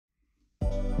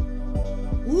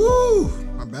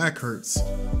back hurts.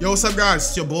 Yo, what's up guys?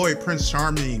 It's your boy Prince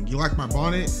Charming. You like my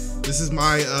bonnet? This is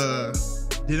my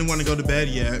didn't want to go to bed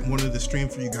yet. Wanted to stream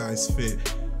for you guys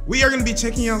fit. We are going to be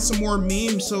checking out some more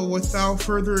memes, so without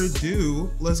further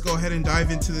ado, let's go ahead and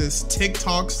dive into this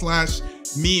TikTok slash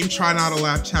meme try not to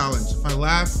laugh challenge. If I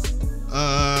laugh,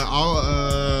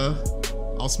 I'll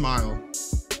smile.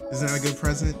 Isn't that a good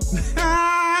present?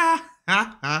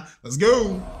 Let's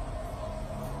go.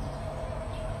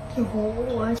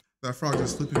 That frog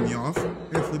just flipping me off. I'm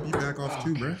gonna flip you back off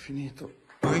too, bro.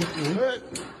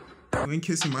 You ain't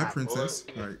kissing my princess.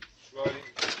 All right.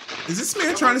 Is this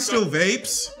man trying to steal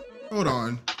vapes? Hold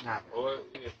on.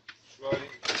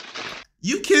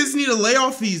 You kids need to lay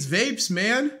off these vapes,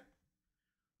 man.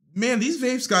 Man, these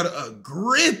vapes got a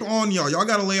grip on y'all. Y'all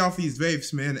gotta lay off these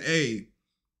vapes, man. Hey,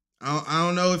 I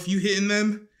don't know if you hitting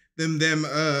them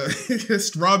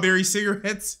strawberry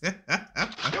cigarettes.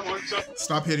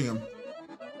 Stop hitting them.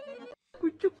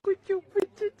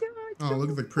 Oh,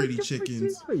 look at the pretty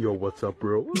chickens. Yo, what's up,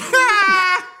 bro?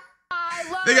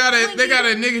 They got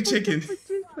a nigga chicken.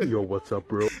 Yo, what's up,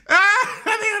 bro? They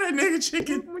got a nigga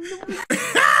chicken.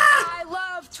 I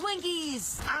love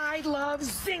Twinkies. I love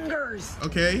Zingers.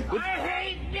 Okay. I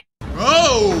hate.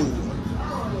 Oh,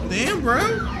 damn,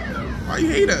 bro. Why you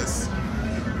hate us?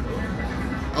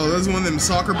 Oh, that's one of them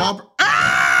soccer ball.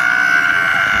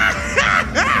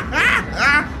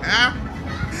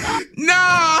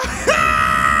 No.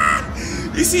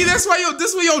 You see, this what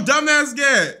your dumb ass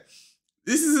get.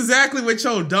 This is exactly what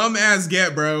your dumb ass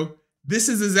get, bro. This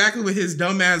is exactly what his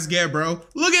dumb ass get, bro.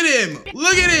 Look at him.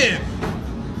 Look at him.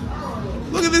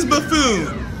 Look at this buffoon.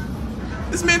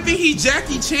 This man think he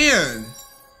Jackie Chan.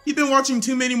 He been watching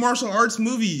too many martial arts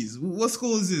movies. What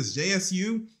school is this?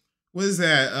 JSU? What is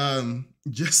that?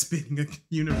 Just spitting at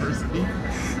university.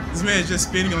 This man is just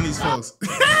spitting on these folks.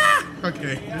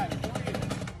 Okay.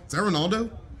 Is that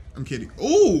Ronaldo? I'm kidding.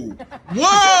 Oh,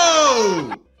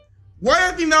 whoa! Why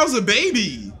did I think that was a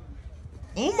baby?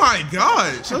 Oh my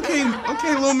gosh. Okay,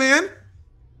 okay, little man.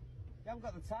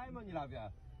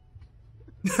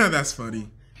 That's funny.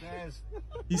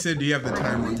 He said, "Do you have the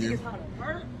time on you?"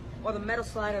 Or the metal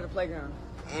slide at the playground.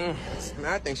 Man,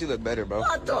 I think she look better, bro.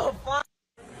 What the fuck?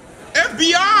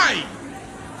 FBI!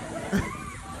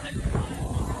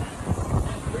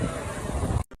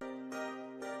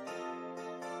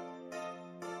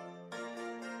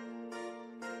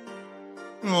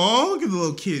 Oh, look at the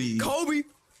little kitty. Kobe.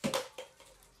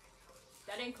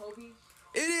 That ain't Kobe.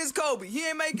 It is Kobe. He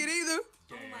ain't make it either.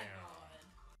 Oh my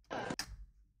god.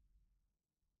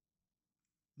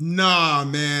 Nah,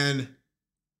 man.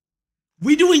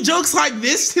 We doing jokes like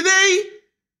this today?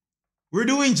 We're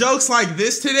doing jokes like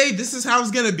this today? This is how it's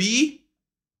gonna be?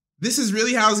 This is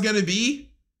really how it's gonna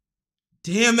be?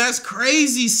 Damn, that's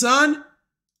crazy, son.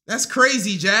 That's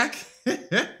crazy, Jack.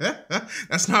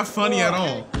 That's not funny at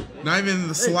all. Not even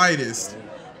the slightest.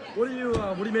 What are you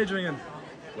majoring in?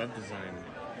 Web design.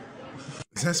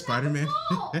 Is that Spider-Man?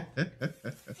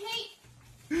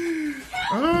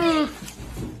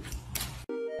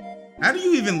 How do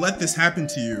you even let this happen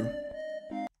to you?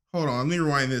 Hold on, let me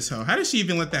rewind this, hoe. How did she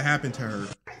even let that happen to her?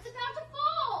 It's about to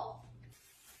fall.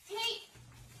 Tate,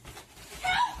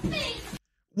 help me.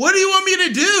 What do you want me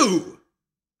to do?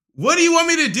 What do you want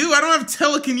me to do? I don't have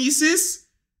telekinesis.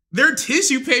 They're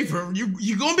tissue paper.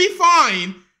 You gonna be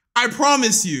fine. I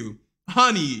promise you.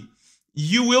 Honey,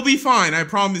 you will be fine. I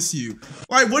promise you.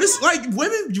 Like, what is, like,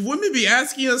 women be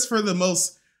asking us for the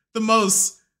most,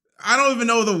 I don't even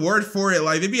know the word for it.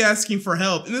 Like, they be asking for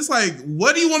help. And it's like,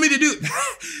 what do you want me to do?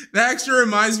 That actually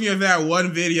reminds me of that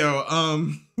one video. Hold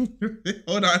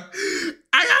on.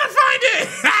 I gotta find it.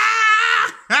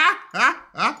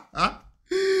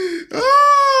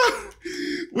 Oh,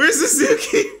 where's the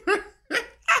zookeeper?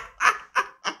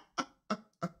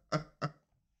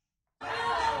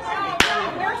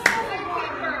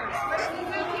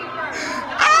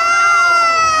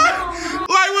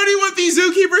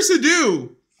 Zookeepers to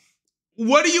do?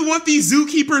 What do you want these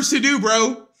zookeepers to do,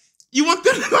 bro? You want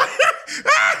them to look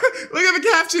at the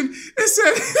caption. It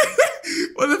said,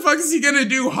 what the fuck is he gonna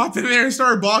do? Hop in there and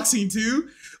start boxing too?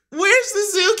 Where's the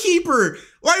zookeeper?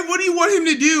 Like, what do you want him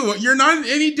to do? You're not in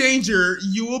any danger.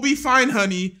 You will be fine,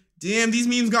 honey. Damn, these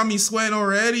memes got me sweating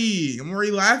already. I'm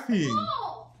already laughing.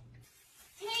 No.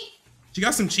 Tate, She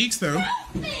got some cheeks though.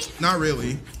 help me. Not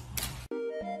really.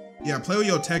 Yeah, play with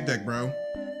your tech deck, bro.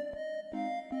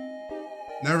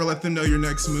 Never let them know your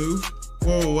next move.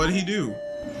 Whoa, what did he do?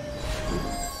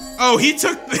 Oh, he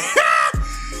took the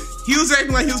he was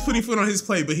acting like he was putting food on his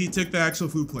plate, but he took the actual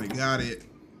food plate. Got it.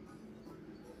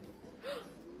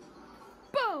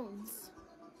 Bones.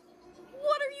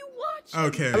 What are you watching?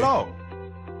 Okay. Hello.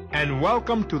 and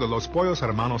welcome to the Los Pollos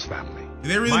Hermanos family.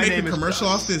 Did they really My make name a is commercial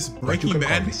Gus, off this but you Breaking can call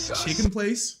Bad me Gus. chicken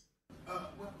place?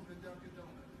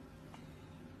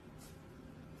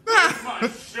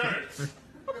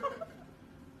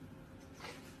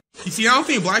 You see, I don't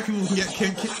think black people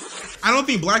I don't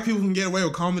think black people can get away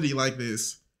with comedy like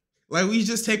this. Like, we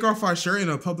just take off our shirt in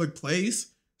a public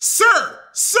place. Sir,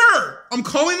 I'm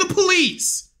calling the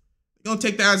police. You don't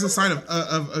take that as a sign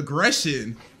of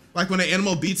aggression. Like when an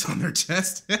animal beats on their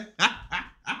chest. Damn.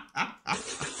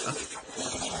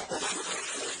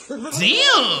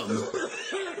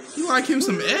 You like him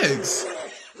some eggs.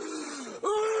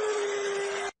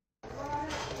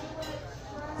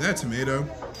 Is that tomato?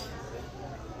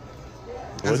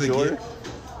 What's yours?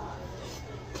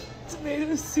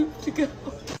 Tomato soup to go.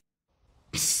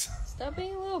 Stop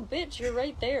being a little bitch, you're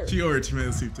right there. She ordered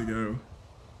tomato soup to go.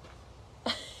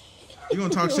 You gonna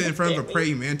talk shit in front of a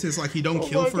praying mantis like he don't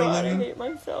kill for a living? I hate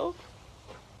myself.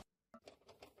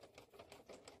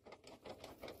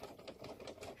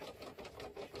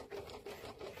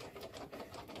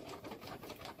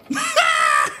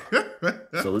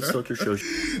 So let's start your show.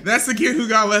 That's the kid who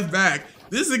got left back.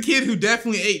 This is a kid who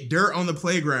definitely ate dirt on the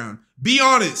playground. Be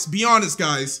honest,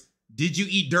 guys. Did you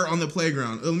eat dirt on the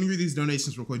playground? Let me read these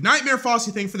donations real quick. Nightmare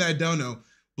Fossey, thank you for that dono.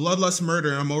 Bloodlust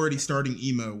Murder, I'm already starting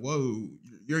emo. Whoa,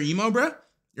 you're emo, bruh?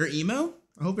 You're emo?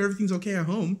 I hope everything's okay at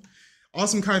home.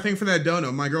 Awesome Kai, thank you for that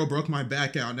dono. My girl broke my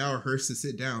back out. Now it hurts to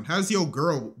sit down. How does your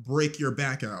girl break your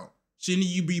back out? Shouldn't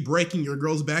you be breaking your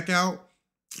girl's back out?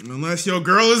 Unless your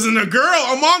girl isn't a girl,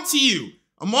 I'm on to you.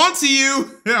 I'm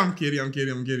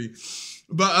kidding.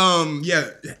 But yeah,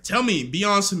 tell me, be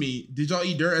honest with me. Did y'all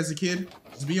eat dirt as a kid?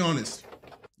 Just be honest.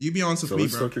 You be honest with me, bro.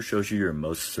 So let's filter shows you your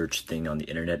most searched thing on the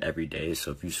internet every day.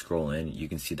 So if you scroll in, you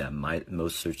can see that my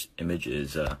most searched image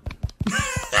is That's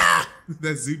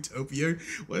Zootopia.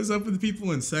 What is up with the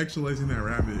people in sexualizing that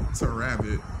rabbit? It's a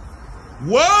rabbit.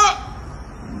 What?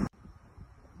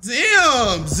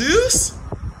 Damn, Zeus.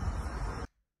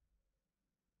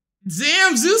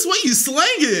 Damn, Zeus, what you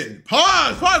slanging?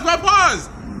 Pause.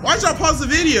 Why y'all pause the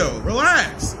video?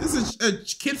 Relax. This is a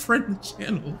kid-friendly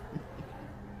channel.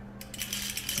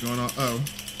 What's going on? Oh.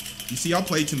 You see, y'all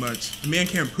play too much. The man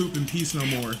can't poop in peace no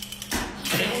more.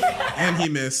 And he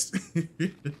missed.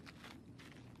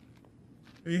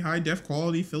 Hey, high def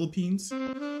quality Philippines.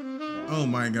 Oh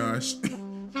my gosh.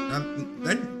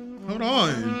 Hold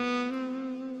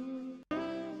on.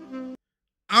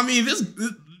 I mean,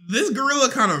 this gorilla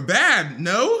kind of bad,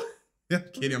 no? I'm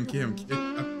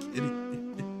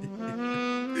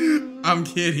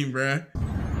kidding, bruh.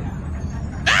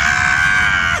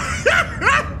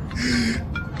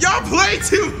 Y'all play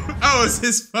too. Oh, it's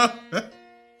his phone.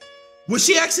 Was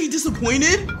she actually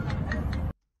disappointed?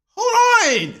 Hold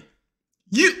on.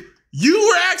 You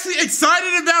were actually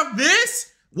excited about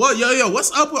this? Well, yo,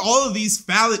 what's up with all of these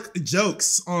phallic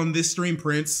jokes on this stream,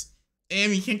 Prince?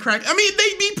 And you can crack. I mean,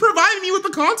 they be providing me with the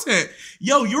content.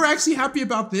 Yo, you're actually happy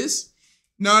about this?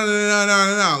 No.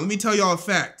 Let me tell y'all a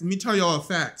fact.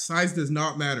 Size does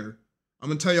not matter. I'm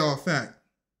gonna tell y'all a fact.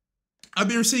 I've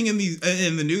been seeing in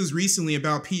the news recently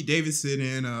about Pete Davidson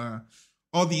and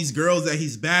all these girls that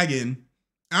he's bagging.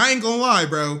 I ain't gonna lie,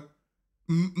 bro.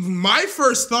 My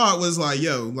first thought was like,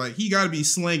 yo, like he gotta be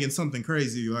slanging something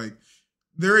crazy. Like,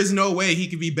 there is no way he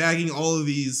could be bagging all of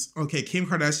these. Okay, Kim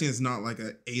Kardashian is not like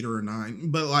a 8 or a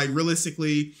 9, but like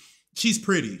realistically, she's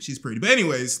pretty. But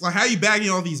anyways, like how you bagging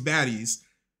all these baddies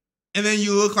and then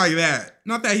you look like that?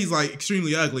 Not that he's like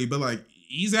extremely ugly, but like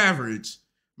he's average.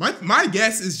 My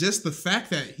guess is just the fact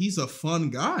that he's a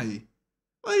fun guy.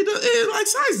 Like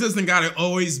size doesn't gotta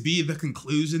always be the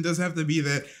conclusion. Doesn't have to be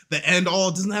the end all.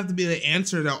 It doesn't have to be the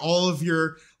answer to all of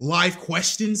your life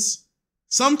questions.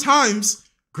 Sometimes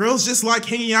girls just like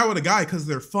hanging out with a guy because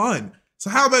they're fun.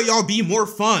 So how about y'all be more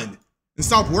fun and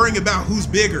stop worrying about who's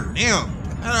bigger? Damn,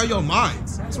 get that out of your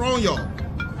minds. What's wrong with y'all?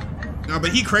 No, but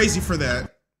he crazy for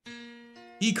that.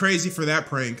 He crazy for that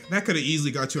prank. That could have easily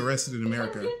got you arrested in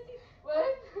America.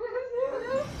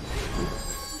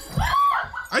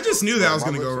 I just knew that was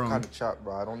gonna go wrong. Kind of chopped,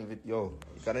 bro. I don't even. Yo,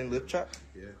 you got any lip chop?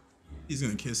 Yeah. He's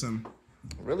gonna kiss him.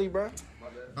 Really, bro?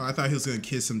 Oh, I thought he was gonna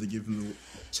kiss him to give him the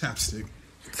chapstick.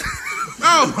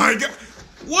 Oh my god!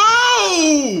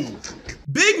 Whoa!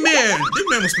 Big man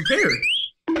was prepared.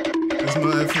 This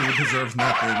motherfucker deserves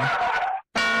nothing.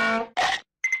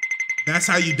 That's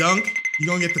how you dunk? You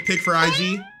gonna get the pick for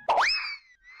IG?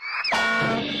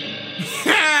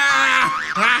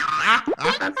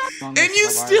 And you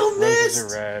still missed.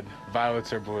 Roses are red,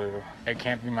 violets are blue. It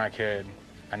can't be my kid.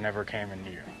 I never came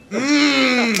into you.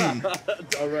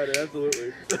 Alright,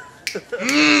 absolutely.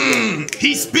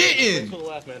 He's spitting.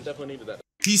 Laugh, man. Definitely needed that.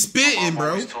 He's spitting, My mom bro.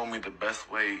 always told me the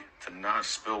best way to not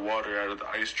spill water out of the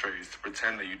ice tray is to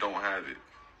pretend that you don't have it.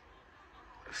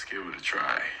 Let's give it a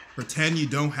try. Pretend you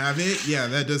don't have it? Yeah,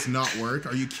 that does not work.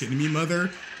 Are you kidding me,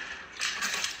 mother?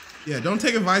 Yeah, don't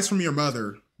take advice from your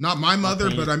mother. Not my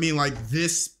mother, but I mean like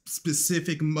this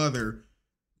specific mother.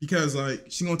 Because like,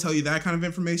 she's gonna tell you that kind of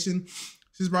information.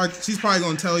 She's probably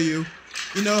gonna tell you,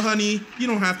 you know, honey, you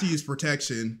don't have to use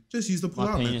protection. Just use the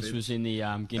pull-out method. My penis was in the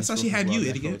Guinness That's how she Book of had you, World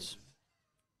idiot. Records.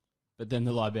 But then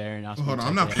the librarian asked me Hold to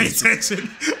on, I'm take not it paying out. attention.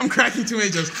 I'm cracking too many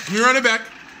jokes. Let me run it back.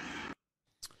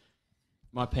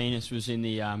 My penis was in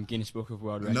the Guinness Book of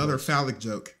World Records. Another phallic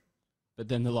joke. But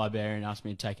then the librarian asked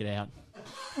me to take it out.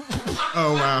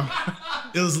 Oh, wow.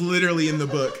 It was literally in the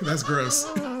book. That's gross.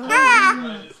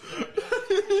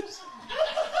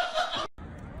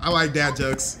 I like dad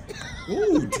jokes.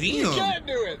 Ooh, damn. You can't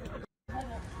do it. I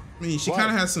mean, she kind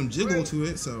of has some jiggle to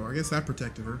it, so I guess that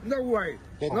protected her. No way.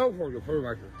 No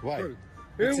photo. Why?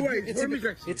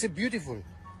 It's a beautiful.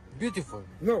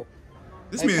 No.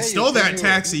 This man stole that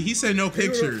taxi. He said no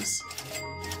pictures.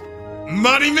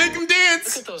 Money make him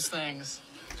dance. Look at those things.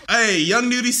 Hey, Young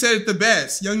Nudie said it the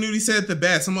best. Young Nudie said it the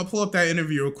best. I'm gonna pull up that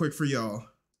interview real quick for y'all.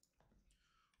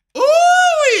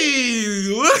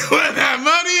 Ooh, look what that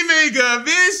money make a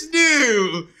bitch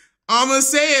do. I'm gonna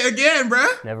say it again,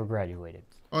 bruh. Never graduated.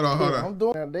 Hold on. I'm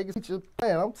doing that. They can teach you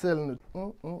plan. I'm telling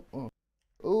you.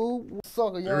 Ooh,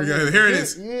 sucker, young. There we go. Here it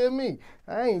is. You hear me?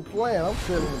 I ain't playing. I'm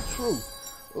telling the truth.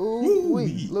 Ooh,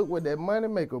 wee. Look what that money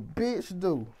make a bitch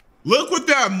do. Look what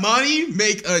that money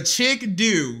make a chick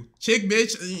do. Chick,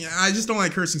 bitch. I just don't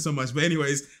like cursing so much. But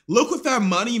anyways, look what that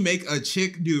money make a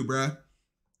chick do, bruh.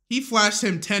 He flashed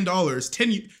him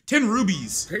 $10, 10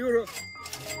 rubies. No,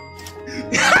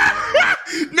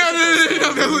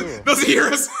 those are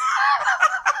heroes.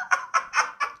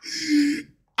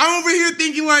 I'm over here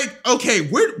thinking like, okay,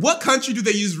 what country do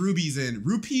they use rubies in?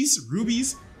 Rupees?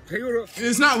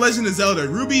 It's not Legend of Zelda.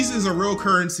 Rubies is a real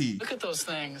currency. Look at those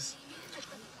things.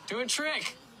 Do a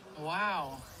trick.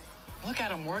 Wow. Look at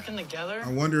them working together.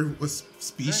 I wonder what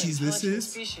species this is.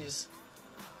 Species.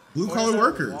 Blue-collar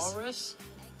workers. Walrus?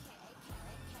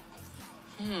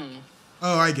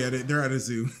 Oh, I get it. They're at a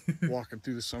zoo. Walking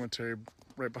through the cemetery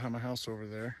right behind my house over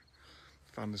there.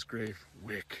 Found this grave.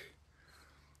 Wick.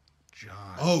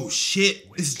 John. Oh, shit.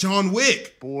 Wick. It's John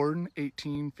Wick. Born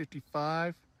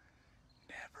 1855.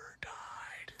 Never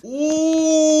died.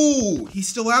 Ooh, he's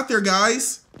still out there,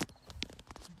 guys.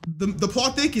 The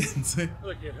plot thickens.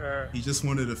 Look at her. He just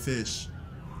wanted a fish.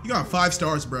 You got 5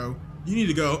 stars, bro. You need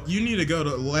to go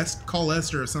to call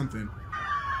Lester or something.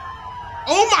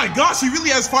 Oh my gosh, he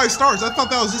really has 5 stars. I thought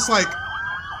that was just like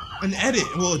an edit.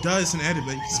 Well, it does an edit,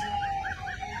 but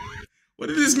what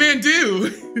did this man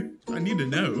do? I need to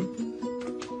know.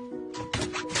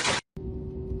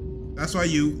 That's why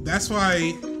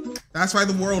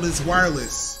the world is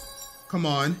wireless. Come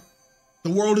on. The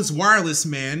world is wireless,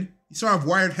 man. You still have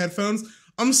wired headphones?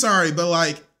 I'm sorry, but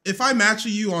like, if I match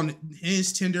with you on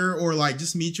Hinge, Tinder, or like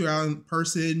just meet you out in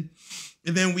person,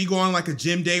 and then we go on like a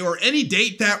gym day or any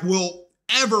date that will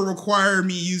ever require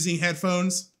me using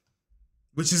headphones,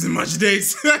 which isn't much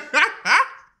dates.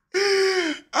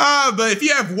 But if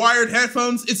you have wired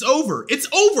headphones, it's over. It's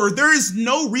over. There is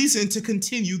no reason to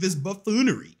continue this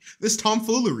buffoonery, this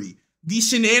tomfoolery, these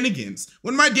shenanigans.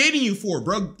 What am I dating you for,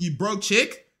 bro? You broke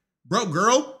chick? Broke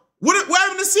girl? What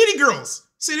happened to city girls?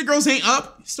 City girls ain't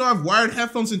up. You still have wired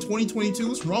headphones in 2022.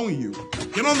 What's wrong with you?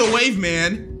 Get on the wave,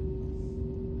 man.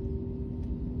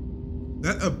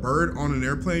 That a bird on an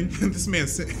airplane? This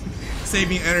man's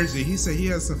saving energy. He said he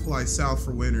has to fly south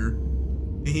for winter,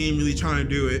 and he ain't really trying to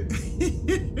do it.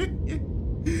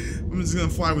 I'm just gonna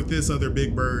fly with this other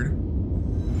big bird.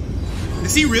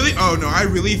 Is he really? Oh no, I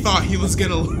really thought he was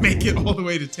gonna make it all the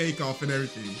way to takeoff and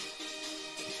everything.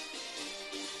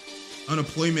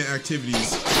 Unemployment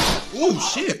activities. Oh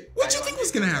shit! What you think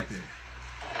was gonna happen?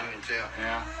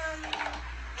 Yeah.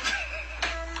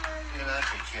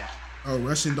 Oh,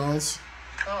 Russian dolls.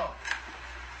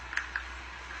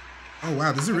 Oh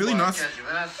wow, does it really not?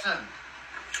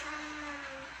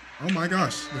 Oh my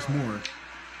gosh, there's more.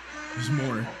 There's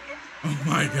more. Oh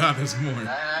my god, there's more.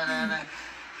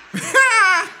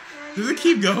 Does it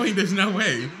keep going? There's no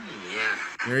way.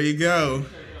 There you go.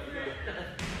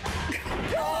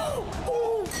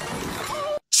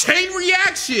 Chain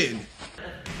reaction!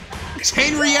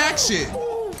 Chain reaction!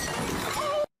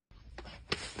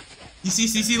 You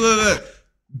see, look.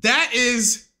 That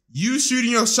is you shooting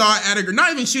your shot at a girl.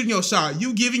 Not even shooting your shot.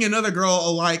 You giving another girl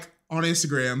a like on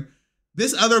Instagram.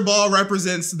 This other ball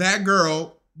represents that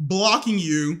girl blocking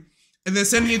you and then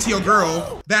sending it to your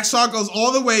girl. That shot goes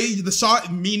all the way. The shot,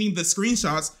 meaning the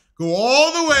screenshots, Go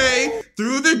all the way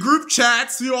through the group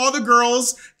chats, through all the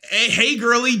girls. Hey,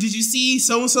 girly, did you see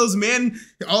so-and-so's man?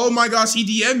 Oh my gosh, he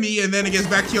DM'd me. And then it gets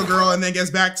back to your girl and then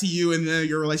gets back to you and then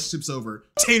your relationship's over.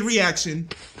 Chain reaction.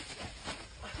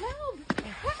 Help!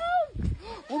 Help!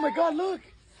 Oh my God, look!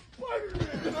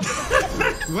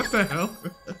 What the hell?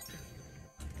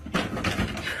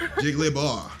 Jiggly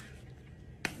ball.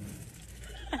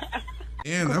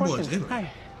 Damn, that boy jiggly. Hi.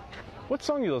 What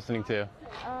song are you listening to?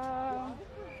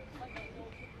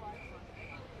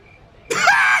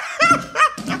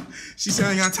 She's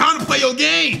saying, I got time to play your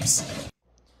games.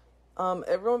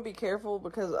 Everyone be careful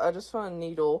because I just found a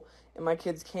needle in my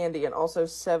kid's candy and also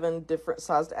 7 different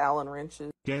sized Allen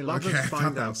wrenches. Gay lovers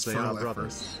find out they are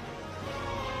brothers.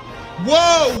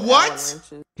 Whoa, what?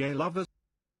 Gay lovers.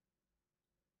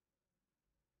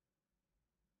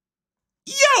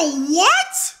 Yo,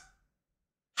 what?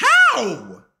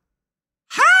 How?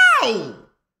 How?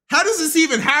 How does this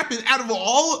even happen out of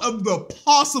all of the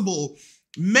possible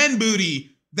men booty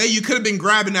that you could have been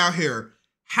grabbing out here?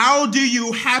 How do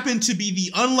you happen to be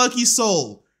the unlucky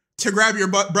soul to grab your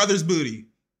brother's booty?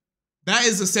 That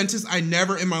is a sentence I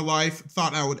never in my life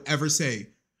thought I would ever say.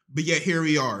 But yet here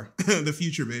we are. The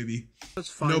future, baby.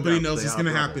 Nobody knows what's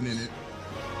gonna happen in it.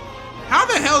 How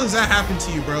the hell does that happen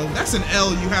to you, bro? That's an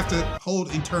L you have to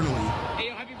hold internally.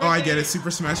 Oh, I get it. Super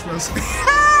Smash Bros. Hey,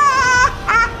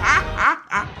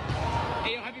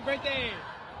 yo, happy birthday!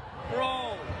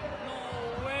 Bro!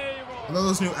 No way, bro! Are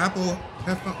those new Apple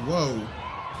headphones? Whoa.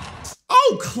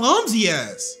 Oh, clumsy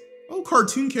ass. Oh,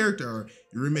 cartoon character.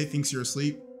 Your roommate thinks you're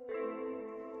asleep.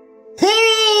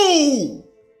 Oh!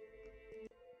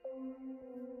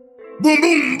 Boom,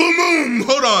 boom, boom, boom.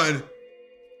 Hold on.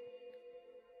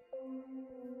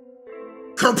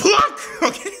 Kerplunk!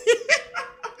 Okay.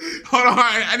 Hold on.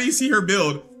 I need to see her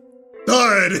build.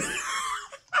 Thud.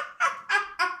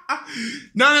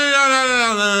 No.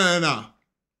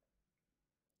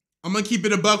 I'm gonna keep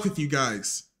it a buck with you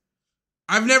guys.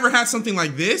 I've never had something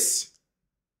like this.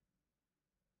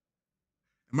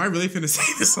 Am I really finna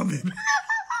say this on it?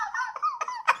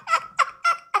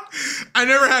 I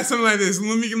never had something like this.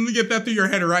 Let me get that through your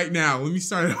head right now. Let me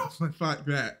start it off like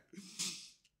that.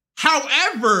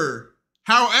 However,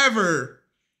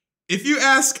 if you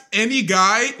ask any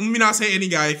guy, let me not say any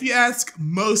guy, if you ask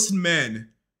most men,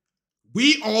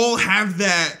 we all have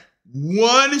that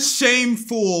one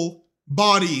shameful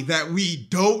body that we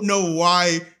don't know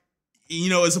why, you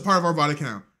know, is a part of our body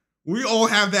count. We all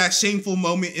have that shameful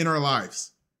moment in our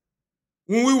lives.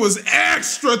 When we was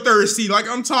extra thirsty, like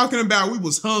I'm talking about, we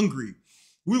was hungry.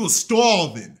 We was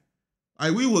starving.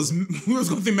 Like we was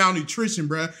going through malnutrition,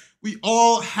 bruh. We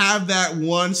all have that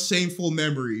one shameful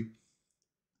memory.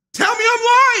 Tell me I'm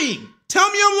lying. Tell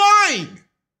me I'm lying.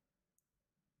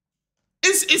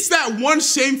 It's that one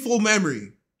shameful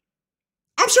memory.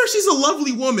 I'm sure she's a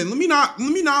lovely woman. Let me not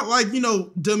like, you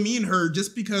know, demean her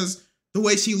just because the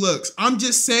way she looks. I'm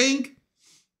just saying,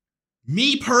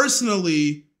 me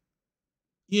personally,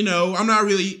 you know, I'm not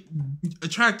really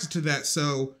attracted to that.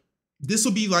 So this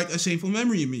will be like a shameful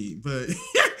memory of me. But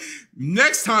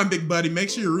next time, big buddy,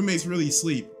 make sure your roommates really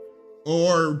asleep.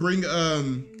 Or bring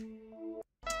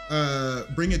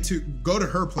it to, go to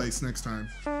her place next time.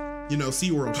 You know,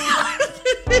 SeaWorld.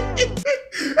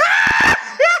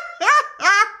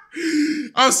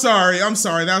 I'm sorry.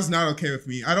 That was not okay with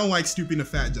me. I don't like stooping to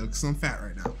fat jokes, so I'm fat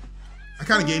right now. I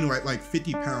kind of gained like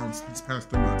 50 pounds these past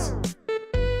 3 months.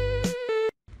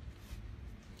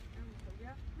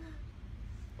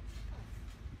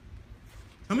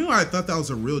 Tell me why I thought that was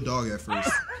a real dog at first.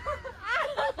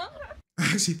 I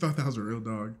actually thought that was a real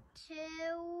dog.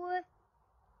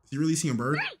 Is he releasing a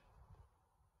bird?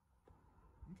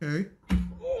 Okay.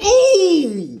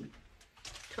 Ooh!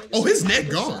 Oh, his neck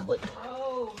gone.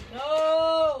 Oh,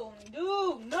 no.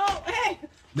 Dude, no. Hey.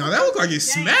 Now that looked like it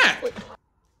smacked.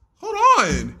 Hold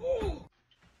on.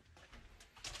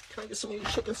 Can I get some of your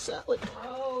chicken salad?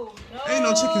 Oh, no. Ain't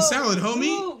no chicken salad, homie.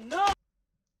 Ooh, no.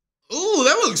 Ooh,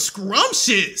 that looks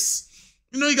scrumptious.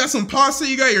 You know, you got some pasta,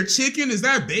 you got your chicken. Is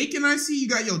that bacon I see? You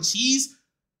got your cheese.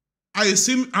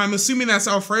 I'm assuming that's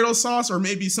Alfredo sauce or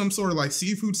maybe some sort of like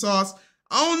seafood sauce.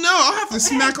 I don't know. I'll have to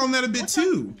smack on that a bit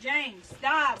too. James,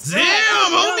 stop.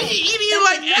 Damn, homie, eating it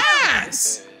like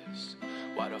ass.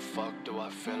 Why the fuck do I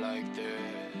feel like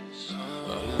this?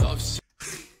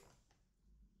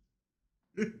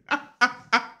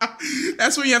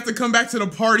 That's when you have to come back to the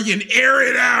party and air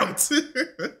it out.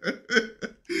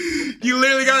 You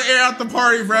literally gotta air out the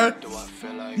party, bro.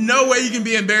 No way you can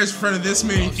be embarrassed in front of this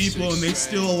many people and they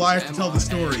still alive to tell the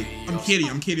story. I'm kidding.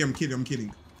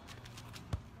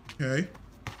 Okay.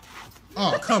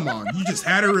 Oh, come on. You just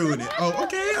had to ruin it. Oh,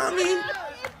 okay. I mean,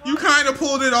 you of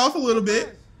pulled it off a little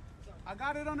bit. I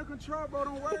got it under control, bro.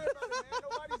 Don't worry about it, man.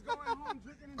 Nobody's going home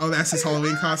drinking. Oh, that's his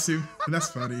Halloween costume. That's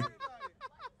funny.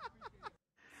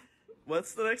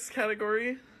 What's the next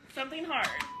category? Something hard.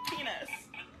 Penis.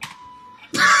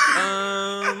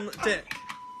 Dick.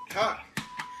 Cock.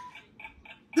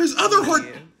 There's other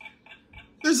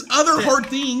hard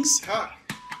things. Cock.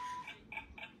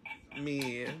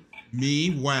 Me. Me?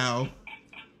 Wow.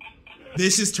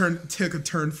 This just took a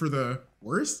turn for the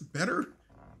worse? Better?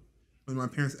 When my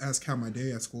parents asked how my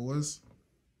day at school was.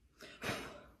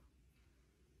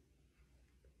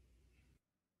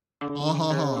 Ha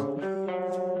ha ha.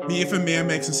 Me if a man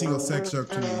makes a single sex joke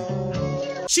to me.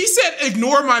 She said,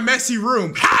 ignore my messy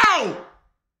room. How?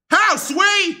 How,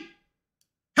 Sway?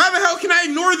 How the hell can I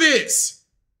ignore this?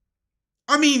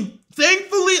 I mean,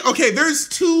 thankfully, okay, there's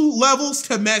 2 levels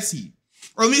to messy.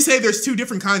 Or let me say there's 2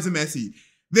 different kinds of messy.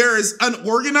 There's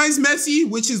unorganized messy,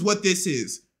 which is what this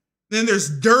is. Then there's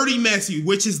dirty messy,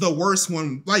 which is the worst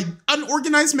one. Like,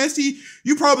 unorganized messy,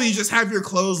 you probably just have your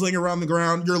clothes laying around the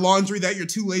ground, your laundry that you're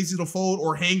too lazy to fold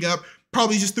or hang up,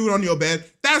 probably just threw it on your bed.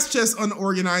 That's just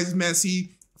unorganized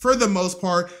messy for the most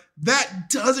part. That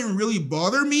doesn't really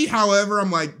bother me. However,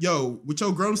 I'm like, yo, with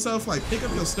your grown stuff, like, pick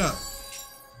up your stuff.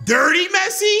 Dirty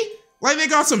messy? Like, they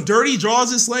got some dirty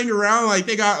drawers just laying around. Like,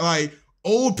 they got, like,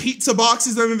 old pizza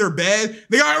boxes under their bed.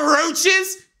 They got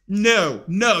roaches. No,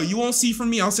 you won't see from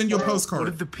me. I'll send you a postcard.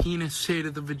 What did the penis say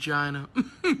to the vagina?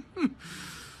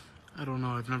 I don't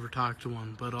know. I've never talked to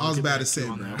one, but I was about to say,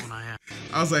 bro.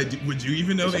 I was like, would you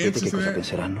even know the answer to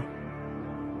that?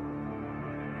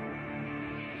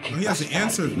 Oh, he has the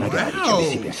answer. Wow.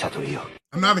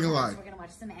 I'm not even gonna lie. We're gonna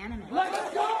watch some anime.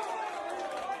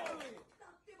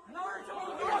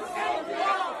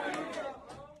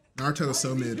 Naruto is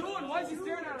so mid.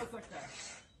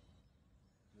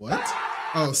 What?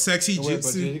 Oh, sexy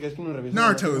jutsu.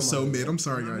 Naruto is so mid. I'm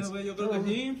sorry, guys.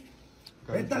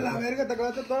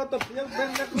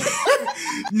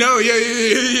 No,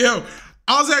 yo.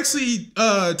 I was actually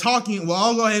talking. Well,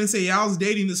 I'll go ahead and say I was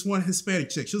dating this one Hispanic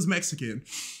chick. She was Mexican.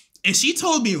 And she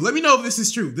told me, let me know if this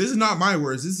is true. This is not my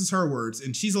words. This is her words.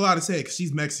 And she's allowed to say it because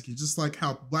she's Mexican, just like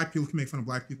how black people can make fun of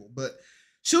black people. But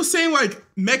she was saying, like,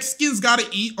 Mexicans got to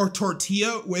eat a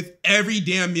tortilla with every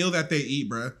damn meal that they eat,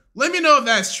 bruh. Let me know if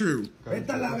that's true.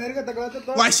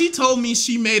 Like, she told me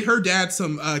she made her dad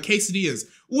some quesadillas,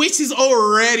 which is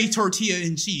already tortilla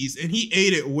and cheese, and he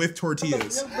ate it with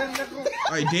tortillas.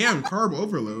 Like, damn, carb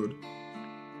overload.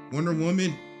 Wonder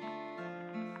Woman.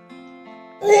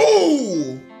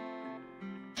 Oh!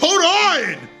 Hold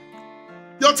on!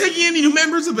 Y'all taking any new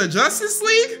members of the Justice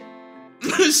League?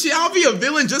 Shall be a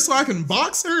villain just so I can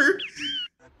box her?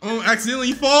 Oh,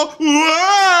 accidentally fall?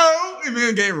 Whoa! And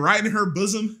then get right in her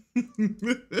bosom.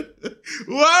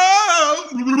 Whoa!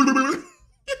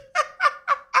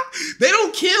 They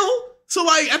don't kill. So,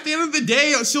 like, at the end of the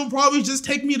day, she'll probably just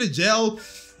take me to jail.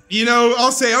 You know,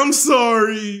 I'll say, I'm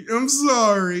sorry. And it'll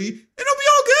be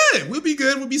all good. We'll be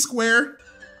good. We'll be square.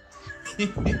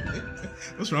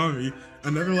 What's wrong with me?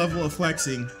 Another level of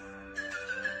flexing.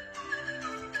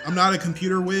 I'm not a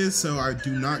computer whiz, so I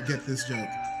do not get this joke.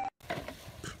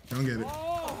 Don't get it.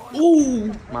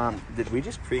 Ooh! Mom, did we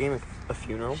just pregame a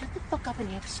funeral? Shut the fuck up and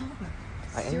act sober.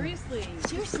 Seriously.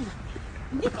 Seriously.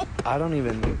 I don't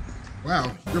even...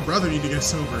 Wow, your brother need to get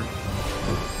sober.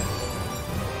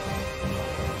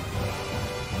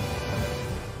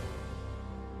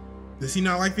 Does he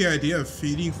not like the idea of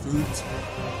feeding food?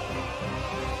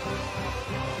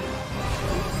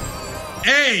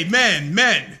 Hey, men,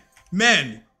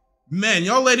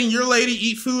 y'all letting your lady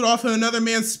eat food off of another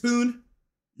man's spoon?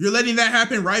 You're letting that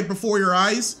happen right before your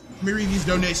eyes? Let me read these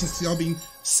donations to y'all being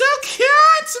so cute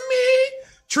to me.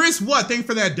 Chris What, thank you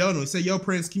for that donut. Say, yo,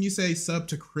 Prince, can you say sub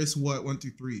to Chris What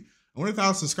 123? I wonder if I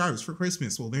was subscribers for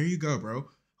Christmas. Well, there you go, bro.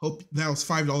 Hope that was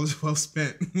 $5 well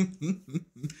spent.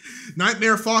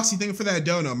 Nightmare Foxy, thank you for that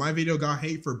donut. My video got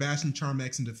hate for bashing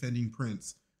Charmex and defending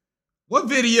Prince. What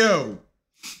video?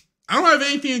 I don't have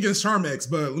anything against Charmex,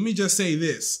 but let me just say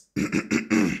this.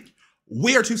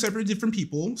 We are two separate different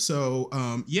people. So,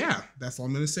 yeah, that's all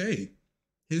I'm going to say.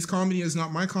 His comedy is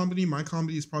not my comedy. My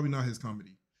comedy is probably not his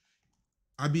comedy.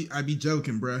 I be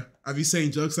joking, bruh. I be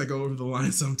saying jokes that go over the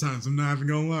line sometimes. I'm not even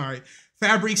gonna lie.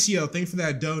 Fabricio, thanks for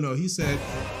that dono. He said,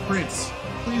 Prince,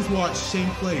 please watch Shane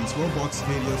Plays Roblox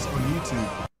videos on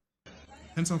YouTube.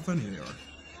 Depends how funny they are.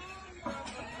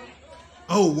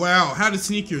 Oh, wow. How to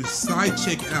sneak your side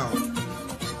chick out.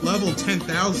 Level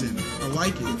 10,000. I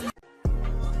like it.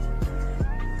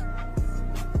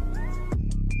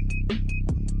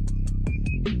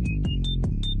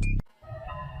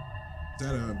 Is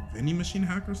that a vending machine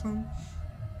hack or something?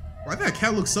 Why that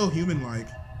cat looks so human-like?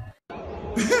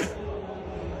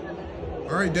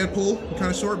 Alright, Deadpool.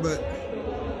 Kind of short, but...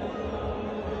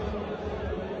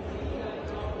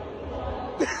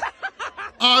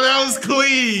 Oh, that was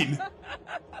clean!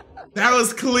 That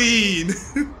was clean!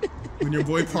 When your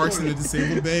boy parks in the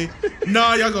disabled bay.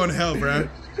 Nah, y'all going to hell, bruh.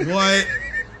 What?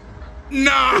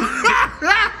 Nah!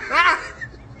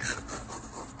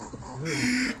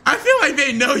 I feel like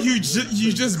they know you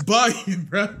just bugging,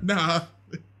 bruh. Nah.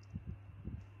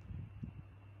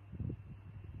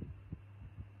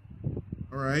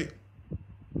 Alright.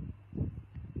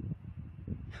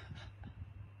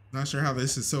 Not sure how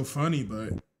this is so funny,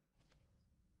 but...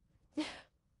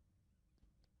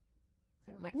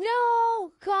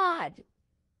 No, God.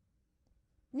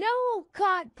 No,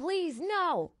 God, please,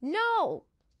 no, no,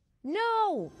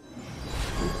 no,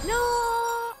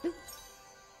 no.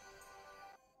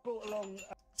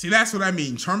 See, that's what I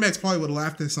mean. Charmex probably would have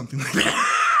laughed at something like that.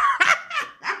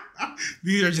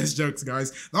 These are just jokes,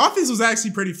 guys. The Office was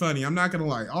actually pretty funny. I'm not gonna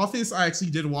lie. Office, I actually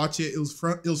did watch it. It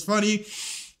was funny,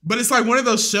 but it's like one of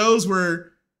those shows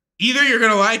where either you're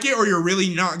gonna like it or you're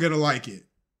really not gonna like it.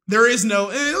 There is no,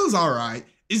 it was all right.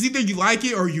 It's either you like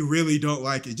it or you really don't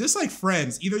like it. Just like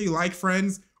Friends. Either you like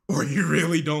Friends or you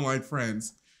really don't like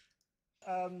Friends.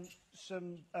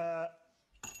 Some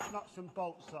nuts and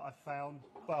bolts that I found.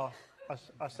 Well,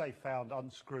 I say found,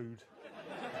 unscrewed.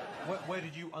 Where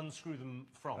did you unscrew them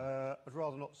from? I'd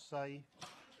rather not say.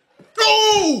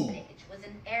 Go! It was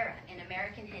an era in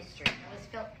American history. It was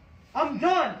felt. I'm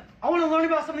done. I want to learn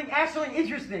about something actually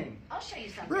interesting. I'll show you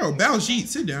something. Bro, Baljeet,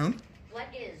 sit down. What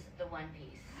is the One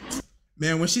Piece?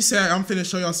 Man, when she said, I'm finna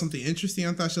show y'all something interesting,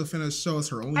 I thought she was finna show us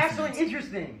her own. Actually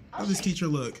interesting. How does this teacher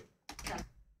look?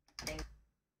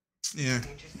 Yeah.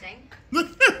 Interesting. What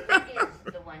is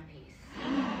the One Piece?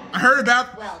 I heard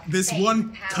about this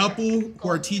one couple who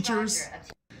are teachers,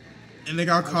 and they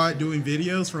got caught doing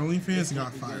videos for OnlyFans and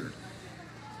got fired.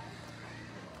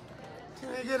 Can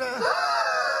I get a...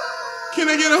 Can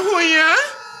I get a hoya?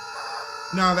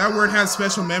 Nah, that word has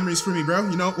special memories for me, bro.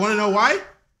 You know, wanna know why?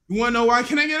 You wanna know why?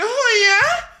 Can I get a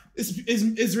hoya?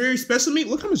 It's very special to me.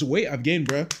 Look how much weight I've gained,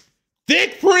 bro.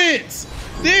 Thick Prince!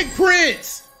 Thick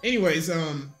Prince! Anyways,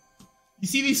 you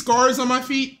see these scars on my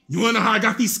feet? You wanna know how I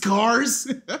got these scars?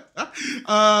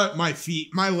 My feet,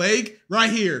 my leg, right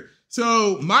here.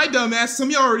 So my dumbass, some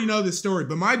of y'all already know this story,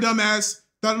 but my dumbass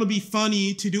thought it would be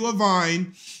funny to do a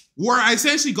Vine where I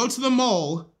essentially go to the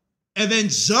mall and then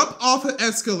jump off an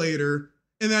escalator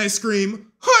and then I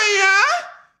scream, "Hoya!"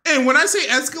 And when I say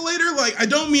escalator, like I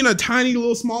don't mean a tiny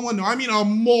little small one. No, I mean a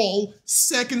mall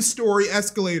second story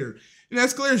escalator. And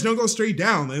escalators don't go straight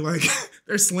down.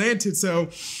 They're slanted. So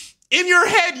in your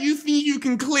head, you think you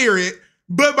can clear it,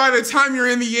 but by the time you're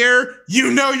in the air,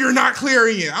 you know you're not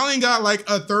clearing it. I only got like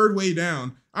a third way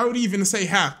down. I would even say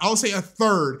half. I'll say a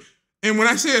third. And when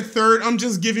I say a third, I'm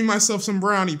just giving myself some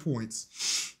brownie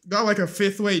points. Got like a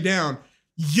fifth way down.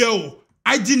 Yo,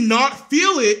 I did not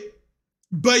feel it,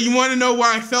 but you want to know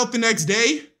what I felt the next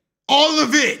day? All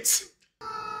of it.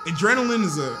 Adrenaline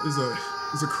is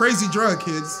a crazy drug,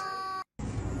 kids.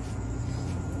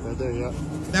 Right there, yeah.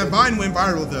 That Vine went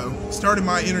viral though. Started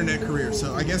my internet career,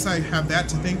 so I guess I have that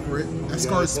to thank for it. That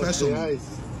scar is special. Why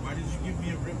did you give me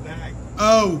a rip bag?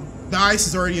 Oh, the ice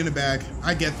is already in the bag.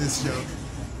 I get this joke.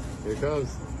 Here it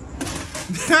comes.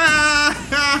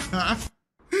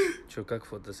 Чё, как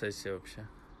фотосессия вообще?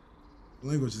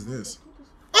 What language is this?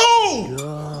 Oh!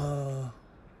 Да.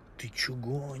 Ты чё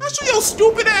гонишь? That's what your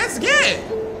stupid ass get.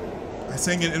 I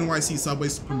sang in NYC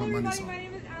subways to promote my new song. My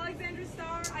name is Alexandra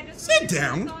Starr. I just Sit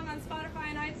down. song on Spotify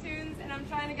and iTunes, and I'm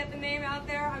trying to get the name out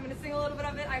there. I'm gonna sing a little bit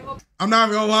of it. I hope. I'm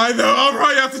not gonna lie though. I'll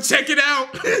probably have to check it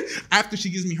out after she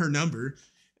gives me her number.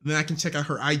 Then I can check out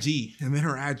her IG and then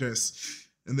her address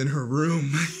and then her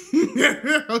room.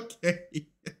 Okay.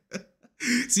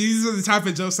 See, these are the type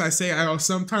of jokes I say I'll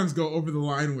sometimes go over the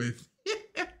line with.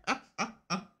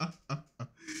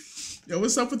 Yo,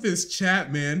 what's up with this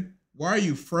chat, man? Why are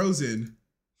you frozen?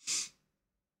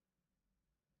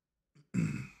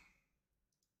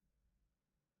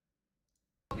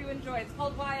 Hope you enjoy. It's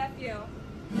called YFU.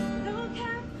 Don't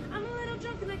care. I'm a little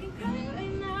drunk and I can cry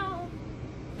right now.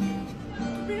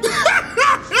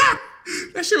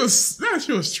 That shit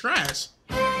was trash.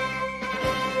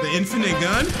 The infinite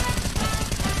gun?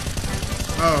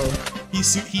 Oh, he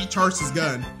charged his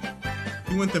gun.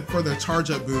 He went for the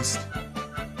charge up boost.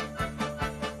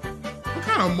 What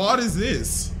kind of mod is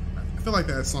this? I feel like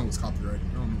that song was copyrighted.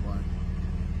 I don't know why.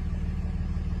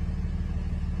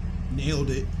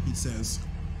 Nailed it, he says.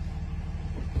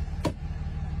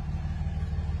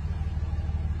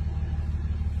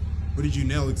 What did you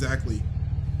nail exactly?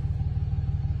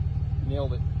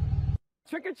 Nailed it.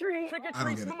 Trick or treat. Trick or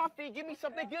treat. Smell my feet. Give me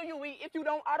something. Give you eat. If you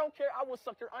don't, I don't care. I will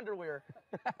suck your underwear.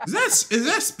 Is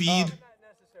that speed?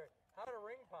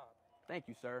 Thank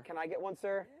you, sir. Can I get one,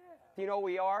 sir? Do you know who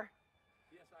we are?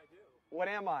 Yes, I do. What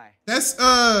am I? That's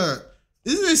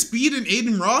isn't it Speed and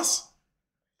Aiden Ross?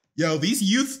 Yo, these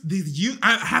youth,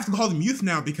 I have to call them youth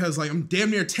now because like I'm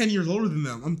damn near 10 years older than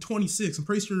them. I'm 26. I'm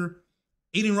pretty sure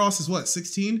Aiden Ross is what,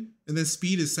 16? And then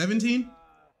Speed is 17?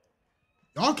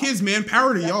 Y'all kids, man,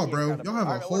 power to y'all, bro. Y'all have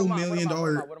a whole $1 million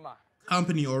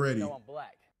company already. No, I'm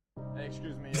black. Hey,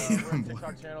 excuse me, we're a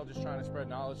TikTok channel just trying to spread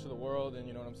knowledge to the world, and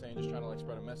you know what I'm saying, just trying to like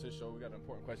spread a message, so we got an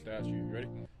important question to ask you. You ready?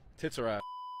 Tits or ass?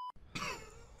 He's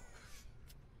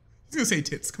gonna say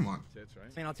tits, come on. Tits, right?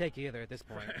 I mean, I'll take either at this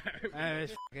point.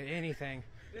 It's anything.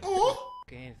 Oh.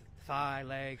 Thigh,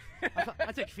 leg.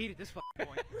 I take feet at this point.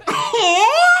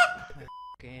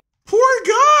 Poor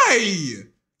guy.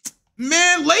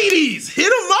 Man, ladies, hit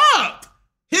him up.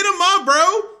 Hit him up,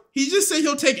 bro. He just said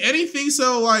he'll take anything,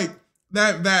 so like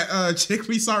that chick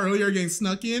we saw earlier getting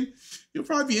snuck in, he'll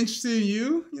probably be interested in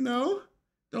you, you know?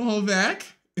 Don't hold back.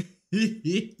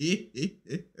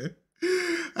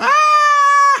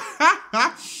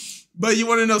 But you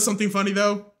want to know something funny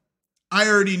though? I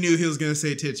already knew he was gonna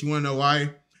say tits. You want to know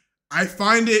why? I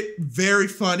find it very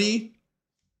funny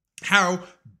how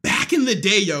back in the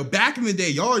day, y'all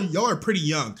are pretty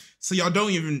young, so y'all don't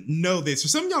even know this, or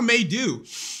some of y'all may do.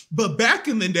 But back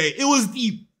in the day, it was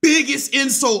the biggest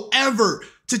insult ever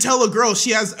to tell a girl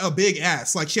she has a big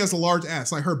ass, like she has a large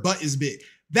ass, like her butt is big.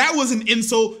 That was an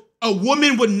insult. A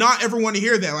woman would not ever want to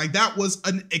hear that. Like that was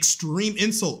an extreme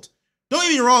insult. Don't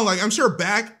get me wrong, like I'm sure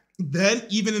back then,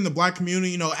 even in the black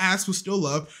community, you know, ass was still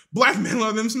loved. Black men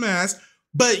love them some ass.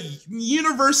 But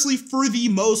universally, for the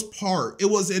most part, it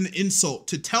was an insult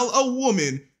to tell a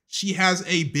woman she has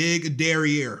a big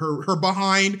derriere. Her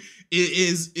behind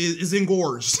is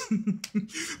engorged.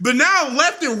 But now,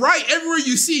 left and right, everywhere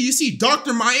you see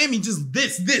Dr. Miami, just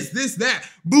this, that.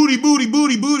 Booty,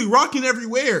 rocking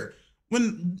everywhere.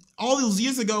 When all those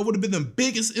years ago, it would have been the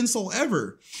biggest insult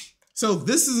ever. So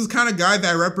this is the kind of guy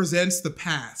that represents the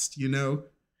past, you know?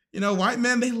 You know, white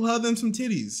men, they love them some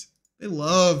titties. They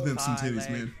love them some titties,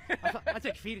 man. I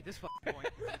take feet at this point.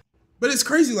 But it's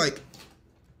crazy, like,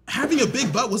 having a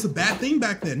big butt was a bad thing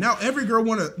back then. Now every girl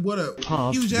want a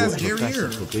huge ass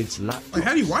derriere. Like,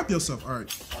 how do you wipe yourself? All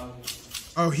right.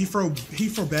 Oh, he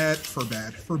forbade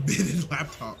forbidden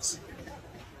laptops.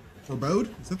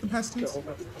 Forbode? Is that the past tense?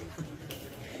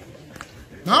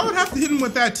 No, I would have to hit him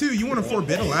with that too. You want to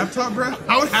forbid a laptop, bro?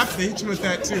 I would have to hit you with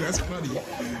that too. That's funny.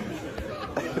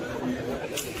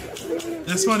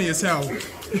 That's funny as hell. You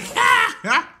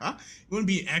want to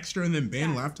be extra and then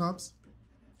ban laptops?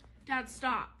 Dad,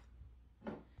 stop.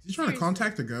 Is he trying to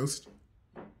contact a ghost?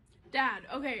 Dad,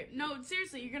 okay, no,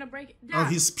 seriously, you're gonna break it. Dad. Oh,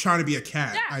 he's trying to be a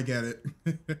cat. Dad. I get it.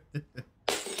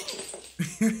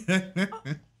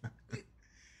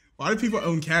 Why do people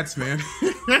own cats, man?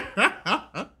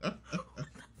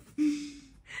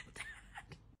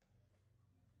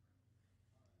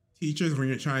 Teachers, when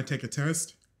you're trying to take a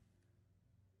test.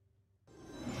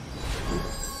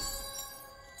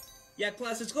 Yeah,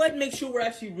 class, let's go ahead and make sure we're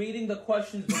actually reading the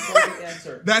questions before we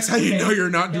answer. That's how you know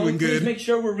you're not doing good. Please make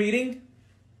sure we're reading.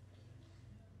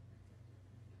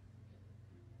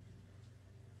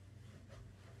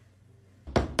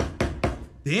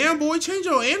 Damn, boy, change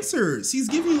your answers. He's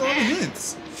giving you all the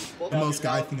hints. The most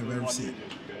guy thing I've ever seen.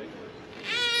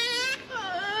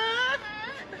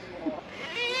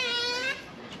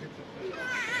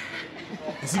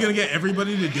 Is he gonna get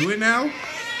everybody to do it now?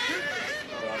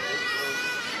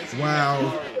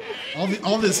 Wow.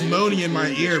 All this moaning in my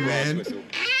ear, man.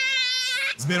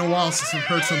 It's been a while since I've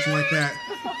heard something like that.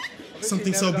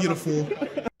 Something so beautiful.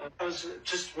 I was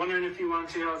just wondering if you wanted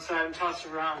to go outside and toss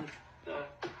around.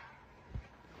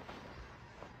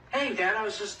 Hey, Dad, I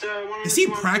was just wondering Is if he you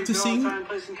wanted practicing to go outside and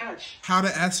play some catch. how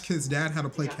to ask his dad how to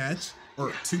play catch?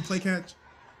 Or to play catch?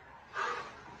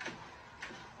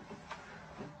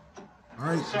 All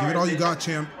right, give it all you got,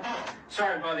 champ.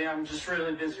 Sorry, buddy, I'm just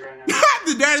really busy right now.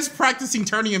 The dad is practicing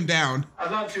turning him down. I'd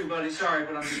love to, buddy. Sorry,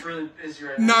 but I'm just really busy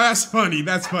right No, now. that's funny.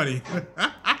 That's funny.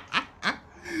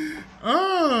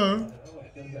 Oh.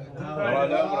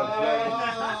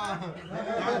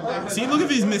 See, look at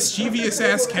these mischievous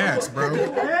ass cats, bro.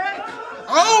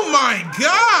 Oh my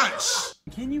gosh!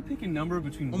 Can you pick a number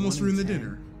between almost ruined the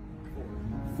dinner?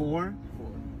 4?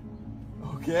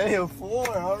 Okay, a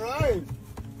 4. All right.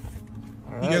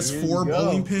 He gets 4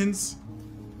 bowling pins.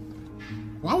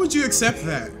 Why would you accept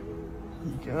that? Here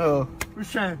you go. We're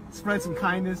trying to spread some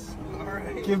kindness,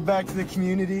 give back to the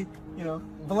community. You you know,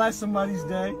 bless somebody's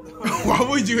day. Why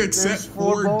would you accept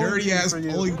four dirty ass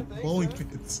bowling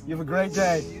pins? You have a great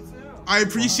day. I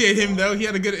appreciate him though. He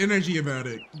had a good energy about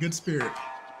it. Good spirit.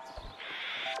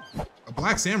 A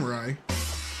black samurai.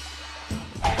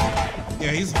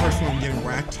 Yeah, he's the first one getting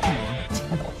whacked. Come on.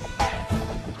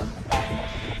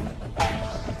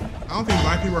 I don't think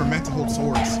black people are meant to hold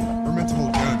swords. We're meant to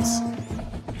hold guns.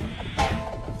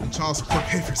 And child support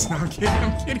papers. No, I'm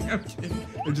kidding.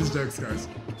 They're just jokes, guys.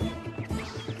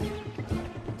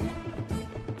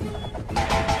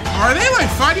 Are they like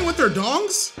fighting with their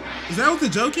dongs? Is that what the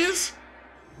joke is?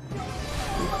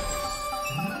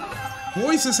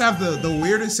 Boys just have the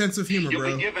weirdest sense of humor, bro.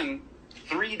 You'll be given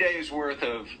 3 days worth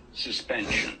of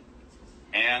suspension.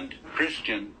 And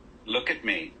Christian, look at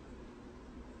me.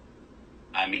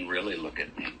 I mean, really look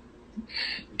at me.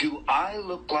 Do I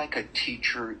look like a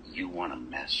teacher you want to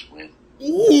mess with?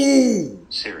 Ooh!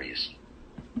 Seriously.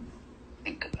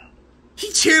 Think about it.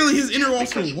 He channeling his inner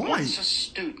Walter Because White. once a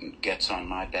student gets on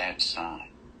my bad side,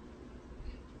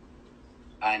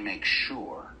 I make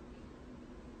sure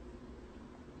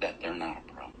that they're not a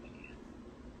problem.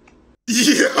 This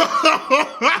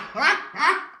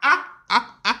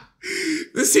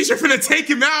teacher finna take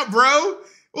him out, bro.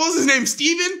 What was his name?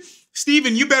 Steven?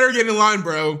 Steven, you better get in line,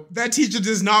 bro. That teacher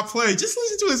does not play. Just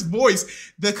listen to his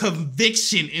voice. The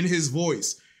conviction in his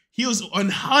voice. He was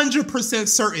 100%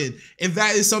 certain if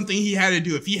that is something he had to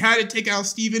do. If he had to take out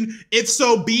Steven, if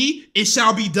so be, it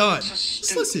shall be done.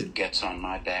 Just listen. Gets on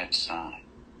my bad side,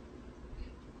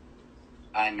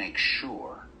 I make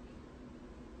sure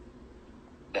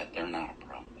that they're not a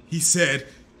problem. He said,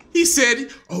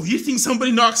 oh, you think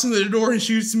somebody knocks on the door and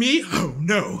shoots me? Oh,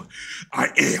 no. I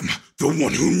am the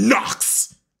one who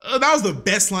knocks. That was the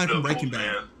best line from Breaking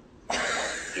Bad.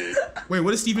 Wait,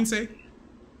 what did Steven say?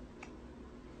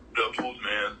 Doubled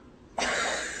man.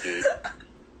 Dude,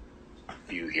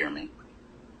 do you hear me?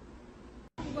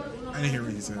 I didn't hear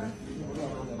what he said.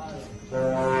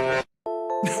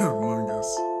 Among Us.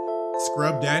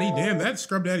 Scrub Daddy? Damn, that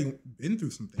Scrub Daddy been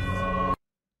through some things.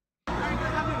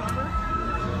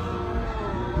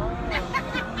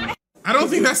 I don't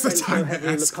think that's the time to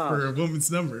ask for a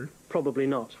woman's number. Probably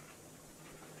not.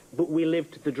 But we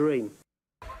lived the dream.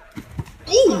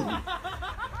 Ooh!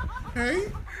 Okay.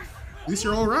 At least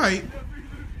you're all right.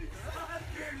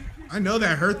 I know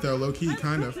that hurt though, low key,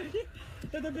 kind of.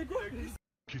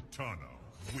 Kitana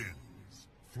wins.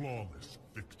 Flawless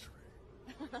victory.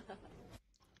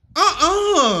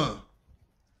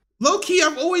 Low key,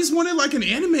 I've always wanted like an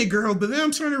anime girl, but then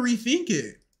I'm trying to rethink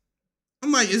it.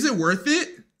 I'm like, is it worth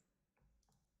it?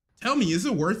 Tell me, is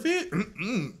it worth it?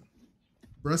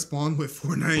 Bruh spawned with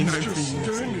 $4.99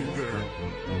 for you.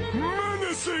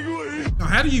 Menacingly. Now,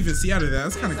 how do you even see out of that?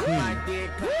 That's kind of clean.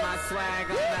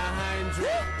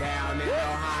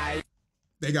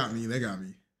 They got me. They got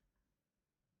me.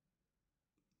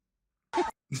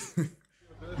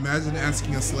 Imagine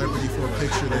asking a celebrity for a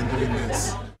picture then doing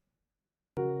this.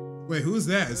 Wait, who is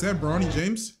that? Is that Bronny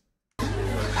James?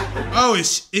 Oh,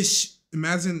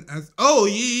 imagine as. Oh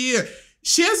yeah.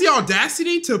 She has the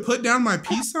audacity to put down my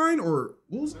peace sign, or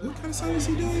what kind of sign was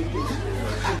he doing?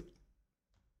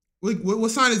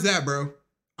 What sign is that, bro?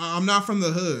 I'm not from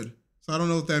the hood, so I don't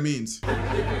know what that means.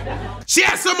 She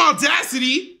has some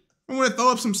audacity. I'm gonna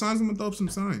throw up some signs. I'm gonna throw up some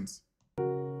signs.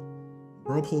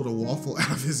 Bro pulled a waffle out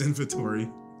of his inventory.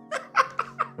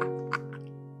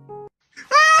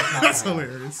 That's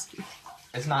hilarious.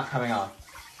 It's not coming off.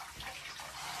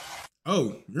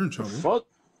 Oh, you're in trouble. Fuck.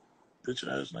 Bitch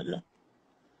ass nigga.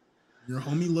 Your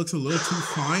homie looks a little too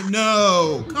fine.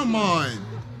 No, come on.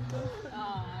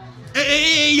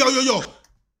 Hey, yo.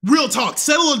 Real talk.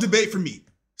 Settle a debate for me.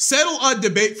 Settle a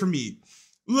debate for me.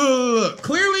 Look.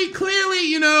 Clearly,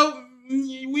 you know,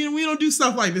 we don't do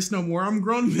stuff like this no more. I'm a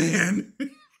grown man. But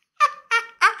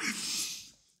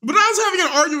I was having an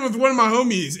argument with one of my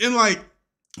homies, and like,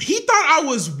 he thought I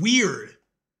was weird.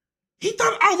 He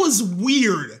thought I was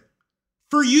weird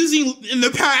for using, in the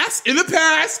past,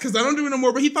 because I don't do it no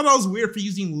more, but he thought I was weird for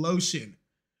using lotion.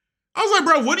 I was like,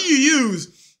 bro, what do you use?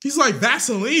 He's like,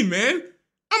 Vaseline, man.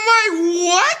 I'm like,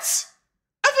 what?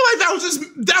 I feel like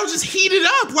that was just heated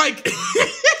up. Like,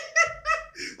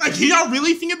 like, y'all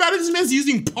really think about it? This man's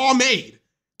using pomade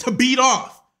to beat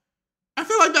off. I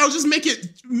feel like that would just make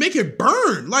it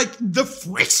burn. Like, the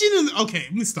friction in the, okay,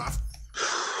 let me stop.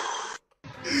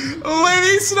 Let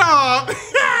me stop.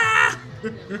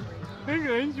 Hey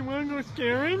guys, you wanna go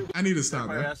scaring? I need to stop,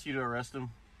 I man. asked you to arrest him.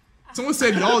 Someone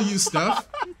said y'all use stuff.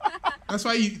 That's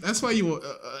why you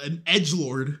an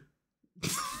edgelord.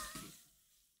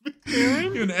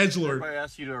 You're an edgelord. I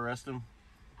asked you to arrest him.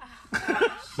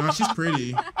 No, she's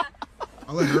pretty.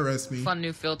 I'll let her arrest me. Fun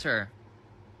new filter.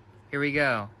 Here we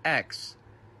go. X.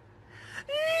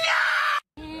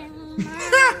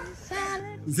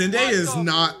 Zendaya is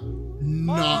not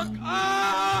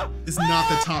it's not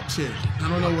the top chick. I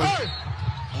don't know what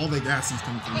all the gas is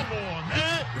coming from.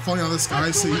 You're falling out of the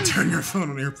sky, so you turn your phone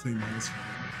on airplane mode. That's funny.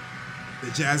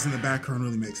 The jazz in the background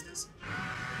really makes this.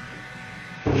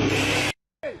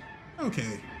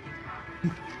 Okay.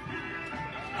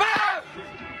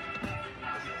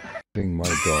 My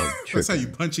dog. That's how you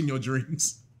punch in your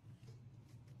dreams.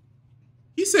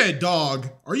 He said, "Dog,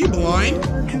 are you blind?"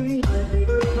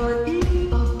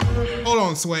 Hold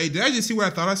on, Sway. Did I just see what I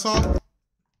thought I saw?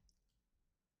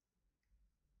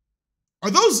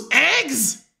 Are those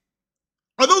eggs?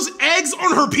 Are those eggs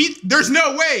on her pizza? There's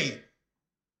no way.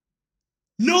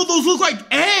 No, those look like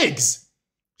eggs.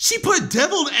 She put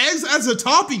deviled eggs as a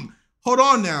topping. Hold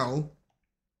on now.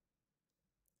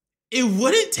 It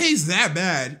wouldn't taste that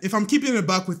bad if I'm keeping it a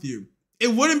buck with you. It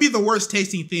wouldn't be the worst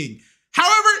tasting thing.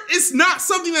 However, it's not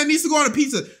something that needs to go on a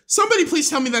pizza. Somebody please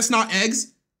tell me that's not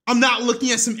eggs. I'm not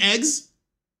looking at some eggs.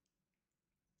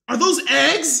 Are those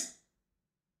eggs?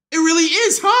 It really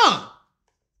is, huh?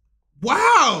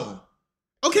 Wow.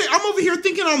 Okay, I'm over here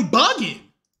thinking I'm bugging.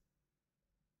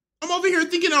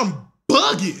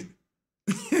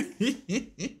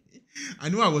 I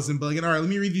knew I wasn't bugging. All right, let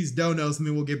me read these donos and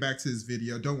then we'll get back to this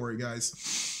video. Don't worry, guys.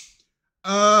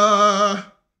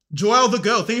 Joel the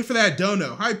Go, thank you for that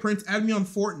dono. Hi, Prince, add me on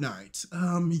Fortnite.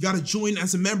 You gotta join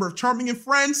as a member of Charming and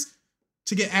Friends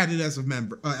to get added as a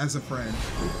member, as a friend.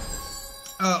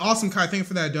 Awesome Kai, thank you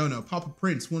for that dono. Papa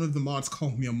Prince, one of the mods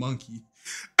called me a monkey.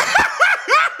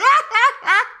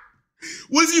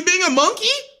 Was you being a monkey?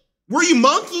 Were you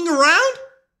monkeying around?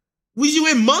 Was you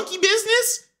in monkey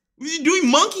business? Was you doing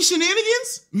monkey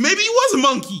shenanigans? Maybe you was a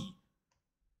monkey.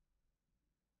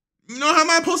 You know, how am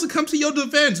I supposed to come to your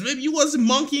defense? Maybe you wasn't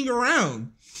monkeying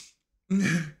around.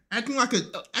 acting like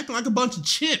a bunch of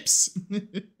chips.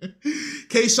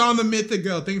 K. Sean the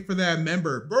Mythico, thank you for that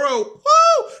member. Bro,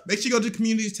 woo! Make sure you go to the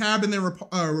communities tab and then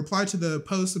reply to the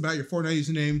post about your Fortnite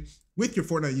username with your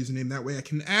Fortnite username. That way I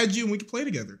can add you and we can play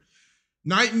together.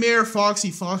 Nightmare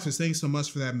Foxy Foxes, thanks so much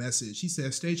for that message. He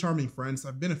says, stay charming, friends.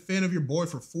 I've been a fan of your boy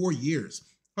for 4 years.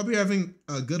 Hope you're having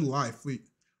a good life with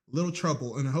little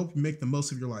trouble, and I hope you make the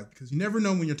most of your life because you never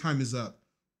know when your time is up.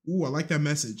 Ooh, I like that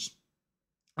message.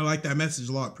 I like that message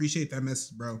a lot. Appreciate that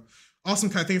message, bro.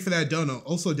 Awesome, Kai. Thank you for that dono.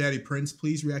 Also, Daddy Prince,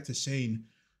 please react to Shane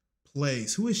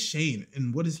Plays. Who is Shane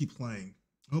and what is he playing?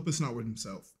 I hope it's not with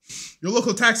himself. Your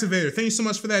local tax evader. Thank you so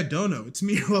much for that dono. It's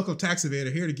me, your local tax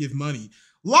evader, here to give money.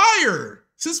 Liar!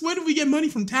 Since when do we get money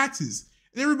from taxes?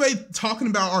 And everybody talking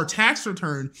about our tax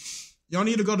return. Y'all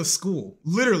need to go to school.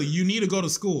 Literally, you need to go to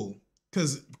school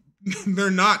because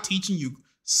they're not teaching you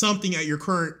something at your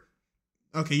current.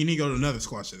 Okay, you need to go to another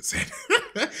school, I should have said.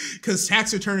 Because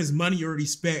tax return is money you already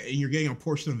spent and you're getting a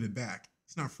portion of it back.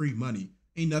 It's not free money.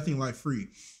 Ain't nothing like free.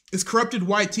 It's Corrupted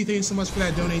White T. Thank you so much for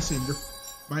that donation. You're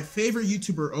my favorite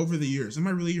YouTuber over the years. Am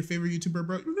I really your favorite YouTuber,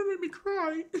 bro? You're gonna make me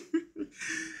cry.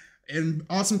 And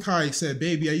Awesome Kai said,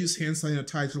 baby, I use hand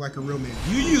sanitizer like a real man.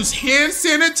 You use hand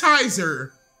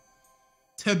sanitizer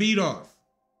to beat off.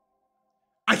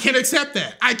 I can't accept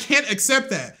that. I can't accept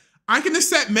that. I can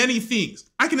accept many things.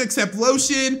 I can accept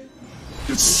lotion,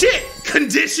 shit,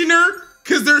 conditioner,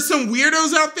 because there's some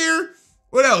weirdos out there.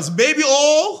 What else? Baby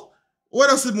oil. What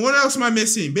else am I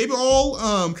missing? Baby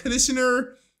oil,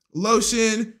 conditioner,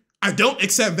 lotion. I don't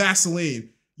accept Vaseline.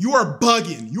 You are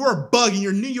bugging. You are bugging.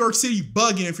 You're New York City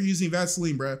bugging if you're using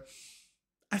Vaseline, bro.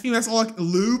 I think that's all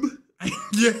lube.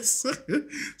 Yes.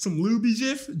 Some lubey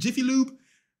Jiffy Lube.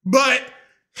 But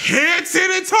hand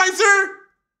sanitizer?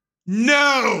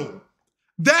 No.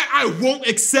 That I won't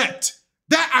accept.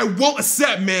 That I won't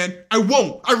accept, man. I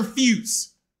won't. I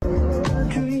refuse.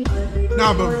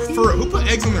 Nah, but for real, who put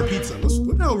eggs on their pizza?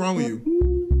 What the hell wrong with you?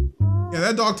 Yeah,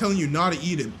 that dog telling you not to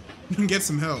eat it. You can get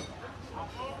some help.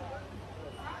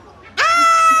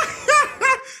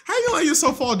 How you let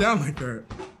yourself fall down like that?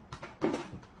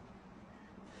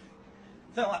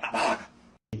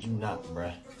 Did you not,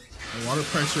 bruh? The water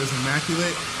pressure is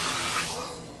immaculate.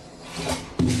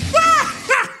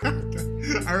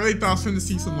 I really thought I was going to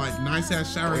see some like nice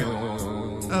ass shower.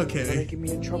 Okay. You're making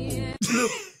me in trouble.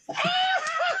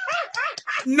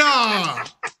 Nah.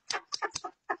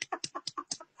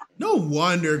 No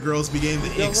wonder girls be getting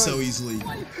the ick so easily.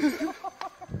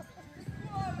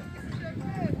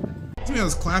 I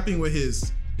was clapping with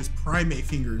his primate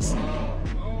fingers.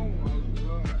 Damn,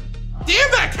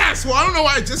 that cat slow. I don't know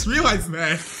why I just realized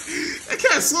that. That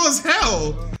cat slow as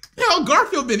hell. The hell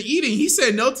Garfield been eating? He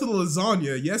said no to the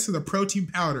lasagna, yes to the protein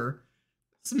powder.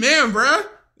 This man, bruh.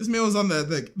 This man was on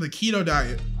the keto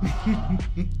diet.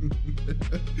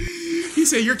 He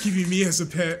said, "You're keeping me as a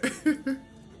pet."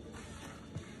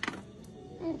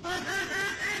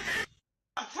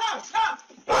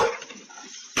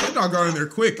 That dog got in there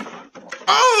quick.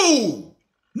 Oh!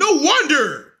 No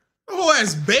wonder! The whole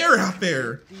ass bear out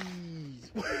there.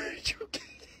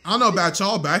 I don't know about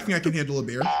y'all, but I think I can handle a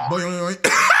bear. Boing, boing,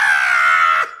 boing.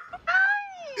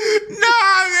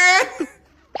 Nah, man!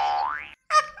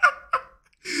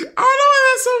 I don't know why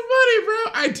that's so funny, bro.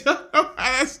 I don't know why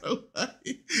that's so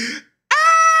funny.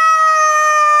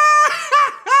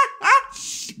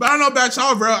 But I don't know about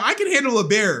y'all, bro. I can handle a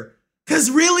bear.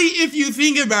 Because really, if you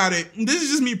think about it, this is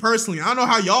just me personally. I don't know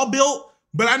how y'all built,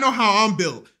 but I know how I'm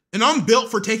built. And I'm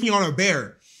built for taking on a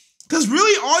bear. Because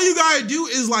really, all you gotta do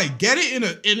is like get it in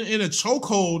a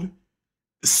chokehold,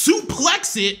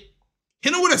 suplex it,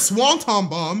 hit it with a swanton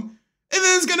bomb, and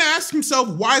then it's gonna ask himself,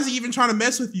 why is he even trying to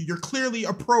mess with you? You're clearly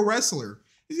a pro wrestler.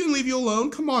 He's gonna leave you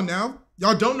alone. Come on now.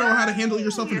 Y'all don't know how to handle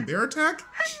yourself in a bear attack?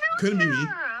 Couldn't be me.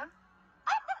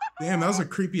 Damn, that was a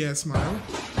creepy ass smile.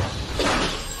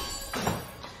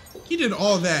 He did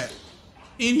all that.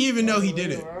 And he even know he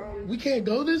did it. We can't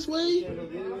go this way?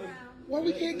 Why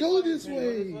we can't go this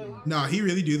way? Nah, he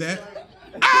really do that.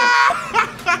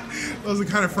 Those are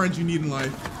the kind of friends you need in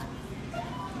life.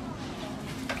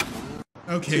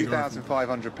 Okay,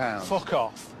 £2,500. Fuck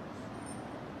off.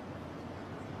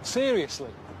 Seriously?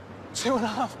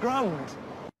 2.5 grand?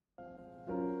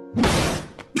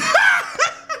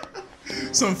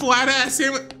 Some flat ass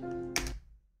sandwich.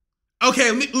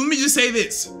 Okay, let me just say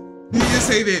this. Let me just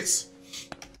say this.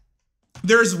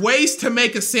 There's ways to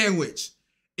make a sandwich.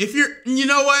 If you're, you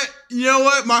know what?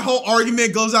 My whole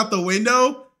argument goes out the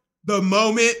window the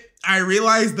moment I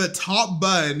realize the top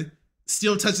bun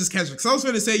still touches ketchup. Because I was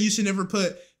going to say you should never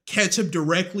put ketchup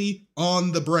directly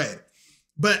on the bread.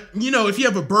 But, you know, if you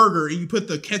have a burger and you put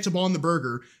the ketchup on the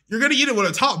burger, you're going to eat it with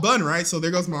a top bun, right? So there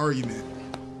goes my argument.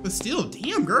 But still,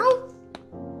 damn, girl.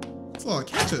 That's a lot of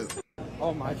ketchup.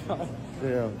 Oh my god.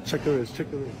 Yeah, check the Riz,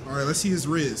 check the Riz. All right, let's see his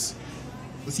Riz.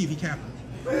 Let's see if he capped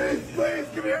it. Please,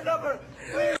 give me your number.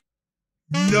 Please.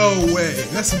 No way.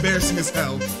 That's embarrassing as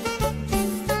hell.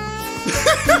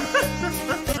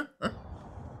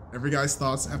 Every guy's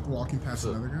thoughts after walking past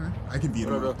another guy. I can beat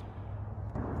him.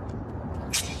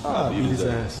 Beat his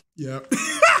ass. Yep.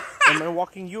 Am I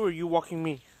walking you or you walking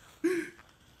me?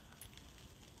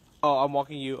 Oh, I'm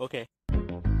walking you. Okay.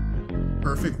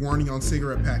 Perfect warning on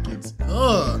cigarette packets.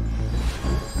 Ugh.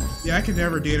 Yeah, I could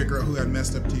never date a girl who had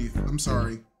messed up teeth. I'm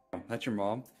sorry. That's your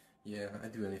mom? Yeah,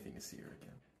 I'd do anything to see her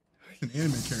again. An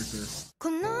anime character.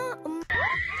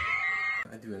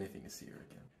 I'd do anything to see her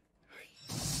again.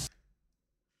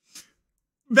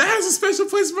 That has a special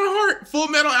place in my heart. Full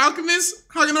Metal Alchemist,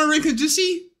 Hagano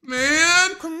Renkajishi.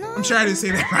 Man, I'm sure I didn't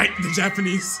say that right. The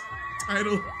Japanese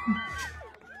title.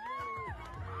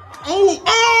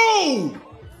 Oh!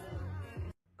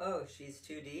 Oh, she's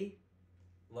 2D?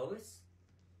 Lois?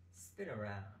 Spin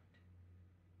around.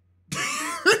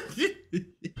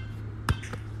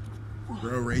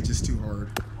 Bro, rage is too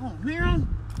hard. Oh, man.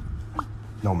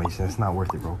 No, Mason, it's not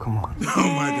worth it, bro. Come on.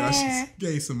 Oh my gosh, she's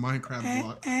getting some Minecraft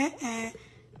block.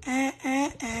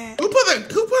 Who put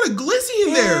a glizzy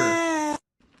in there?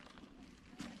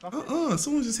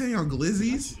 Someone just hanging out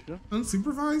glizzies?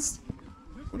 Unsupervised?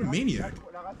 What a maniac.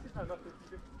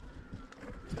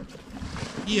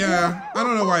 Yeah, I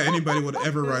don't know why anybody would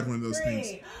ever ride one of those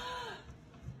things.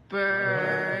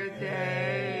 Birthday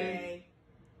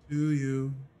to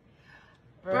you.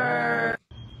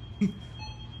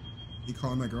 You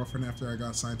calling my girlfriend after I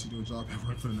got signed to do a job at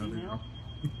work with another girl.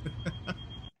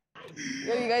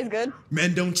 Yo, you guys good?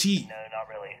 Men don't cheat. No, not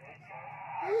really.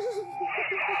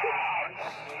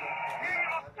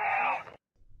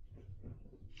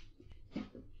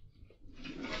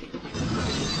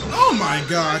 Oh my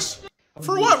gosh.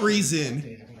 For what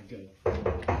reason?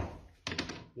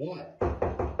 What?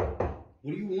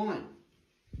 What do you want?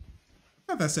 I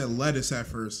thought that said lettuce at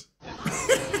first.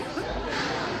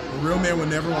 A real man would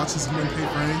never watch his woman pay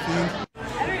for anything.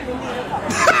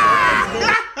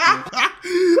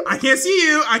 I can't see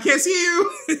you. I can't see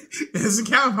you. It doesn't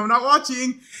count if I'm not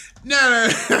watching. No.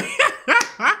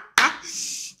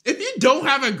 If you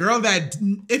have a girl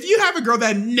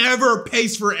that never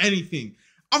pays for anything,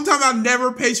 I'm talking about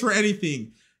never pays for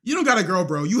anything. You don't got a girl,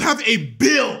 bro. You have a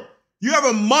bill. You have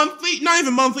a monthly, not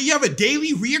even monthly, you have a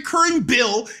daily reoccurring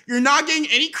bill. You're not getting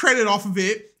any credit off of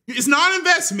it. It's not an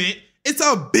investment. It's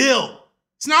a bill.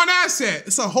 It's not an asset.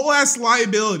 It's a whole ass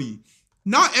liability.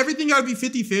 Not everything gotta be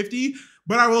 50-50,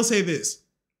 but I will say this.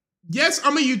 Yes,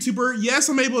 I'm a YouTuber. Yes,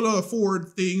 I'm able to afford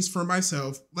things for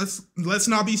myself. Let's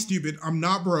not be stupid. I'm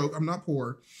not broke. I'm not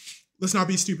poor. Let's not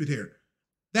be stupid here.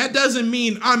 That doesn't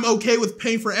mean I'm okay with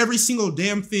paying for every single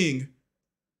damn thing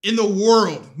in the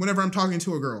world whenever I'm talking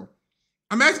to a girl.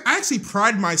 I actually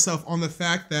pride myself on the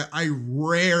fact that I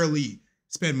rarely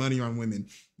spend money on women.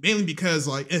 Mainly because,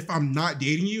 like, if I'm not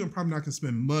dating you, I'm probably not gonna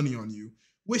spend money on you.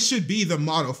 Which should be the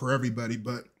motto for everybody,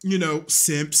 but, you know,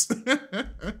 simps.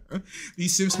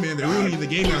 These simps, man, they're ruining the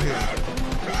game out here.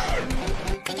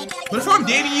 But if I'm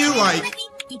dating you, like,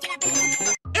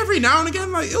 every now and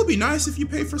again, like, it'll be nice if you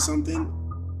pay for something.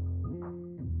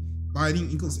 Biting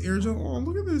equals air gel. Oh,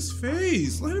 look at this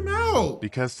face. Let him out.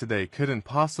 Because today couldn't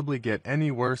possibly get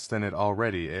any worse than it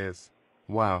already is.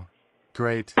 Wow.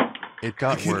 Great. It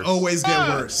got worse. It can always get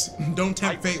worse. Don't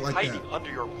tempt fate like that. I'm hiding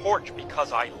under your porch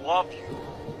because I love you.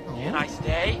 Can I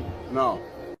stay? No.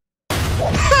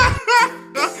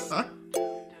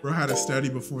 Bro had to study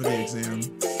before the exam.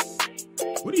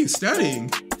 What are you studying?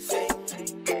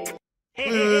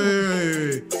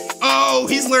 Hey. Oh,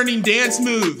 he's learning dance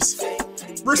moves.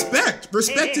 Respect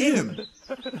to him.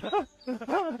 Me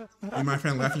and my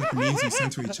friend laughing at the memes we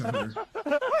send to each other.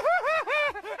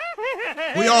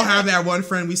 We all have that one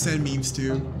friend we send memes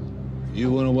to.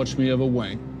 You wanna watch me have a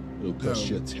wank? It'll cost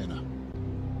you a tenner.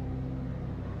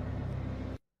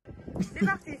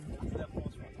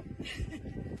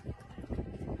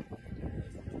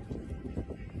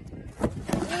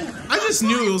 I just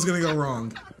knew it was gonna go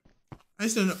wrong. I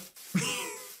just don't know.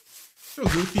 So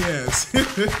goofy ass.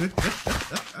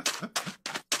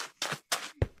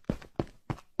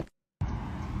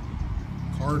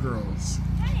 Car girls.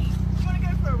 Hey, you wanna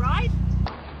go for a ride?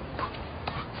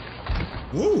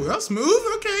 Whoa, that's smooth.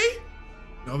 Okay.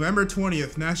 November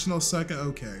 20th, National Sucka.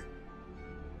 Okay.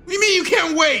 What do you mean you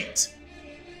can't wait?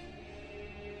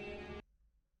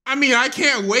 I mean, I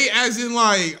can't wait as in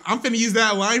like, I'm finna use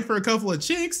that line for a couple of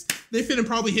chicks. They finna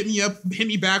probably hit me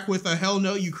back with a hell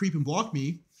no, you creep and block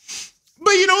me.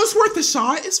 But you know, it's worth a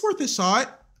shot. It's worth a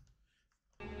shot.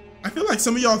 I feel like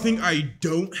some of y'all think I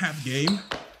don't have game.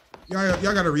 Y'all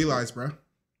gotta realize, bro.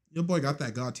 Your boy got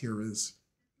that God tier Riz.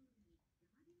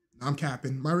 I'm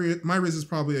capping. My Riz is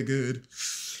probably a good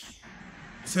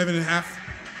 7.5.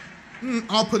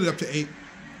 I'll put it up to 8.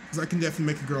 Because I can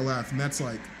definitely make a girl laugh. And that's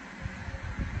like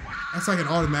an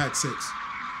automatic 6.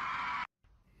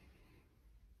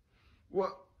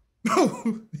 What?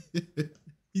 Oh,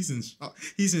 he's in shock.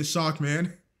 He's in shock,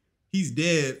 man. He's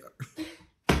dead.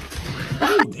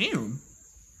 Oh, damn.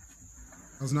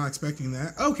 I was not expecting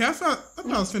that. Okay, I thought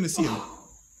I was finna see him.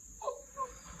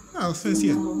 I was finna see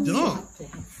a dump.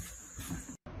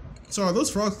 So are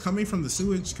those frogs coming from the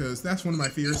sewage? Because that's one of my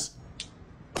fears.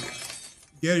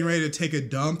 Getting ready to take a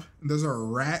dump, and there's a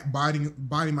rat biting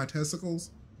my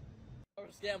testicles.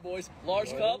 Scan, boys.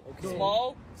 Large cup,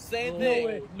 small, same thing.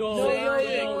 Same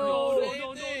thing.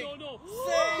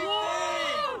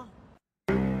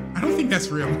 I don't think that's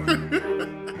real.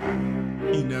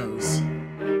 He knows.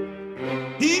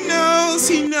 He knows,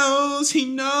 he knows, he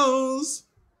knows.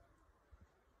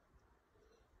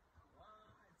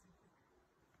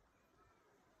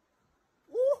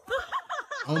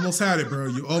 Almost had it, bro.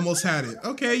 You almost had it.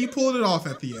 Okay, you pulled it off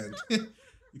at the end.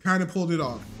 You kind of pulled it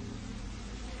off.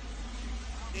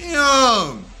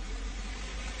 Damn!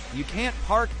 You can't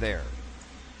park there.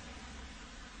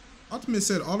 Optimus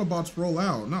said Autobots roll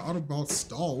out, not Autobots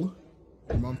stall.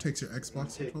 Your mom takes your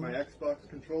Xbox Take controller. my Xbox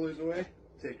controllers away.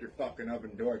 Take your fucking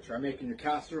oven door. Try making your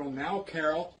casserole now,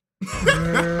 Carol.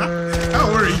 How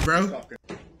old are you, bro?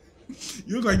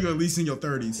 You look like you're at least in your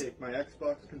 30s. Take my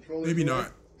Xbox controllers Maybe away.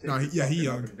 not. No, yeah, he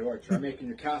young. Door. Try making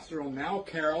your casserole now,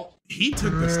 Carol. He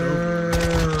took the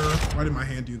stove. Why did my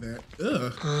hand do that?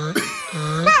 Ugh.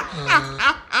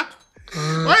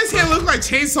 Why does his hand look like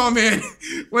Chainsaw Man?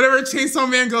 Whenever Chainsaw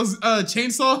Man goes,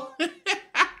 chainsaw.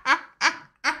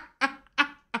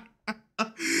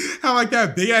 How like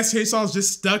that big ass chainsaw is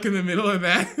just stuck in the middle of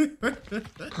that. You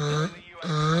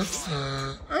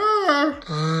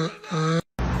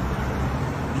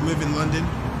live in London,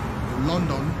 or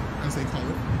London, as they call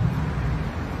it.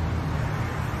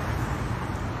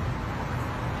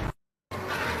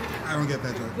 I don't get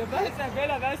that joke.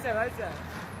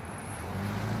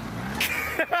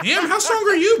 Damn, how strong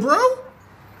are you, bro?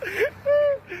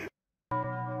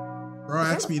 Bro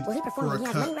asked me for a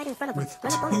cut with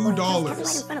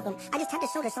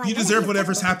 $2. You deserve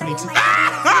whatever's happening to you.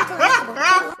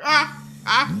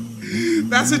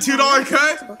 That's a $2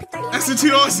 cut? That's a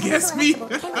 $2 against me?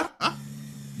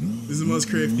 This is the most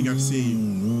creative thing I've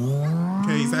seen.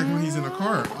 Okay, he's acting when he's in a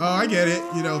car. Oh, I get it.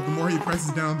 You know, the more he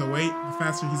presses down the weight, the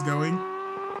faster he's going.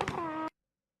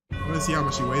 What to see how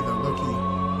much she weighed though, low key.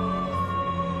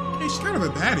 Okay, she's kind of a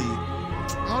baddie.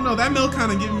 I don't know, that milk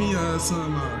kind of giving me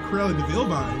some Cruella de Vil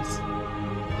vibes.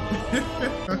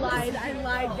 I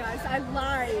lied, guys. I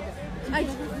lied. I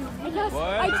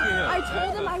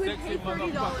told him I would pay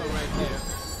 $30.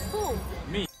 Who?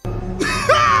 Me.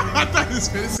 I thought he was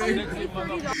gonna say.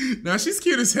 Now she's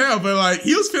cute as hell, but like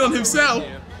he was feeling himself.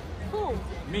 Who?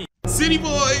 Me. City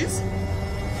boys.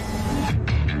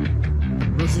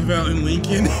 Roosevelt and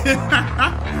Lincoln.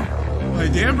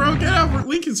 Like damn, bro, get out of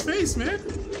Lincoln's face, man.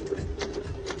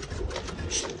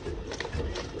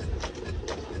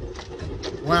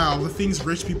 Wow, the things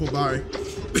rich people buy.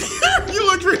 You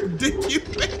look ridiculous.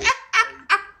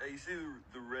 Hey, you see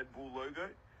the Red Bull logo?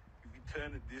 If you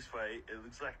turn it this way, it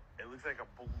looks like a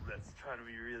bull that's trying to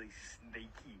be really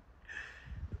sneaky.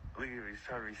 Look at him, he's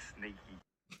trying to be sneaky.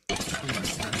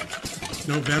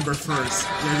 November 1st.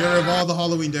 Yeah, get rid of all the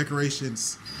Halloween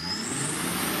decorations.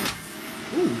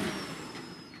 Ooh.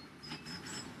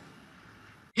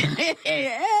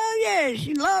 Hell yeah,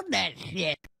 she loved that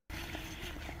shit.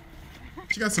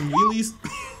 She got some wheelies.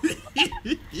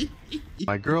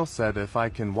 My girl said if I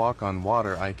can walk on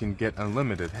water, I can get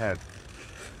unlimited head.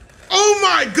 Oh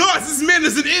my gosh, this man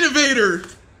is an innovator.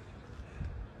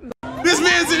 This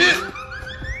man's an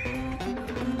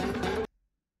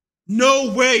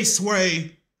No way,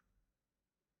 Sway.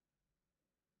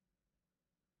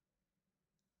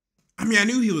 I mean, I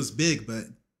knew he was big, but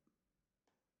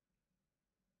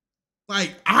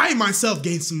like I myself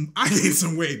gained some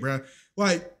weight, bro.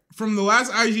 Like from the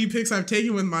last IG pics I've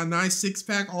taken with my nice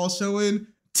six-pack all showing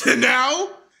to now,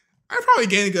 I probably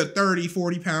gained a good 30,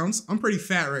 40 pounds. I'm pretty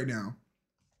fat right now.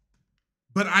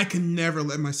 But I can never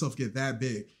let myself get that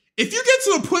big. If you get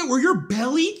to a point where your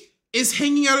belly is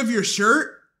hanging out of your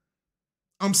shirt,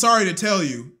 I'm sorry to tell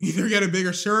you, either get a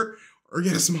bigger shirt or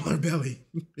get a smaller belly.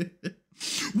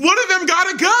 One of them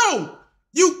gotta go.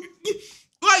 You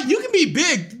can be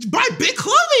big, buy big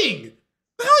clothing.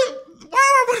 Why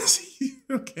am I want to see you?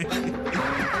 Okay.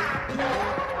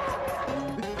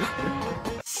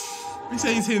 We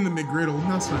say he's hitting the McGriddle.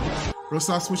 That's fine. Bro,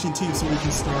 stop switching teams so we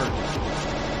can start.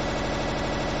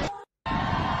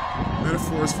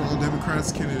 Metaphors for all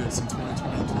Democrats candidates in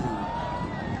 2022.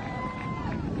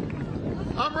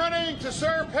 I'm running to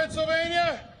serve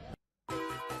Pennsylvania.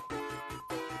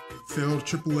 Failed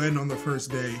triple N on the first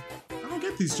day. I don't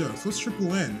get these jokes. What's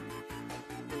triple N?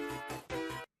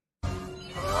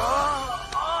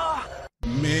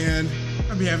 Man,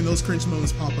 I'd be having those cringe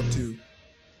moments pop up too.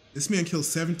 This man killed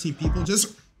 17 people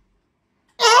just...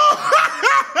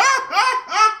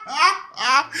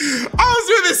 I was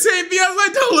doing the same thing. I was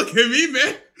like, don't look at me,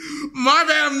 man. My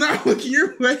bad, I'm not looking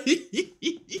your way.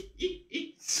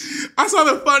 I saw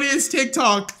the funniest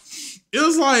TikTok. It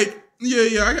was like,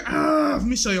 let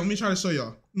me show you. Let me try to show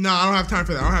y'all. No, I don't have time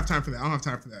for that. I don't have time for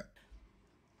that.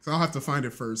 So I'll have to find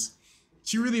it first.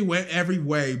 She really went every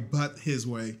way but his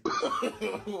way.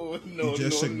 You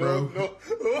just shook, bro.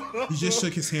 You just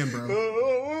shook his hand, bro.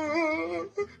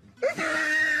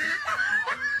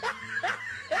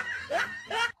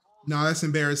 No, that's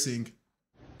embarrassing.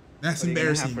 That's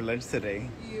embarrassing. What are you gonna have for lunch today?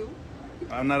 You.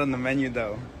 I'm not on the menu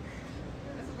though.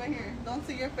 This is right here. Don't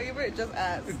see your favorite, just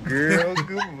ask. Girl,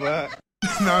 goodbye.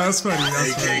 No, that's funny.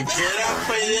 That's funny.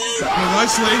 The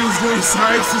lunch lady's doing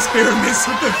science experiments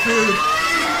with the food.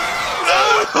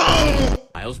 No!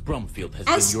 Miles Brumfield has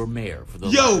been your mayor for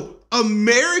the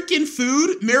American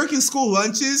food, American school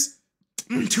lunches,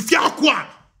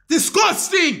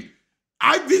 disgusting.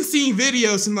 I've been seeing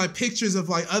videos and like pictures of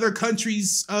like other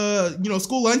countries,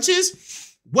 school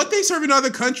lunches. What they serve in other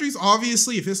countries,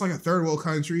 obviously, if it's like a third world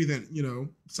country, then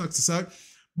sucks to suck.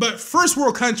 But first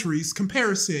world countries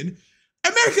comparison,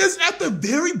 America's at the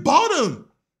very bottom.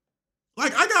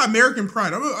 Like I got American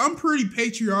pride. I'm pretty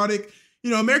patriotic.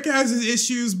 America has its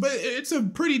issues, but it's a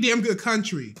pretty damn good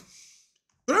country.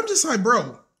 But I'm just like,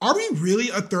 bro, are we really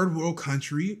a third world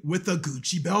country with a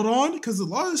Gucci belt on? Because a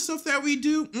lot of the stuff that we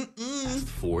do,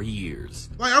 4 years.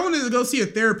 Like, I wanted to go see a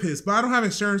therapist, but I don't have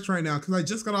insurance right now because I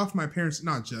just got off my parents'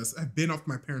 I've been off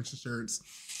my parents' insurance.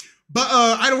 But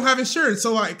I don't have insurance.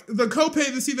 So, like, the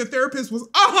copay to see the therapist was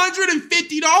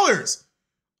 $150.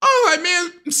 Oh, like,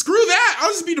 man, screw that. I'll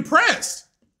just be depressed.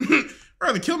 I'd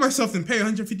rather kill myself than pay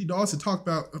 $150 to talk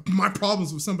about my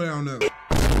problems with somebody I don't know.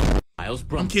 Miles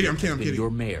Brumfield has been your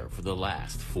mayor for the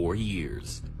last 4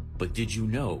 years. But did you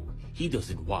know he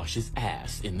doesn't wash his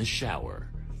ass in the shower?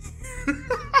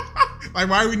 Like,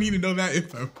 why do we need to know that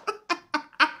info?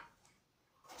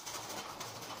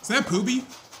 Is that Poobie?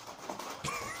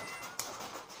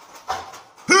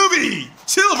 Poobie!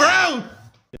 Chill, bro!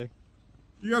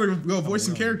 You gotta go voice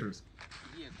some characters.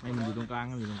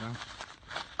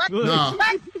 Nah.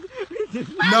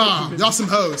 Nah, y'all some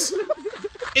hoes.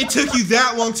 It took you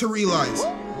that long to realize.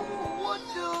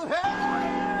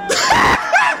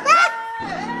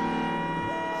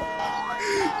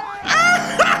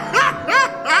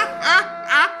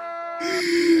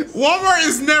 Walmart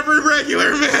is never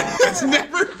regular, man. It's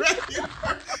never regular.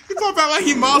 He pop out like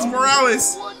he Miles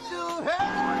Morales.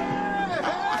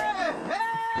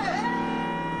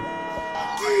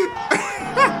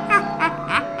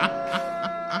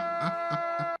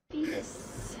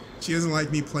 She doesn't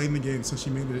like me playing the game, so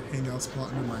she made a hangout spot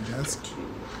under my desk.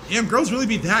 Damn, girls really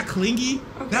be that clingy?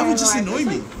 Okay, that would just annoy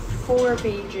me. Like 4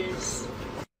 pages.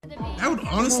 That would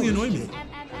honestly annoy me.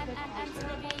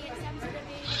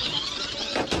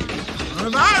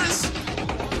 Coronavirus!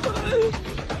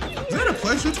 Is that a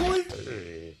pleasure toy?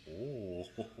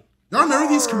 Y'all remember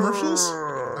these commercials?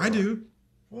 I do.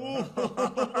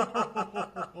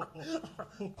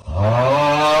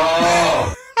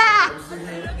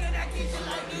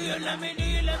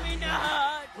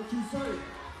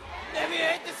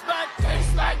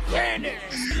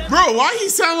 Bro, why he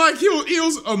sound like he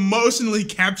was emotionally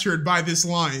captured by this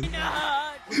line?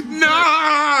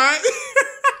 Nah.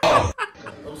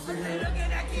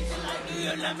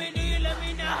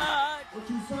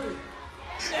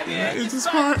 It's a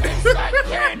smart.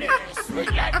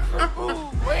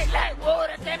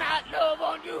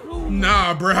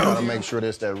 Nah, bro. Gotta make sure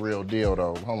that's that real deal,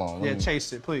 though. Hold on. Yeah,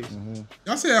 chase it, please.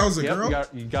 Y'all say that was a girl?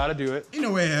 You gotta do it. Ain't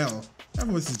no way in hell. That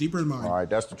voice is deeper than mine. All right,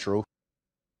 that's the truth.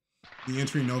 The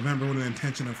entry November with an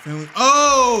intention of filling.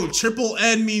 Oh, triple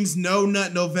N means no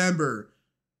nut November.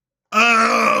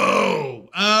 Oh.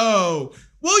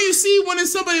 Well, you see, when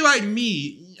it's somebody like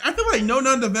me, I feel like no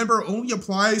nut November only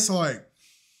applies to like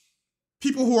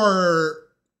people who are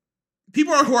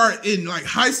in like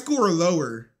high school or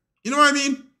lower. You know what I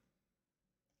mean?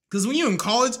 Because when you're in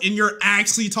college and you're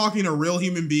actually talking to real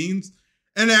human beings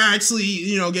and actually,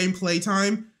 you know, getting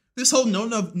playtime, this whole no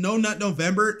nut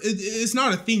November, it's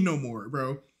not a thing no more,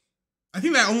 bro. I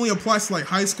think that only applies to like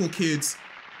high school kids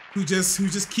who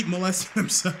just keep molesting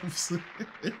themselves.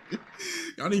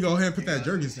 Y'all need to go ahead and put that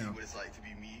Jergens down. What it's like to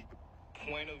be me.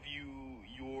 Point of view,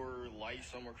 your light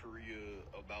summer career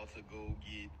about to go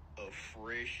get a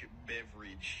fresh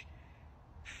beverage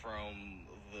from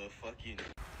the fucking.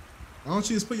 Why don't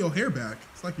you just put your hair back?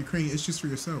 It's like you're creating issues for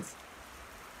yourself.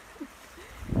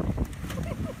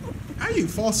 How do you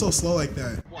fall so slow like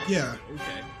that? Yeah.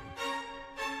 Okay.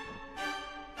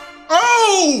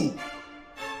 Oh!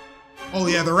 Oh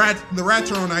yeah, the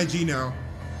rats are on IG now.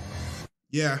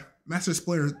 Yeah, Master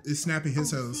Splinter is snapping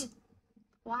his hose.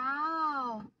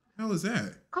 Wow. Hell is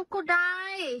that?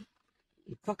 Crocodile.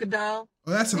 Crocodile.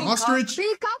 Oh, that's an ostrich?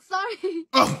 Peacock, sorry.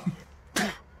 Oh.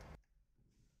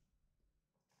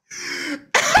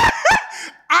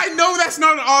 I know that's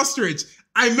not an ostrich.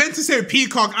 I meant to say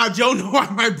peacock. I don't know why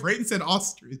my brain said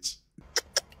ostrich.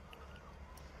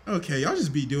 Okay, y'all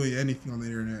just be doing anything on the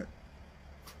internet.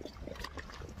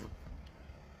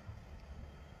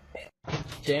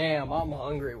 Damn, I'm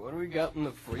hungry. What do we got in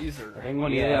the freezer? Tengo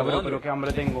ni idea, bro, pero qué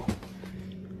hambre tengo.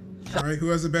 All right, who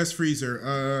has the best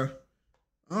freezer?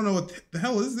 I don't know what the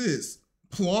hell is this.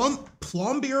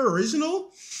 Plombier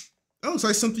original? That looks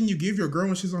like something you give your girl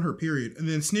when she's on her period. And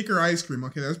then Snicker ice cream.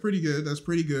 Okay, that's pretty good. That's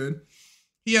pretty good.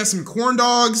 He has some corn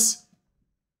dogs.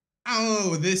 I don't know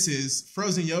what this is.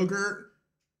 Frozen yogurt.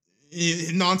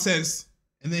 Nonsense.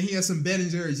 And then he has some Ben &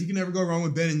 Jerry's. You can never go wrong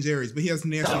with Ben & Jerry's, but he has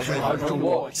natural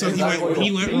flavor. So he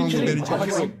went wrong with Ben &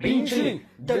 Jerry's.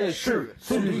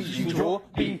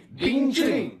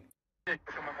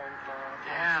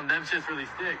 Damn, them shit's really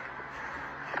thick.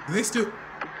 Do they still...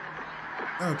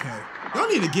 Okay. Y'all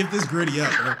need to give this gritty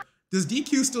up, bro. Does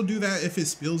DQ still do that if it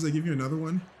spills, they give you another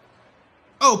one?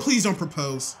 Oh, please don't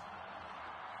propose.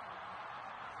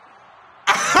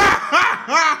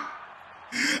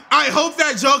 I hope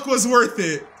that joke was worth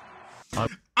it.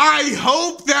 I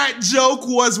hope that joke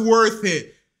was worth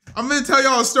it. I'm gonna tell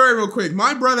y'all a story real quick.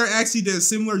 My brother actually did a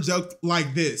similar joke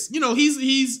like this. You know,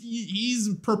 he's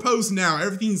proposed now.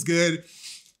 Everything's good.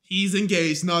 He's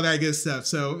engaged and all that good stuff.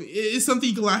 So it's something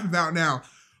you can laugh about now.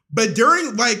 But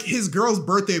during like his girl's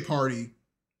birthday party,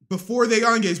 before they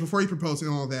got engaged, before he proposed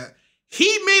and all that,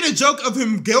 he made a joke of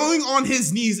him going on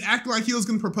his knees, acting like he was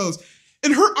gonna propose.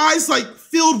 And her eyes like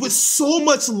filled with so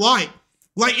much light.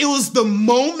 Like it was the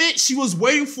moment she was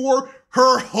waiting for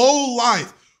her whole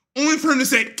life. Only for him to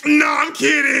say, "No, I'm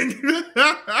kidding." Like,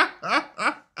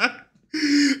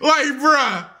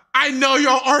 bruh, I know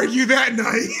y'all argued that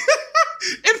night.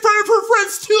 In front of her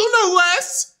friends too, no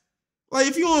less. Like,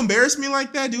 if you don't embarrass me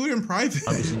like that, do it in private.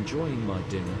 I was enjoying my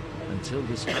dinner until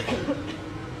this happened.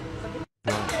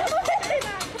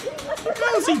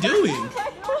 hell is he doing?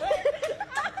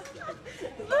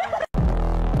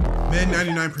 Men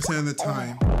 99% of the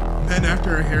time. Men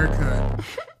after a haircut.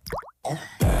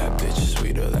 Bad bitch,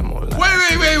 sweeter than more.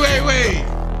 Wait.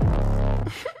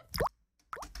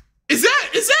 Is that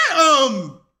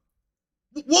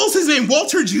what was his name?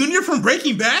 Walter Jr. from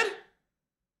Breaking Bad?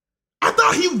 I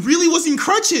thought he really was in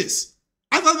crutches.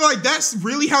 I thought like that's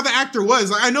really how the actor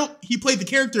was. Like I know he played the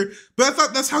character, but I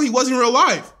thought that's how he was in real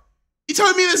life. You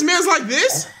telling me this man's like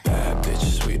this? Bad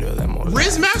bitch, sweeter than more.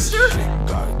 Rizmaster?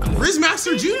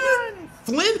 Rizmaster Jr.?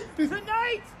 Flynn?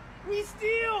 Tonight, we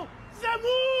steal the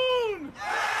moon!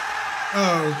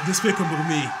 Oh, despicable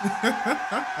me.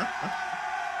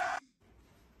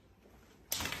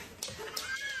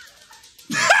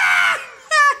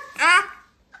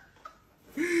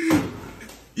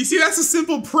 You see, that's a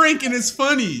simple prank and it's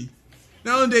funny.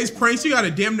 Nowadays, pranks, you gotta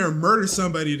damn near murder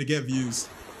somebody to get views.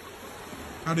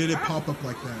 How did it pop up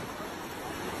like that?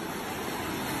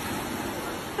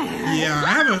 Yeah, I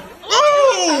haven't.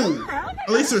 Oh! At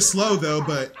least they're slow though,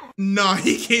 but nah,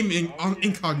 he came in on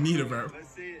incognito, bro.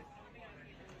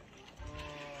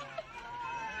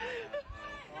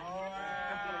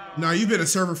 Nah, you've been a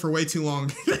server for way too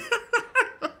long.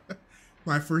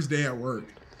 My first day at work.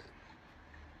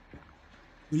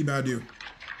 What you about to do?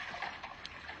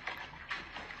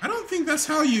 I don't think that's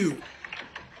how you...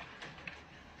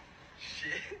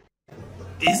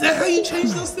 Is that how you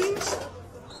change those things?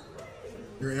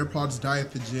 Your AirPods die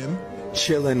at the gym?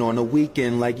 Chilling on the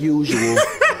weekend like usual.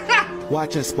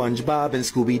 Watching SpongeBob and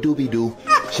Scooby-Dooby-Doo.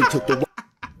 She took the...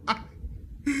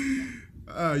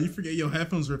 You forget your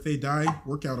headphones, or if they die,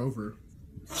 workout over.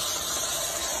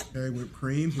 Okay, whipped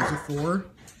cream. Who's it for?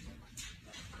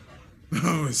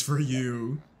 Oh, it's for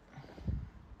you.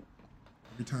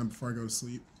 Every time before I go to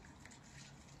sleep.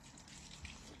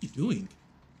 What are you doing?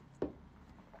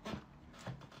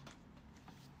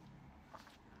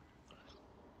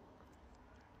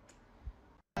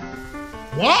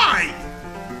 Why?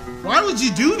 Why would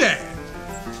you do that?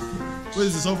 What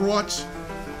is this, Overwatch?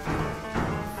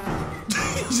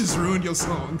 You just ruined your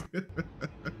song.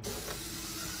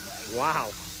 Wow.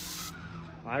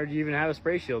 Why did you even have a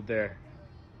spray shield there?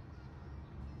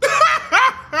 Is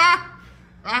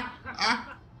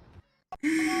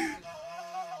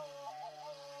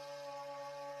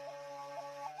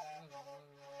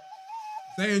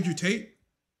that Andrew Tate?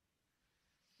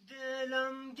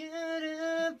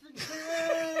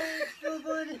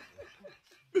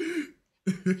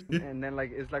 And then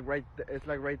like it's like right,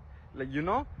 you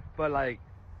know, but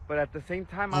at the same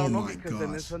time I don't know, because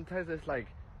then sometimes it's like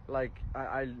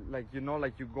I like, you know,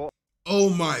 like you go. Oh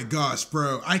my gosh,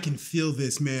 bro, I can feel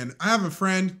this, man. I have a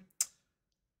friend.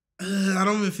 I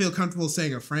don't even feel comfortable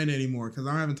saying a friend anymore because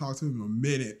I haven't talked to him in a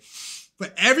minute.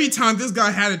 But every time this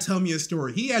guy had to tell me a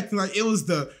story, he acted like it was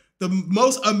the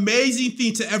most amazing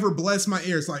thing to ever bless my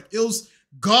ears. Like it was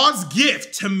God's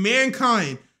gift to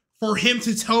mankind for him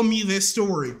to tell me this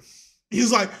story. He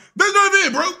was like, that's not even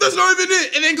it, bro. That's not even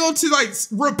it. And then go to like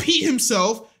repeat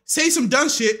himself, say some dumb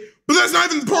shit, but that's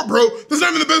not even the part, bro. That's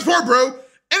not even the best part, bro. And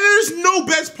there's no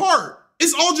best part.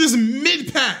 It's all just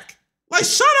mid-pack. Like,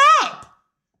 shut up.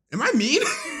 Am I mean?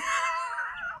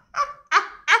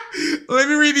 Let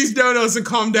me read these donos and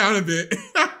calm down a bit.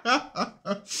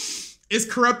 It's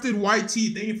Corrupted YT.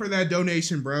 Thank you for that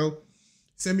donation, bro.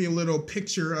 Send me a little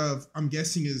picture of, I'm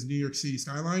guessing, is New York City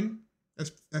skyline.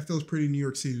 That feels pretty New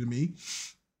York City to me.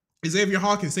 Xavier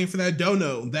Hawkins, thank you for that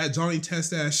dono. That Johnny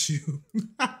Test ass shoe.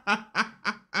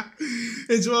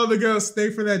 And Joel the Ghost, thank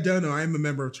you for that dono. I am a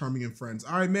member of Charming and Friends.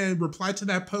 All right, man. Reply to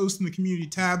that post in the community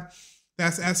tab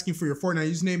that's asking for your Fortnite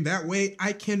username. That way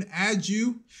I can add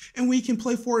you and we can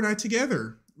play Fortnite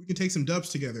together. We can take some dubs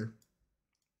together.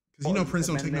 Because you know Prince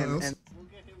don't take nothing else.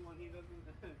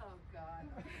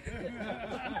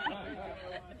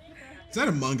 Is that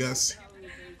Among Us?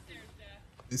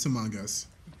 It's Among Us.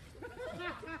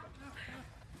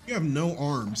 You have no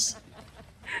arms.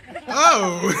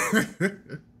 Oh!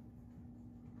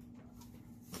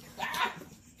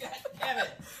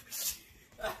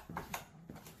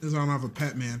 This is why I don't have a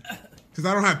pet, man. Because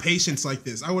I don't have patience like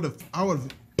this. I would have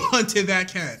punted that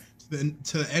cat to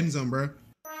the end zone, bro.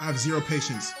 I have zero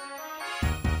patience.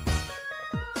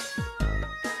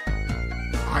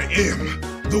 I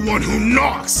am the one who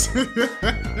knocks.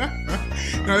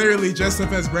 Now they're really dressed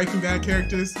up as Breaking Bad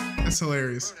characters. That's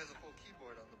hilarious.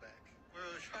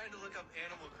 We're trying to look up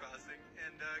Animal Crossing,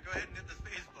 and go ahead and hit the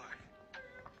space bar.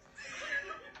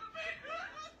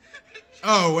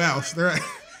 Oh wow, so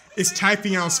it's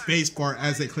typing out spacebar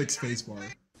as they click spacebar.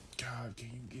 God,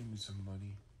 can you give me some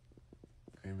money?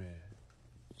 Hey man,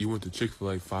 you went to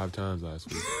Chick-fil-A 5 times last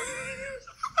week.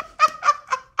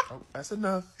 Oh, that's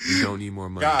enough. You don't need more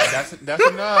money. God, that's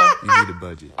enough. You need a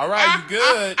budget. All right, you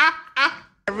good. I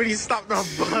really stopped the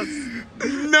bus.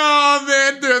 Nah,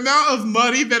 man, the amount of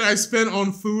money that I spent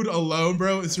on food alone,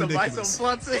 bro, is ridiculous. Buy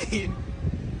some plantain.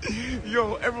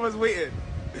 Yo, everyone's waiting.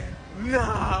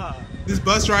 Nah. This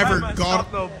bus driver got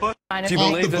the bus. Do you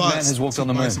believe that man has walked on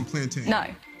the moon? Some plantain. No.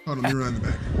 Hold on, let me run the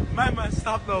back. My man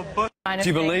stopped the bus. Do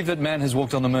you believe that man has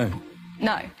walked on the moon?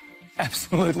 No.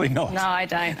 Absolutely not. No, I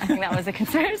don't. I think that was a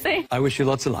conspiracy. I wish you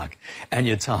lots of luck. And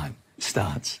your time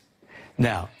starts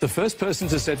now. The first person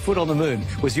to set foot on the moon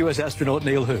was US astronaut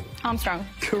Neil who? Armstrong.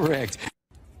 Correct.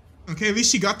 Okay, at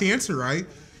least she got the answer right.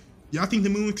 Y'all think the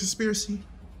moon was conspiracy?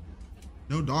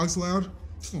 No dogs allowed?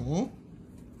 Aw.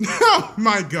 Oh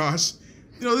my gosh.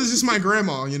 You know, this is just my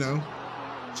grandma, you know.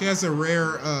 She has a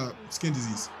rare skin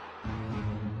disease.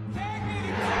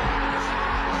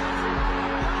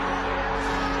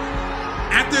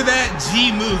 After that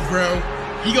G move, bro,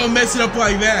 you gonna mess it up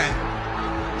like that.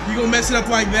 You gonna mess it up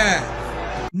like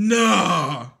that.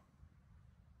 Nah. What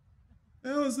the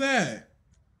hell is that?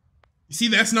 You see,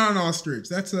 that's not an ostrich.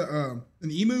 That's a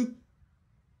an emu.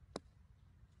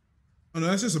 Oh no,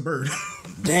 that's just a bird.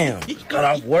 Damn, got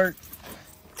off work,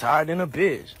 tired in a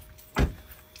bitch. I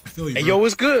feel you, hey, bro. yo,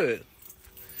 what's good?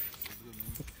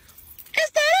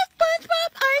 Is that a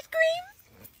SpongeBob ice cream?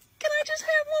 Can I just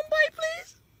have one bite,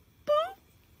 please? Boo.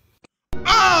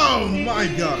 Oh my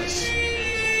gosh.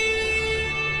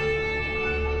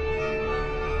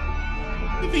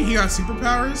 You think he got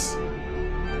superpowers?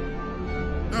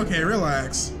 Okay,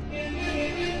 relax.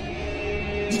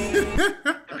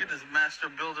 Look at this master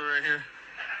builder right here.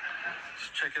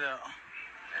 Just check it out.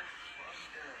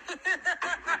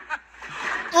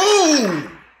 Oh!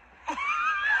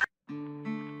 I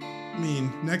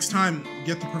mean, next time,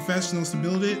 get the professionals to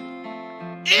build it.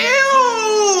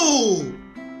 Ew!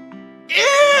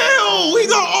 Ew! We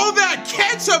got all that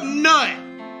ketchup nut!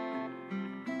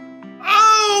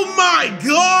 Oh my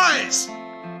gosh!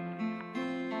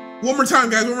 One more time,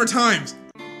 guys, one more time.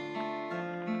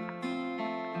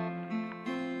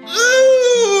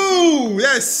 Ooh!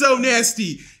 That's so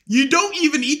nasty. You don't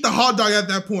even eat the hot dog at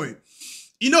that point.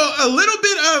 You know, a little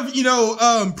bit of, you know,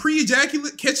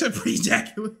 pre-ejaculate, ketchup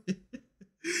pre-ejaculate.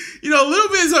 You know, a little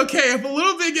bit is okay. If a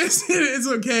little bit gets in it, it's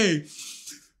okay.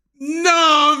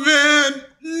 No, man.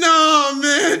 No,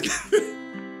 man.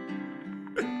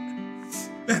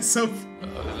 That's so...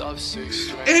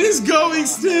 It is going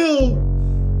still.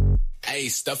 Hey,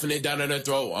 stuffing it down in her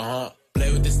throat,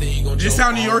 Play with this thing, you gon' This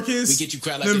how New York is? We get you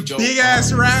cry like them a joke. Big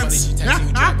ass rats. Funny, she text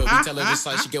you drunk, but we tell her just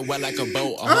like she get wet like a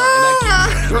boat. What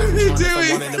are you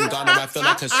doing? One of them gone, I feel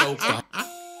like a soap. I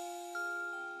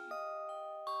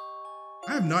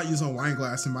have not used a wine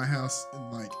glass in my house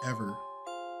in like ever.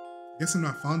 I guess I'm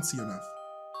not fancy enough.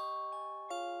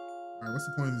 Alright, what's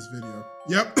the point of this video?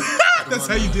 Yep. That's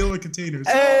how you deal with containers.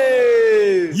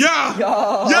 Hey! Yeah!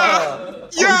 Yeah! Yeah!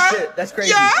 Yeah! Oh, shit, that's crazy.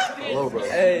 Yeah! Hello, bro.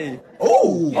 Hey.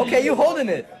 Oh! Okay, you holding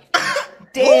it.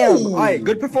 Damn! Ooh. Alright,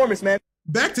 good performance, man.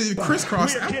 Back to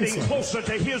crisscross We're getting applesauce. closer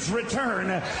to his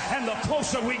return, and the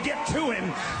closer we get to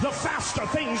him, the faster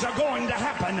things are going to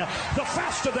happen. The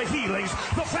faster the healings,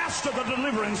 the faster the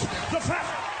deliverance, the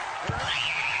faster...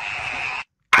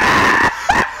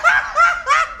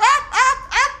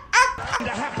 to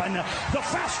happen, the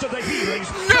faster the healings,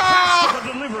 the faster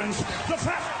the deliverance, the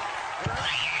faster...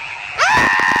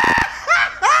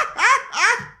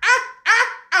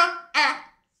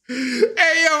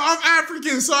 Hey, yo, I'm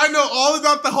African, so I know all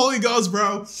about the Holy Ghost,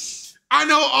 bro. I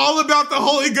know all about the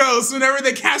Holy Ghost. Whenever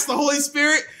they cast the Holy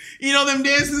Spirit, you know them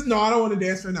dances? No, I don't want to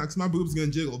dance right now because my boob's gonna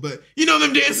jiggle, but you know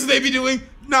them dances they be doing?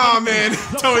 Nah, man.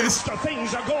 The Totally. faster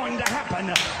things are going to happen,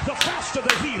 the faster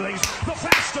the healings, the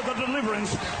faster the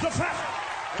deliverance, the faster...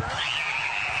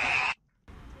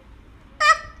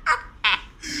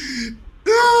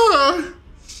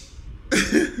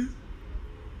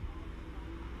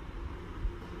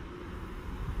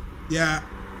 Yeah,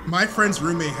 my friend's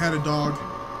roommate had a dog.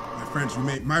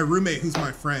 My roommate who's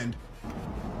my friend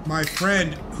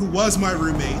who was my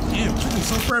roommate. Damn, it took me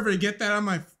so forever to get that out of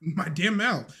my damn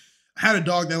mouth. I had a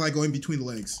dog that like going between the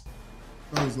legs.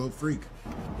 I was a little freak.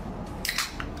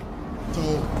 So,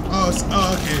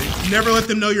 okay. Never let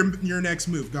them know your next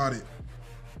move. Got it.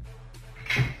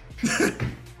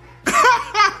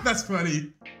 That's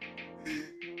funny.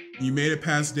 You made it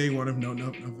past day one of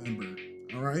November.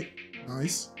 All right,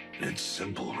 nice. It's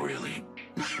simple, really.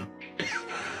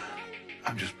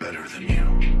 I'm just better than you.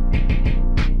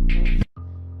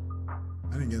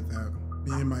 I didn't get that.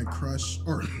 Me and my crush,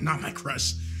 or not my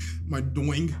crush, my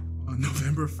doing on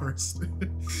November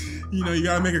 1st. You know, you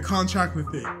gotta make a contract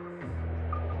with it.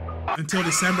 Until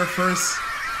December 1st,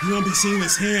 You won't be seeing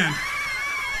this hand.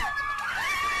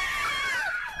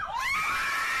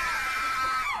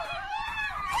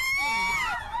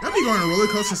 I'd be going on roller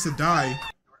coasters to die.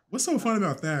 What's so fun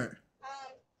about that?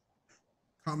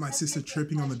 Caught my sister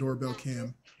tripping on the doorbell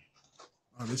cam.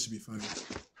 Oh, this should be funny.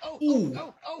 Ooh.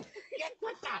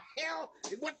 What the hell?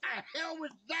 What the hell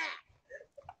was that?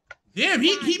 Damn,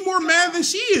 he more mad than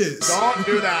she is. Don't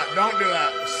do that. Don't do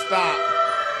that. Stop.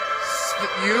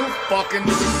 You fucking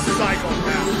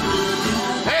psychopath.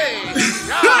 Hey!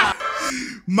 God.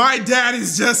 My dad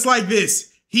is just like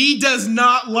this. He does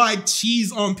not like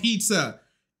cheese on pizza.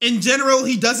 In general,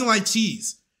 he doesn't like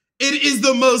cheese. It is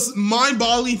the most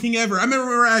mind-boggling thing ever. I remember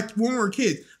when we were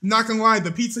kids. I'm not gonna lie,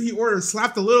 the pizza he ordered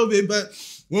slapped a little bit, but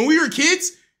when we were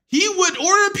kids, he would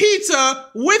order pizza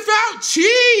without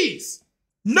cheese.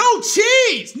 No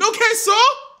cheese. No queso.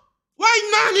 Like,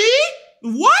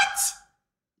 nani? What?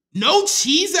 No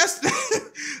cheese?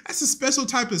 That's a special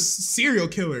type of serial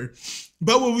killer.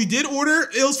 But what we did order,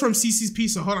 it was from CC's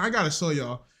Pizza. Hold on, I gotta show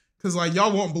y'all. Because, like,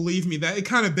 y'all won't believe me that it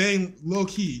kind of banged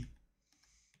low-key.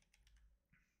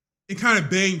 It kind of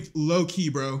banged low-key,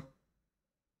 bro.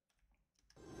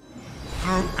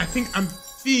 I think,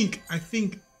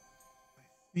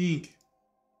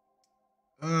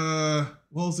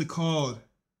 what was it called?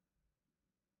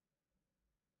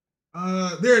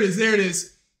 There it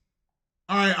is.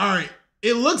 All right.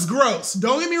 It looks gross.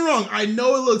 Don't get me wrong. I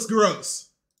know it looks gross.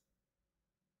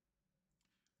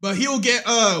 But he'll get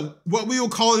what we will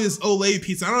call his Olay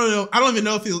pizza. I don't know. I don't even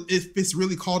know if it's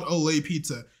really called Olay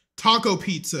pizza. Taco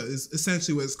pizza is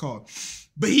essentially what it's called.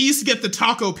 But he used to get the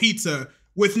taco pizza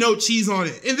with no cheese on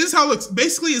it. And this is how it looks.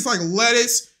 Basically, it's like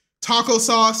lettuce, taco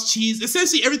sauce, cheese,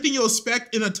 essentially everything you'll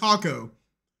expect in a taco,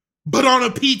 but on a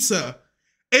pizza.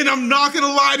 And I'm not gonna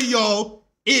lie to y'all,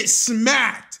 it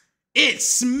smacked. It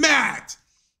smacked.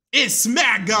 It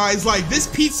smacked, guys. Like this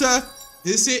pizza,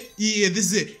 this is it? Yeah,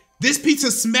 this is it. This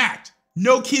pizza smacked.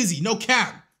 No kizzy, no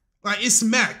cap. Like, it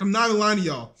smacked. I'm not even lying to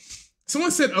y'all.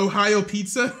 Someone said Ohio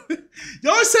pizza.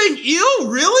 Y'all are saying ew?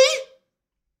 Really?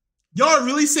 Y'all are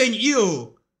really saying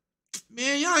ew.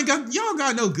 Man, y'all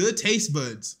got no good taste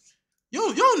buds.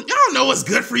 Y'all know what's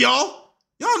good for y'all.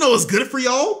 Y'all know what's good for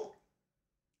y'all.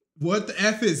 What the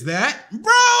F is that?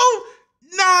 Bro,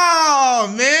 no,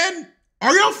 man.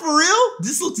 Are y'all for real?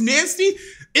 This looks nasty.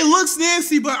 It looks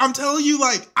nasty, but I'm telling you,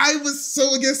 like, I was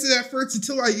so against it at first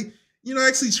until I,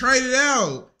 actually tried it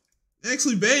out. It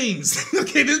actually bangs.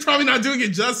 Okay, this is probably not doing it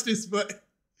justice, but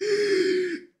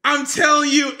I'm telling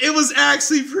you, it was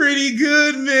actually pretty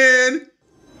good, man.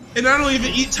 And I don't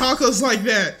even eat tacos like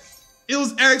that. It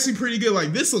was actually pretty good.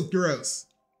 Like, this looked gross,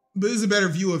 but this is a better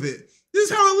view of it. This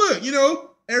is how it looked,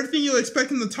 everything you'll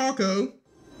expect in the taco,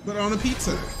 but on a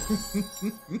pizza.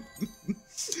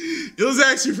 It was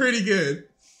actually pretty good.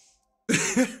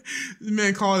 The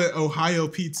man called it Ohio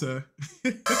pizza.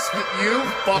 You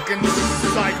fucking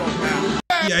psychopath.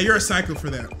 Yeah, you're a psycho for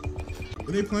that.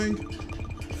 Are they playing?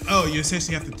 Oh, you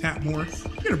essentially have to tap more.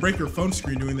 You're gonna break your phone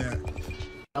screen doing that.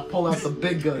 I'll pull out the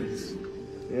big guns.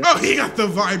 Yeah. Oh, he got the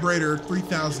vibrator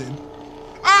 3000.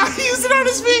 Ah, he used it on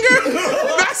his finger.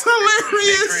 That's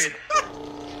hilarious.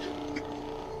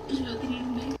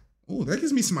 Oh, that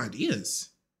gives me some ideas.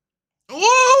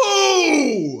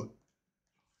 Oh!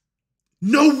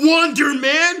 No wonder,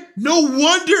 man. No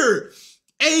wonder.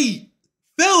 Hey,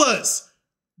 fellas,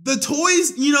 the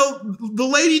toys, the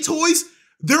lady toys,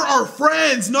 they're our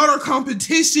friends, not our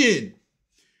competition.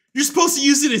 You're supposed to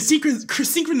use it in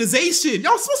synchronization.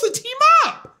 Y'all supposed to team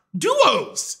up.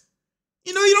 Duos.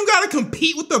 You don't gotta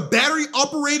compete with the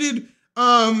battery-operated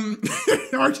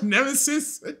arch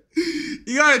nemesis.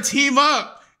 You gotta team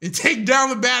up and take down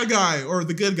the bad guy or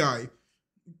the good guy.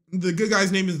 The good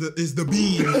guy's name is the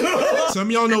Bean. Some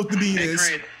of y'all know what the Bean is.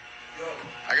 Creed.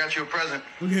 I got you a present.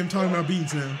 Look at him talking about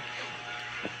beans now.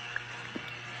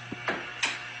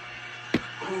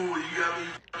 Ooh, you got me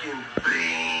fucking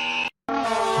beans.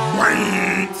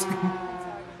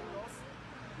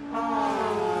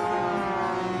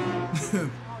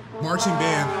 Marching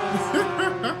band.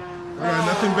 I got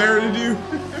nothing better to do.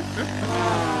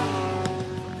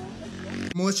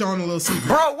 I'm gonna let y'all in a little secret.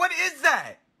 Bro, what is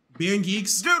that? Band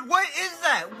geeks. Dude, what is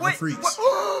that? What? Freaks.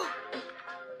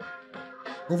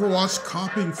 Overwatch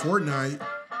copying Fortnite.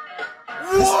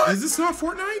 What? Is this not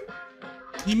Fortnite?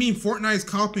 You mean Fortnite is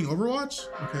copying Overwatch?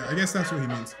 Okay, I guess that's what he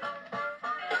means.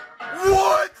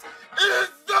 What is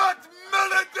that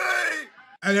melody?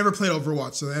 I never played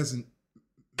Overwatch, so that hasn't.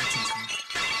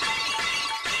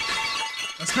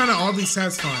 That's kind of oddly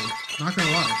satisfying. Not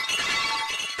gonna lie.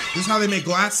 This is how they make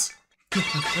glass.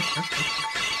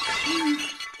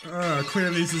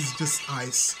 Clearly this is just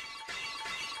ice.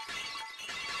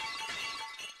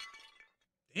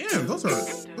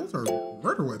 those are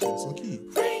murder weapons, okay.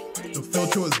 The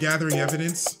filter was gathering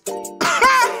evidence.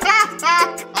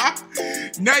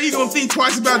 Now you're gonna think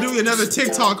twice about doing another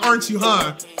TikTok, aren't you,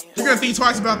 huh? You're gonna think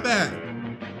twice about that.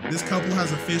 This couple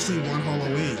has officially won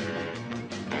Halloween.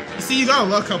 You see, you gotta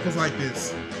love couples like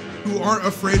this, who aren't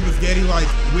afraid of getting like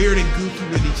weird and goofy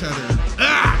with each other.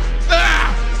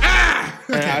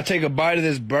 Okay. Man, I'll take a bite of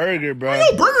this burger, bro. Why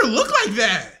your burger look like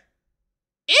that?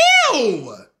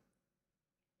 Ew!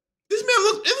 This man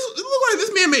it looked like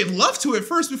this man made love to it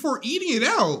first before eating it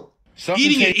out.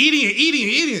 Eating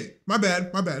it. My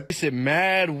bad. It's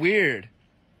mad weird.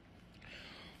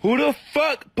 Who the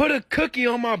fuck put a cookie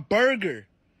on my burger?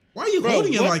 Why are you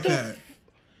holding it like that?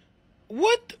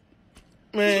 What?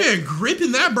 Man. This man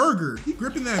gripping that burger. He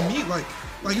gripping that meat like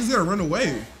he's gonna run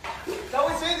away.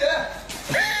 Don't say that.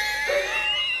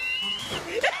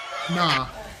 Nah.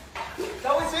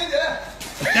 Don't say that.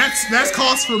 That's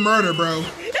cause for murder, bro.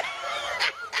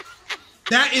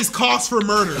 That is cause for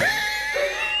murder.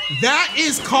 That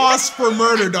is cause for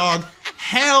murder, dog.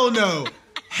 Hell no.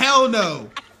 Hell no.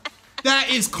 That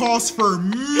is cause for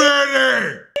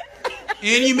murder.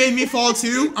 And you made me fall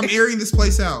too. I'm airing this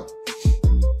place out.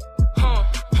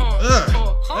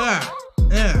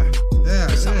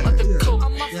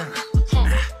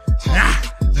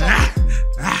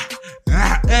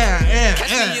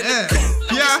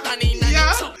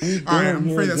 Alright, I'm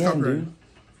afraid that's copyrighted.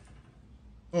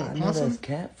 Oh, I know possum? that's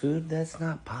cat food. That's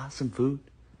not possum food.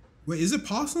 Wait, is it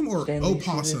possum or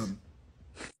opossum?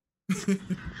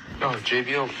 Oh,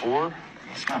 JBL4?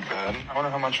 That's not bad. I wonder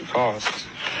how much it costs.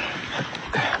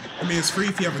 I mean, it's free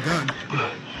if you have a gun.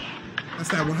 That's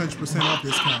that 100% off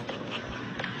discount.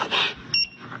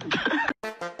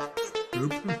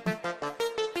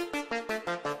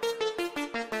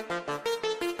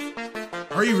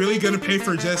 Are you really gonna pay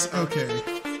for just... Okay.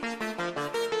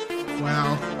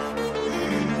 Wow.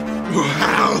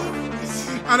 Wow.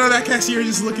 I know that cashier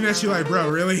just looking at you like, bro,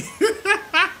 really?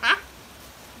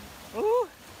 Ooh.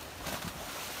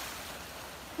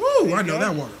 Woo, I know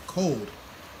that water cold.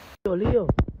 Leo.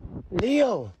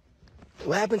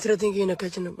 What happened to the thing in the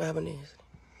kitchen? What happened to this?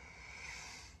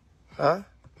 Huh?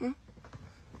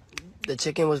 The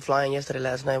chicken was flying yesterday,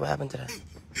 last night. What happened to that?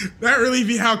 That really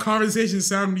be how conversations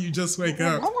sound when you just wake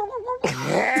up.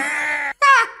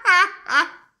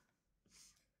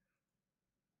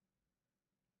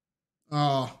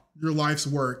 Oh, your life's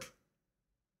work.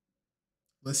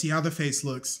 Let's see how the face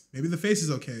looks. Maybe the face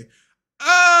is okay.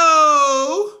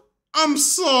 Oh, I'm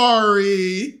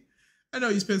sorry. I know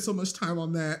you spent so much time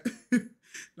on that.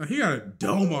 Now he got a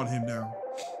dome on him now.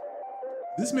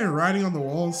 This man riding on the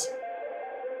walls.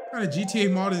 What kind of GTA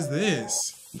mod is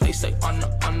this? They say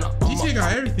GTA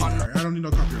got everything. All right, I don't need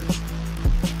no copyright.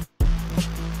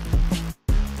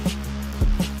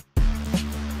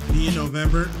 Me in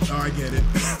November. Oh, I get it.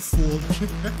 Fooled.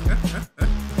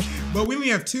 But we only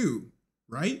have 2,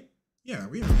 right? Yeah,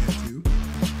 we only have 2.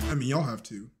 I mean, y'all have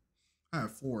 2. I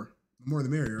have 4. The more the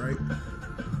merrier, right?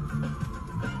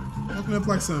 Walking up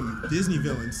like some Disney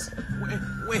villains.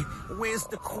 Where's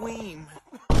the queen?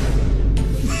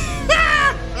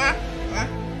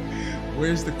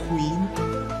 Where's the queen?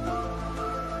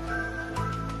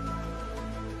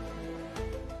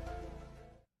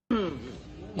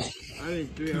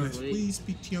 Can I please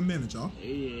speak to your manager?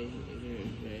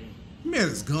 Man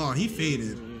is gone. He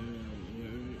faded.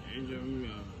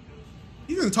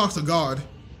 He's gonna talk to God.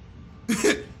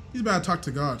 He's about to talk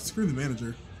to God. Screw the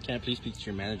manager. Can I please speak to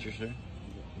your manager, sir?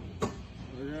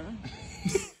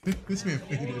 This man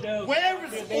faded. Where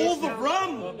is all the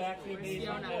rum? Look at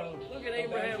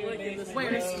Abraham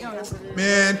Lincoln.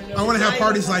 Man, I want to have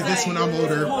parties like this when I'm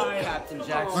older. Like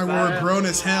we're grown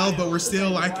as hell, but we're still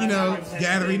like, you know,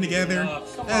 gathering together.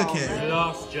 Okay. You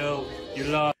lost, Joe. You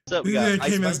lost. What's up? We This got man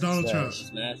came Ice as Spice. Donald Trump.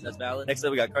 That's valid. Next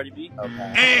up, we got Cardi B.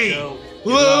 Okay. Hey! Joe,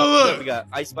 Look! We got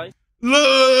Ice Spice. Look!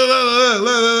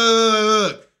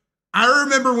 I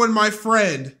remember when my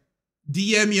friend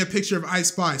DM'd me a picture of Ice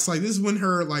Spice. Like, this is when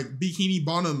her, like, Bikini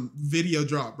Bottom video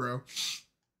dropped, bro.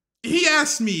 He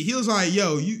asked me, he was like,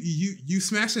 yo, you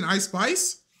smashing Ice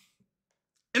Spice?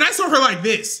 And I saw her like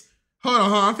this. Hold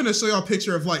on, I'm finna show y'all a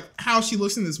picture of, like, how she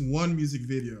looks in this one music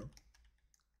video.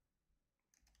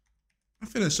 I'm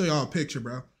finna show y'all a picture,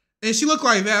 bro. And she looked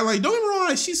like that. Like, don't get me wrong,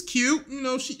 like, she's cute. You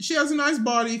know, she has a nice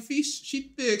body.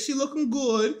 She thick. She looking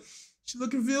good. She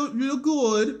looking real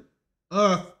good.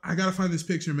 I gotta find this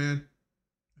picture, man.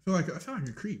 I feel like a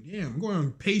creep. Damn, I'm going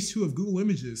on page 2 of Google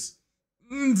Images.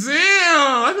 Damn,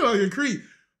 I feel like a creep.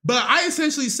 But I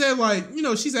essentially said, like, you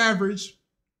know, she's average.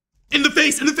 In the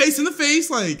face.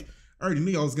 Like, I already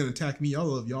knew y'all was gonna attack me. Y'all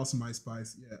love y'all some Ice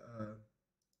Spice. Yeah.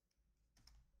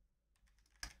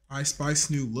 Ice Spice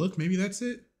new look. Maybe that's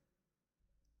it.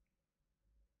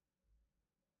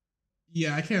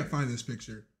 Yeah, I can't find this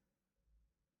picture.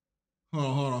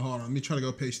 Hold on. Let me try to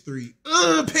go page 3.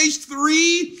 Page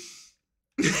 3.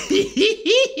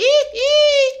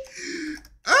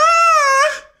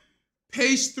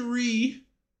 Page 3.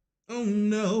 Oh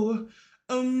no.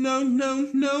 Oh no.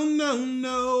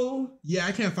 Yeah,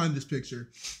 I can't find this picture.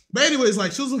 But anyways,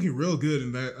 like she was looking real good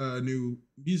in that new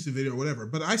music video or whatever.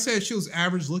 But I said she was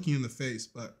average looking in the face,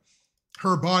 but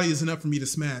her body is enough for me to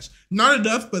smash. Not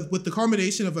enough, but with the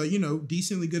combination of a, you know,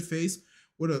 decently good face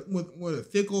with a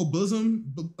thick old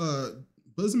bosom.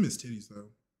 Bosom is titties though.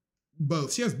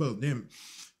 Both. She has both. Damn it.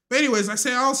 But anyways, I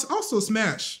say I'll also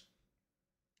smash.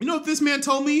 You know what this man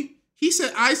told me? He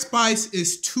said Ice Spice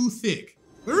is too thick.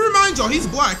 Let me remind y'all, he's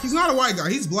black. He's not a white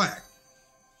guy. He's black.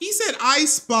 He said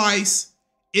Ice Spice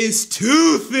is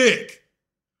too thick.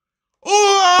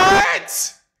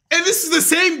 What? And this is the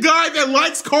same guy that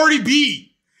likes Cardi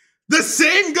B. The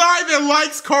same guy that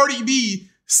likes Cardi B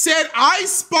said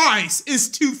Ice Spice is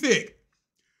too thick.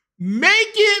 Make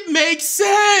it make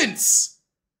sense.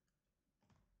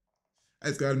 I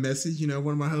just got a message, you know,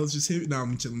 one of my hoes just hit me. No,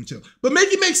 I'm gonna chill. But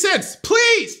make it make sense.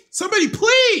 Please. Somebody,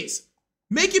 please.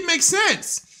 Make it make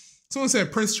sense. Someone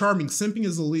said Prince Charming, simping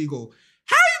is illegal.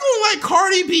 How are you gonna like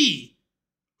Cardi B,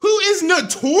 who is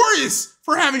notorious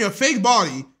for having a fake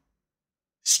body,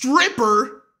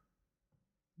 stripper,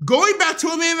 going back to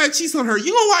a man that cheats on her?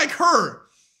 You don't like her,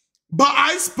 but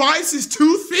Ice Spice is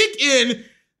too thick and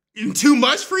too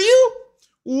much for you?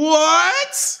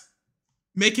 What?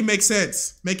 Make it make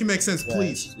sense. Make it make sense,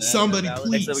 please. Somebody,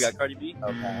 please. Next up, we got Cardi B.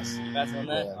 I'll pass. Pass on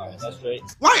that? Yeah, alright, that's great.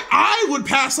 Like, I would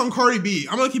pass on Cardi B.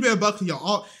 I'm gonna keep it a buck with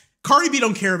y'all. Cardi B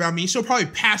don't care about me. She'll probably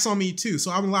pass on me too,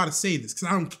 so I'm allowed to say this because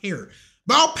I don't care.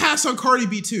 But I'll pass on Cardi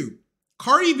B too.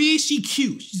 Cardi B, she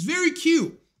cute. She's very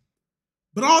cute.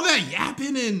 But all that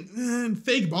yapping and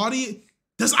fake body.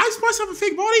 Does Ice Spice have a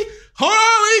fake body? Hold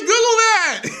on, let me Google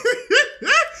that.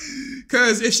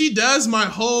 Because if she does, my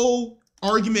whole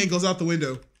argument goes out the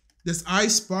window. This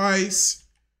Ice Spice.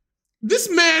 This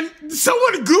man,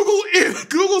 someone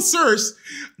Google search,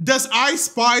 does Ice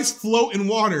Spice float in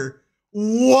water?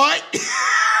 What?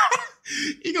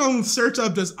 You gonna search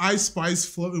up, does Ice Spice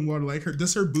float in water like her?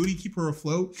 Does her booty keep her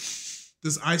afloat?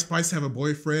 Does Ice Spice have a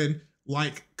boyfriend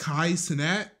like Kai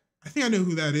Cenat? I think I know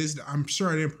who that is. I'm sure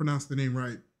I didn't pronounce the name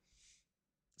right.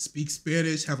 Speak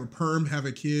Spanish, have a perm, have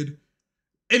a kid.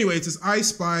 Anyways, does Ice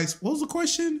Spice, what was the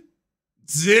question?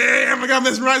 Damn, I got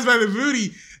mesmerized by the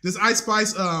booty. Does Ice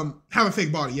Spice have a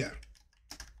fake body? Yeah.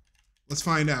 Let's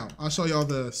find out. I'll show y'all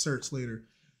the search later.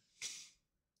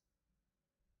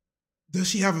 Does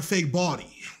she have a fake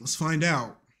body? Let's find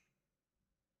out.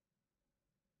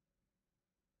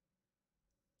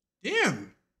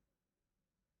 Damn.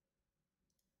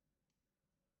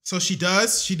 So she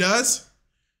does.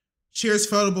 Shares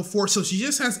photo before. So she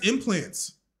just has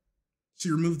implants. She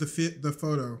removed the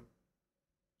photo.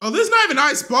 Oh, this is not even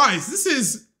Ice Spice. This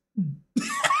is my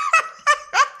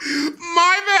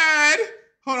bad.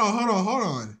 Hold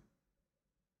on.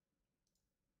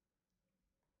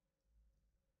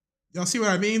 Y'all see what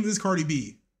I mean? This is Cardi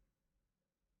B.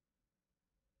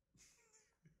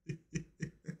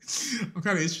 I'm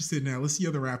kind of interested now. Let's see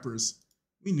other rappers.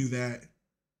 We knew that.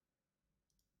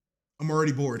 I'm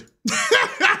already bored.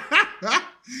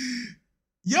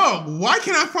 Yo, why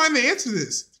can't I find the answer to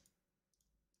this?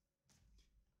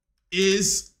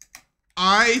 Is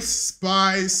Ice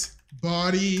Spice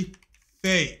body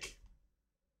fake?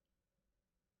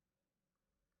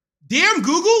 Damn,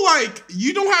 Google, like,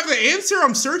 you don't have the answer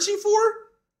I'm searching for?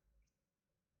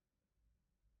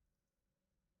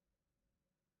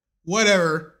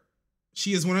 Whatever.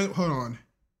 She is one of, hold on.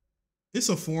 It's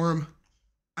a form.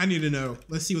 I need to know.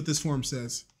 Let's see what this form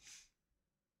says.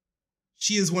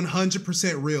 She is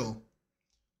 100% real.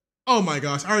 Oh my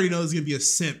gosh, I already know this is gonna be a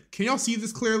simp. Can y'all see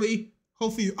this clearly?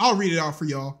 Hopefully, I'll read it out for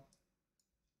y'all.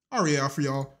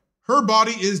 Her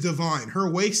body is divine. Her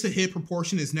waist to hip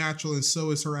proportion is natural, and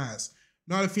so is her ass.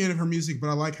 Not a fan of her music, but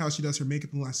I like how she does her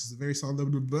makeup and lashes. A very solid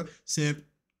simp.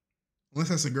 Unless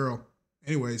that's a girl.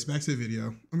 Anyways, back to the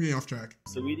video. I'm getting off track.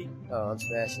 Sweetie? Oh, I'm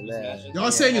smashing that.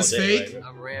 Y'all saying it's fake?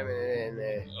 I'm ramming it in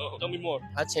there. Oh, tell me more.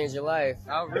 I'll change your life.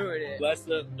 I'll ruin it. Bless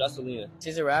up, Jocelyn.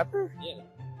 She's a rapper? Yeah.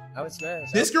 I would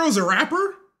smash. This girl's a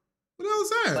rapper? What the hell is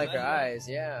that? Like her eyes,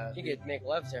 yeah. You could make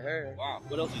love to her. Wow.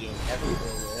 What else are you doing? Everything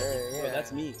with her, yeah. Bro,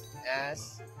 that's me.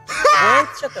 Ass. What?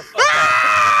 Shut the fuck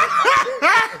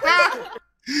up.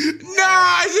 Nah,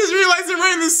 I just realized they're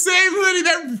wearing the same hoodie.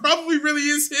 That probably really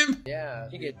is him. Yeah.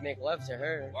 You could make love to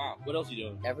her. Wow. What else are you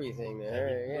doing? Everything to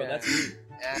her, yeah. Bro, that's me.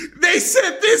 They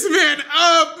set this man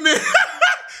up, man.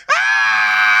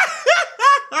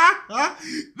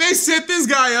 They set this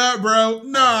guy up, bro.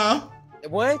 Nah.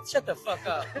 What? Shut the fuck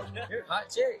up. You're hot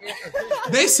chick.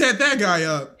 They set that guy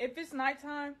up. If it's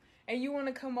nighttime and you want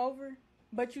to come over,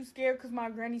 but you scared because my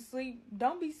granny sleep,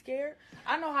 don't be scared.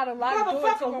 I know how to lock doors.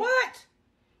 Motherfucker, what?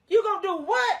 You gonna do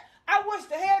what? I wish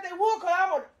the hell they would, cause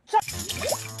I would.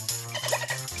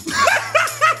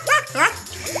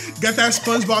 Got that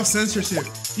SpongeBob censorship.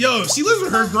 Yo, she lives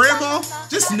with her grandma.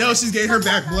 Just know she's getting her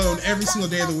back blown every single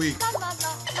day of the week.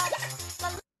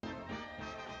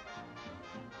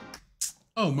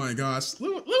 Oh my gosh.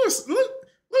 Look what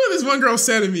this one girl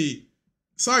said to me.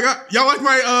 So I got y'all like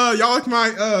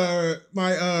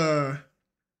my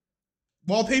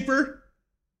wallpaper?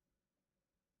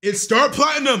 It's Star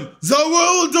Platinum,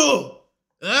 the world.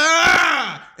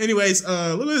 Anyways,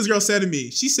 look what this girl said to me.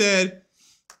 She said,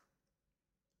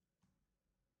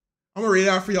 I'm gonna read it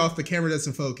out for y'all if the camera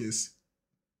doesn't focus.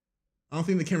 I don't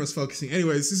think the camera's focusing.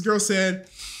 Anyways, this girl said,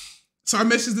 so I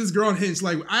messaged this girl on Hinge.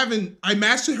 Like, I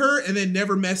matched with her and then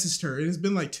never messaged her. It's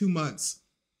been like 2 months.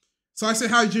 So I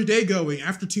said, how's your day going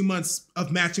after 2 months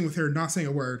of matching with her, not saying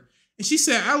a word? And she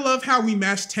said, I love how we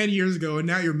matched 10 years ago and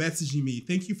now you're messaging me.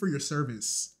 Thank you for your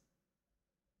service.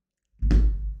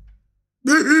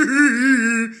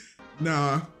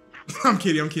 Nah, I'm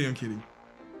kidding.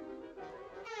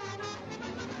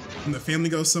 When the family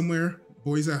goes somewhere,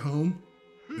 boys at home,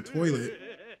 the toilet.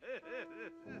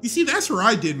 You see, that's where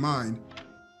I did mine.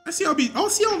 I see all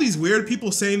these weird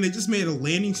people saying they just made a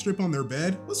landing strip on their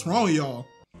bed. What's wrong with y'all?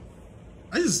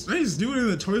 I just do it in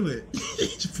the toilet.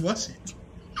 Just flush it.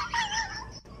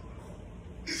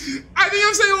 I think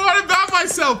I'm saying a lot about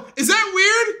myself. Is that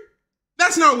weird?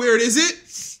 That's not weird, is it?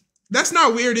 That's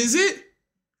not weird, is it?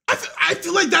 I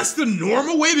feel like that's the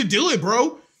normal way to do it,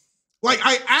 bro. Like,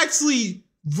 I actually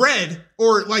read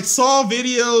or like saw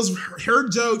videos,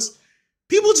 heard jokes.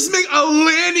 People just make a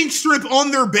landing strip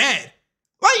on their bed.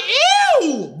 Like,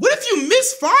 ew! What if you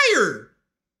misfire?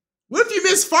 What if you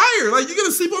misfire? Like, you're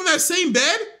gonna sleep on that same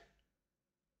bed?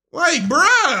 Like,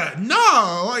 bruh,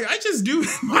 no. Like, I just do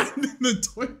mine in the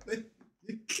toilet.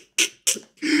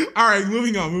 All right,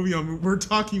 moving on. We're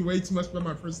talking way too much about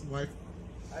my personal life.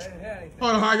 I didn't hear anything.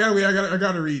 Hold on, I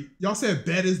gotta read. Y'all said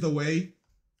bed is the way.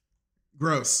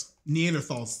 Gross.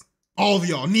 Neanderthals. All of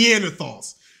y'all,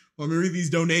 Neanderthals. Well, let me read these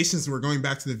donations and we're going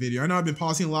back to the video. I know I've been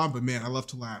pausing a lot, but man, I love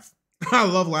to laugh. I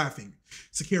love laughing.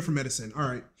 Secure for medicine. All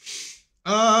right.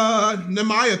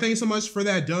 Nemaya, thanks so much for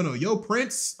that dono. Yo,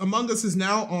 Prince, Among Us is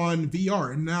now on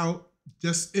VR and now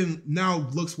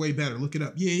looks way better. Look it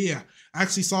up. Yeah. I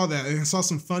actually saw that and I saw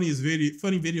some funny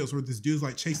videos where this dude's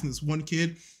like chasing this one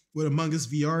kid with Among Us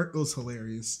VR. It was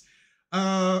hilarious.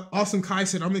 Awesome Kai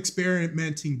said, I'm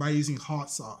experimenting by using hot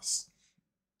sauce.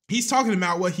 He's talking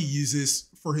about what he uses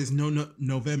for his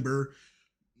November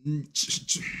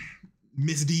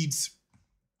misdeeds.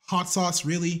 Hot sauce,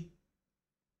 really?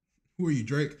 Who are you,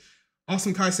 Drake?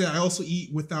 Awesome Kai said, I also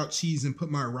eat without cheese and put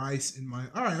my rice in my...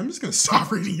 All right, I'm just going to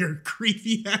stop reading your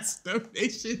creepy ass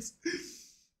donations.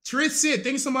 Tris said,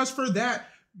 thanks so much for that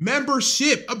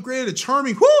membership. Upgraded to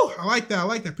Charming. Whoo! I like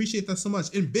that. Appreciate that so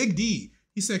much. And Big D,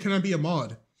 he said, can I be a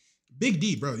mod? Big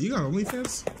D, bro, you got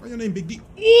OnlyFans? Why your name Big D?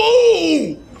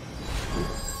 Ooh!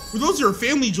 Were those your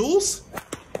family jewels?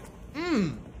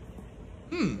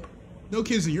 No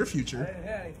kids in your future. I didn't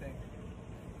hear anything.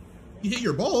 You hit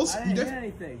your balls. I didn't hear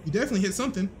anything. You definitely hit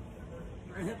something.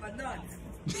 I hit my nuts.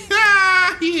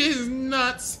 He is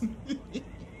nuts.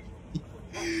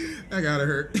 That gotta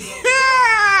hurt.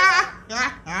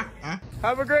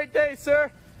 Have a great day, sir.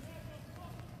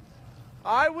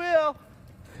 I will.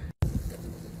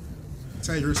 That's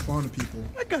how you respond to people.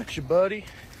 I got you, buddy.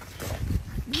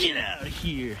 Get out of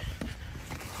here.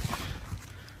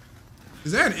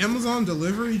 Is that an Amazon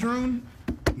delivery drone?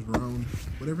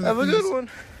 Whatever that Have a is. good one.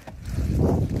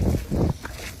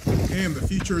 Damn, the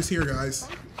future is here, guys.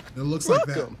 It looks like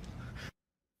that.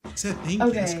 It said thank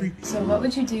you. That's Okay, creepy. so what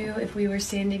would you do if we were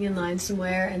standing in line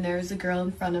somewhere and there was a girl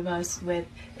in front of us with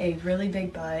a really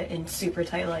big butt and super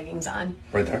tight leggings on?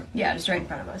 Right there? Yeah, just right in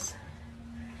front of us.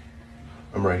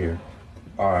 I'm right here.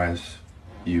 Our eyes,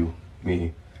 you,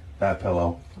 me, that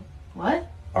pillow. What?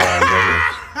 Our eyes right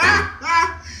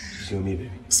here. Just you and me,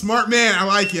 baby. Smart man. I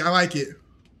like it.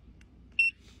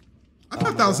 I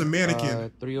thought that was a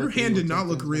mannequin. Your hand did not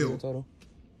look real.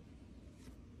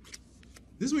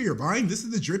 This is what you're buying? This is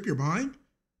the drip you're buying?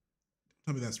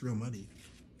 Tell me that's real money.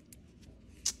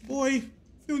 Boy, you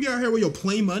don't get out here with your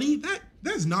plain money?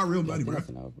 That's not real money, bro.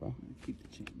 Keep the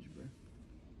change, bro.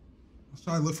 I'll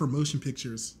try to look for motion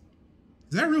pictures.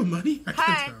 Is that real money? I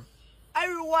can't tell.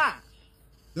 Everyone.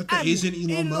 Is that the Asian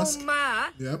Elon Musk?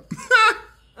 Yep.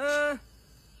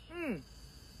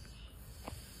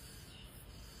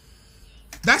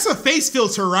 That's a face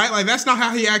filter, right? Like, that's not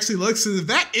how he actually looks. So if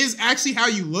that is actually how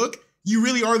you look, you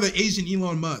really are the Asian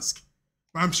Elon Musk.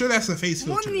 But I'm sure that's a face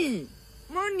filter.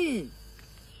 Money.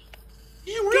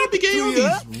 Yeah, where y'all be getting all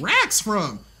these racks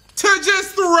from? To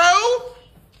just throw?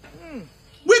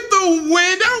 With the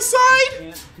wind outside?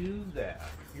 Can't do that.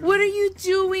 What are you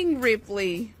doing,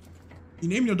 Ripley? You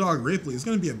name your dog Ripley. It's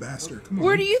gonna be a bastard. Come on.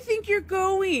 Where do you think you're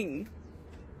going?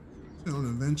 He's on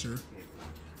an adventure.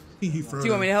 I think he Do you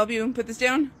want me to help you put this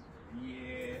down?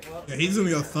 Yeah, he's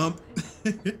gonna go thump.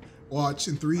 Watch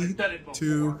in 3,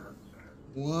 2,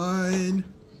 1.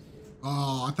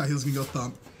 Oh, I thought he was gonna go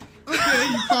thump. Okay,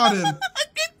 you caught him.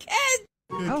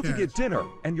 Good How to catch. get dinner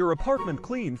and your apartment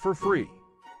clean for free.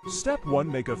 Step 1,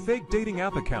 make a fake dating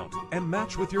app account and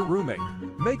match with your roommate.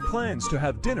 Make plans to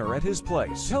have dinner at his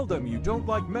place. Tell them you don't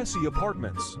like messy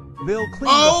apartments. They'll clean the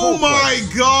whole place. Oh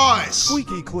my gosh!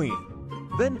 Squeaky clean.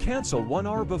 Then cancel 1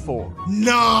 hour before. No!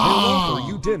 They'll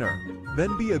offer you dinner.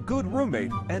 Then be a good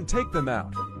roommate and take them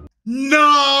out.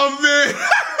 No, man!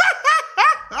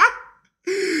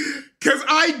 Because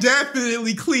I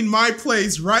definitely clean my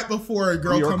place right before a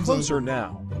girl We are comes closer over.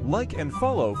 now. Like and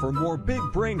follow for more big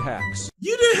brain hacks.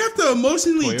 You didn't have to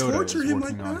emotionally Toyota torture is him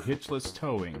working like on that? hitchless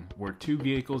towing, where 2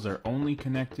 vehicles are only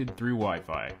connected through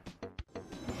Wi-Fi.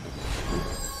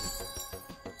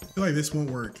 I feel like this won't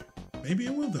work. Maybe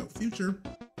it will though. Future.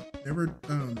 Never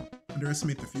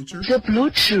underestimate the future. The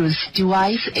Bluetooth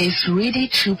device is ready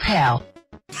to pair.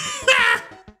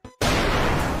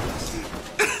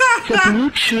 The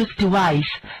Bluetooth device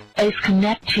is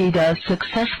connected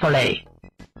successfully.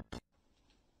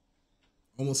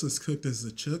 Almost as cooked as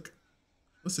a chook.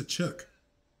 What's a chook?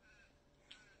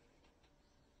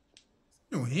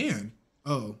 No hand.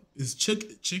 Oh, is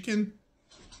chicken?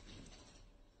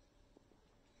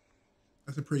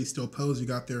 That's a pretty still pose you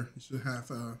got there. You should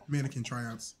have mannequin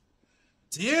tryouts.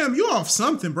 Damn, you off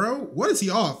something, bro. What is he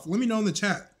off? Let me know in the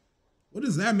chat. What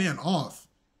is that man off?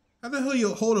 How the hell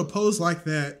you hold a pose like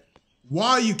that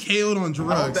while you KO'd on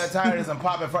drugs? I hope that tire doesn't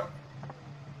pop in front.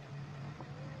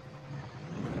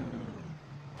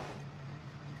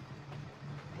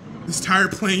 This tire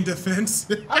playing defense.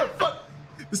 This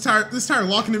tire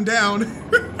locking him down.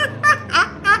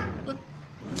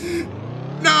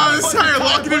 No, this tire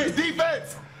locking him.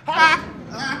 Defense.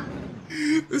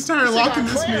 This tire locking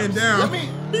this man down.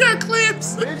 He got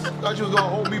clamps. Bitch, thought you was gonna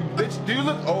hold me, bitch. Do you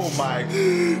look? Oh my.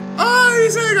 Oh, he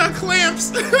said he got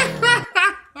clamps.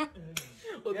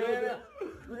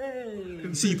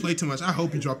 See, you play too much. I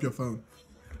hope you drop your phone.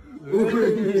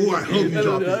 Ooh, I hope you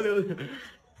drop it.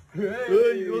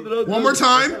 One more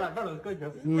time.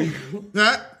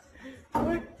 That.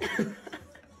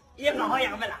 He's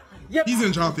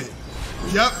gonna drop it.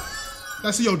 Yep.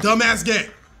 That's what your dumbass get.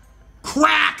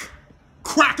 Crack.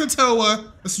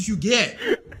 Krakatoa. That's what you get.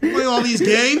 Playing all these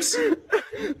games.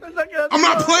 I'm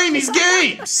not playing these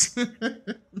games.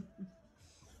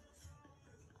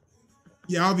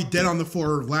 Yeah, I'll be dead on the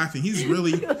floor laughing. He's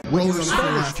really rolling on the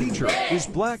floor laughing. Teacher is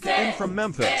black and from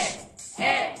Memphis.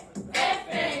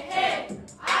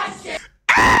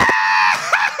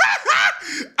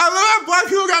 I love how black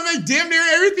people gotta make damn near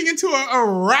everything into a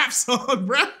rap song,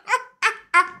 bro.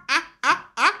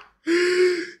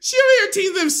 She over here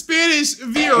teaching them Spanish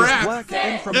via rap. Black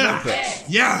and from Memphis.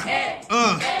 Yeah.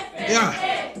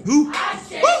 Yeah. Woo. Woo. Woo.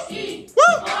 Woo.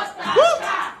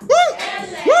 Woo.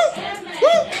 Woo.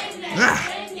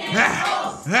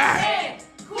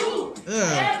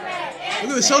 Look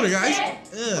at the shoulder, guys.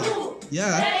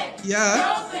 Yeah.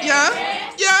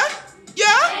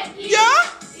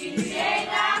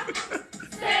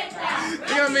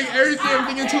 They gotta make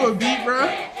everything into a beat, bro.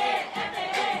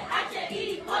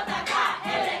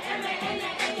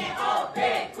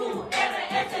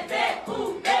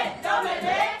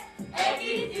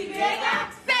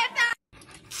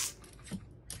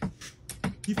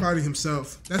 He fighting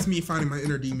himself. That's me fighting my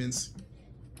inner demons.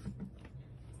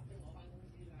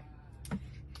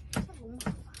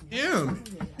 Damn,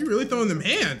 you really throwing them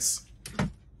hands.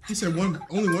 He said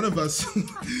only one of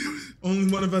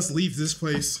us leaves this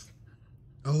place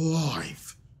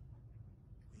alive.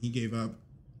 He gave up.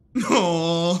 Aww.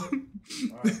 All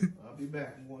right, I'll be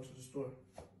back. I'm going to the store.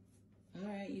 All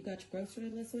right, you got your grocery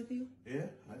list with you? Yeah,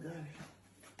 I got it.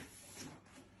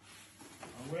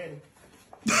 I'm ready.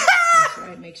 That's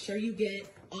right. Make sure you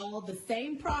get all the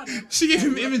same products. She gave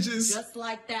him images. Just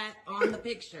like that on the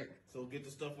picture. So get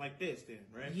the stuff like this then,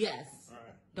 right? Yes. All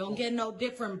right. Don't get no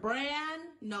different brand,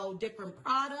 no different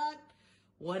product,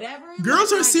 whatever.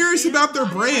 Girls are serious about their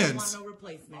brands. No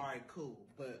replacement. All right, cool.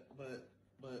 But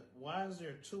why is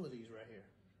there 2 of these right here?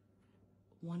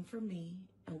 One for me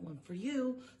and one for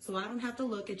you, so I don't have to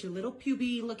look at your little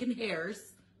puby looking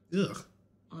hairs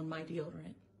on my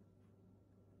deodorant.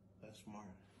 That's smart.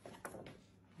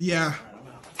 Yeah.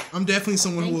 I'm definitely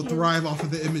someone who will thrive off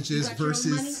of the images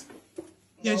versus...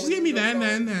 Yeah, just give me that and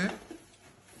that and that.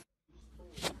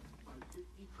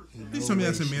 Please tell me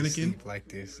that's a mannequin. Like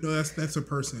this. No, that's a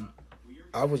person.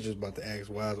 I was just about to ask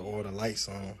why is all the lights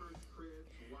on.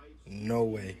 No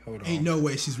way. Hold on. Ain't no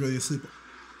way she's really asleep.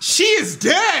 She is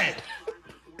dead!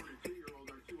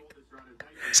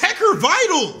 Check her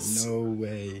vitals! No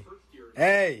way.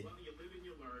 Hey!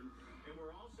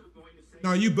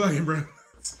 No, you bugging, bro.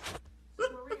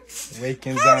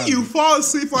 Waking How zombie. do you fall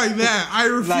asleep like that? I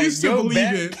refuse to believe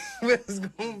it. It's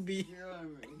gonna be...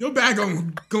 Your back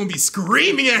gonna be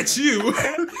screaming at you. You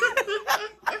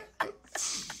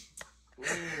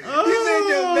said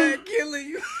your back killing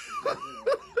you.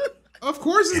 Of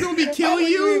course it's gonna be killing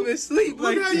you. You even sleep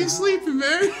Look like how you sleeping,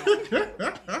 man.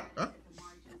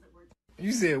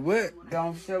 You said what?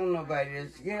 Don't show nobody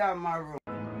this. Get out of my room.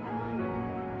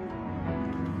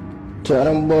 Tell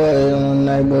them boys on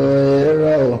the neighborhood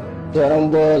road. Tell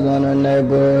them boys on the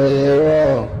neighborhood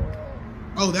road.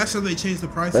 Oh, that's how they changed the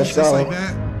prices Let's just go. like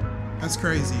that? That's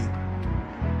crazy.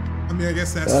 I mean, I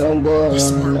guess that's Tell them a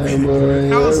boys on smart the way to do it.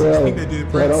 neighborhood How else do you road. think they did it,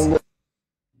 Tell Prince? them boys.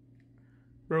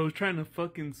 Bro, I was trying to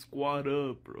fucking squat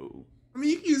up, bro. I mean,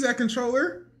 you can use that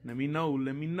controller. Let me know.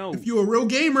 Let me know. If you a real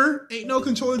gamer, ain't no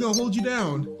controller gonna hold you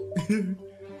down.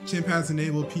 Chimp has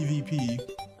enabled PvP.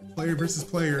 Player versus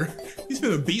player. He's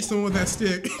gonna beat someone with that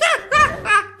stick.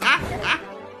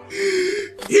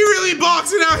 He really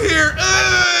boxing out here.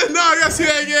 No, I gotta see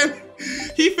that again.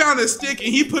 He found a stick and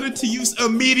he put it to use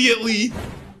immediately.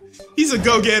 He's a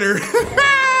go-getter.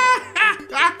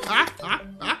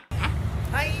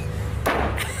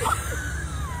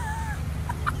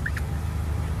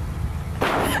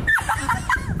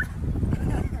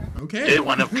 Okay. Day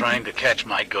one of trying to catch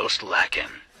my ghost lacking.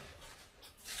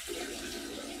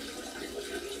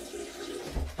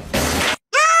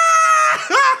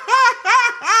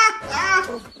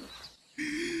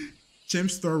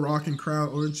 Chimps throw a rock in crowd,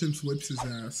 or Chimps whips his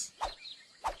ass.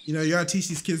 You know, you gotta teach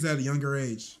these kids at a younger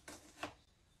age.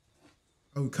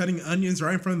 Oh, cutting onions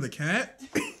right in front of the cat?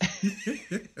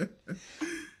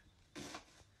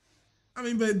 I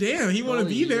mean, but damn, he wanna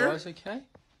be there. Okay?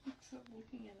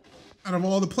 Out of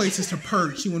all the places to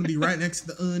perch, you wanna be right next to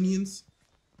the onions?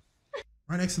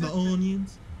 Right next to the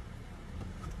onions?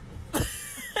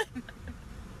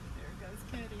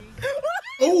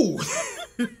 Oh!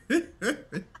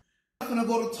 I'm gonna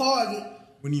go to Target.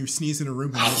 When you sneeze in a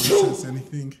room, it doesn't make sense to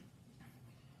anything.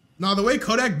 No, the way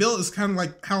Kodak built is kind of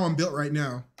like how I'm built right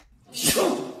now.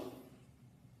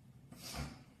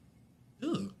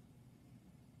 Ugh.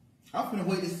 I'm finna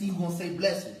wait to see who's gonna say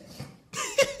blessings.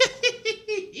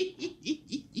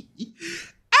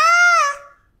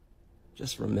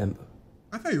 Just remember,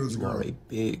 I thought he was you are a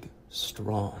big,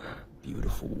 strong,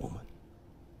 beautiful woman.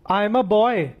 I'm a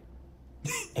boy.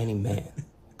 Any man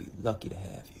would be lucky to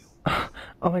have you.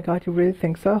 Oh my god, you really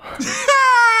think so?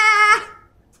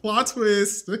 Plot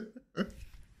twist.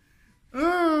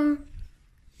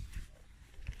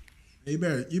 You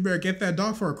better get that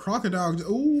dog for a crocodile.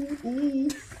 Ooh, ooh.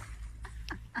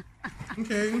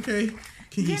 Okay.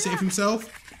 Can he save himself?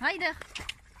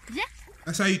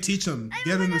 That's how you teach them.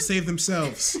 Get them to save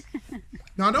themselves.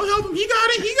 No, don't help him. He got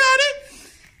it.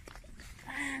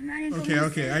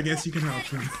 Okay. I guess you can help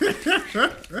him.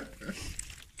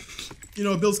 You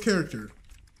know, it builds character.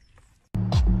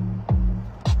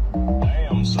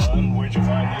 Damn, son, where'd you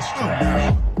find this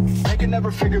trash? They can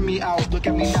never figure me out. Look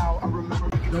at me now. I remember.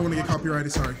 Don't want to get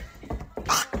copyrighted. Sorry.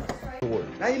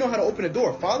 Now you know how to open a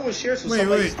door. Follow and share so Wait.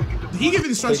 somebody... Did he give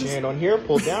instructions? Place your hand on here,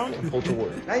 pull down, and pull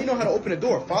toward. Now you know how to open a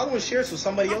door. Follow and share so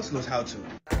somebody else knows how to.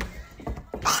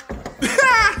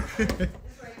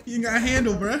 You got a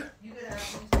handle, bruh.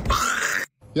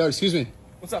 Yo, excuse me.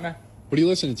 What's up, man? What are you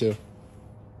listening to?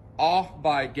 Awe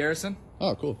by Garrison.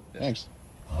 Oh, cool. Thanks.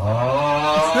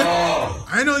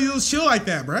 I know you was chill like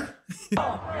that, bruh.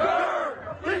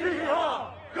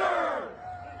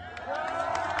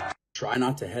 Try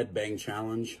not to headbang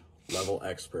challenge, level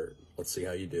expert. Let's see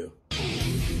how you do.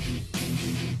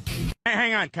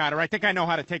 Hang on, Carter. I think I know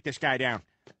how to take this guy down.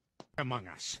 Among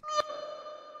Us.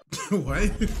 What?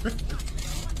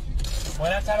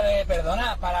 Buenas tardes,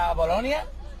 perdona, para Bolonia.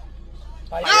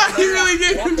 He really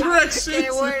gave him directions.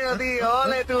 Qué bueno, tío.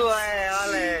 Ole tú,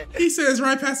 ole. He says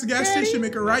right past the gas station,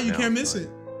 make a right, you can't miss it.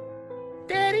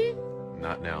 Daddy?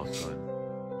 Not now, son.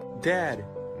 Dad.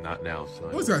 Not now, son.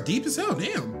 Oh, it's got deep as hell,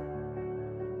 damn.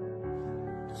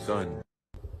 Son.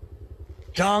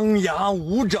 张牙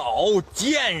舞爪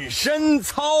健身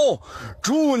操，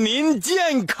祝您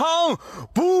健康，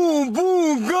步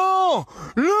步高，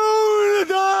噜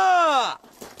的。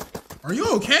 Are you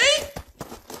okay?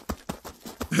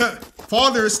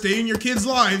 Father, stay in your kids'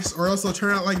 lives, or else they'll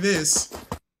turn out like this.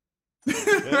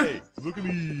 Hey, look at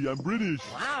me, I'm British.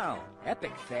 Wow,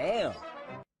 epic fail.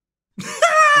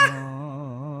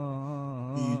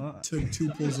 You took 2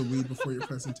 pulls of weed before your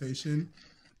presentation.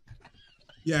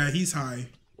 Yeah, he's high.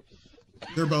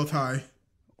 They're both high.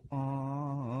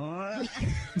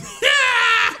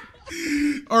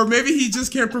 Or maybe he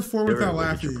just can't perform without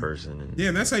laughing.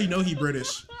 Damn, that's how you know he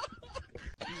British.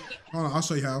 Hold on, I'll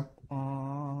show you how.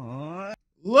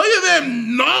 Look at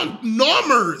them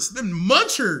nommers, them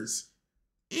munchers.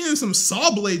 And some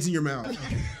saw blades in your mouth.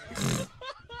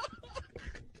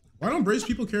 Why don't British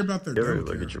people care about their You ever dental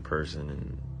look care? at your person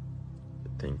and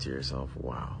think to yourself,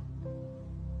 wow,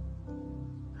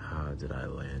 how did I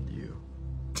land you?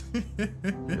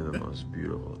 You're the most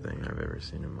beautiful thing I've ever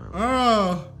seen in my life.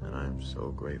 Oh. And I'm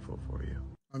so grateful for you.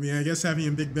 I mean, I guess having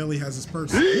a big belly has its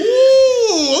perks.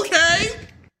 Ooh, okay.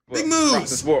 Big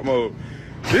moves. Sport mode.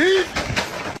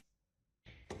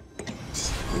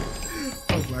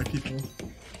 Oh, black people.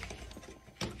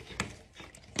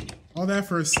 All that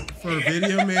for a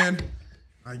video, man.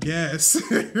 I guess.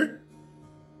 This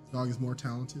dog is more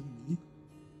talented than me.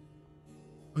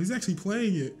 Oh, he's actually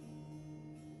playing it.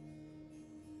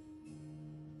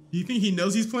 Do you think he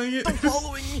knows he's playing it? I'm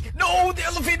following you. No, the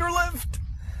elevator left.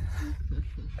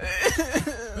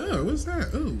 Oh, what's that?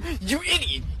 Oh. You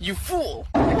idiot! You fool!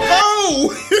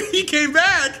 Oh! He came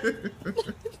back! Ooh.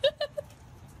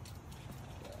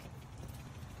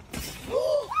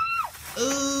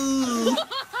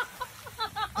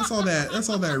 That's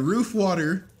all that roof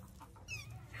water.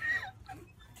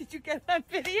 Did you get that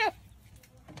video?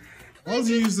 Why would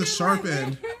you use the sharp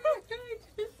end?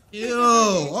 Ew,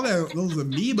 all those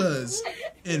amoebas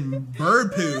and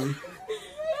bird poo.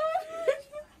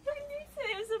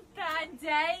 It was a bad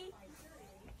day.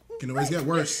 Can always get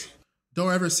worse.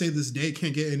 Don't ever say this day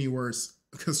can't get any worse,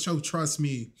 because trust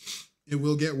me, it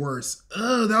will get worse.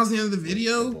 Oh, that was the end of the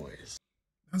video?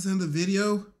 That was the end of the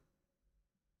video?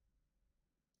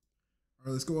 All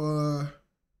right, let's go,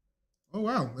 oh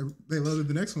wow, they loaded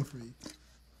the next one for me.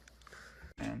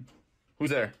 Man. Who's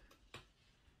there?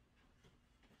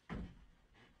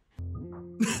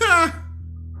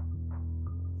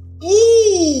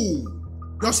 Ooh!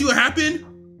 Y'all see what happened?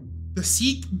 The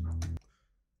seat.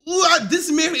 Ooh, this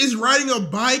man is riding a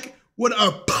bike with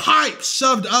a pipe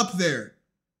shoved up there.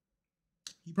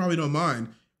 He probably don't mind.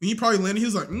 When he probably landed, he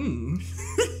was like, Damn!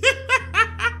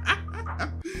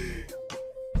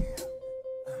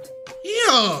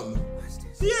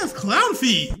 He has clown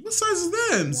feet. What size is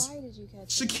them?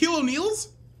 Shaquille O'Neal's?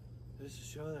 This is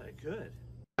show that I could.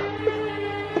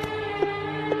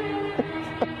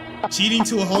 Cheating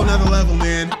to a whole nother level,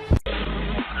 man.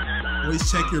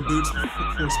 Always check your boots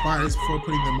for spiders before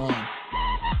putting them on.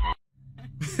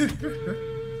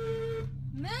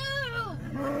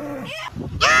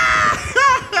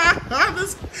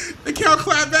 The cow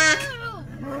clap back.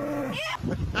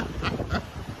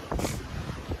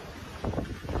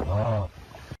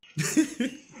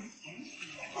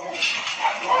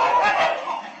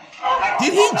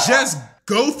 Did he just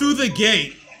go through the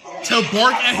gate to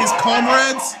bark at his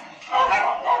comrades?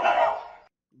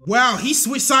 Wow, he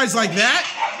switched sides like that?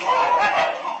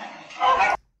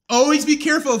 Always be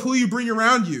careful of who you bring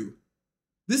around you.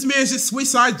 This man's just switched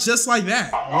sides just like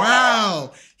that.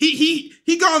 Wow. He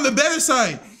got on the better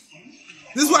side.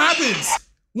 This is what happens.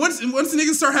 Once the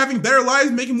niggas start having better lives,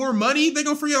 making more money, they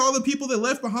gonna forget all the people they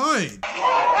left behind.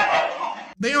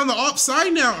 They on the op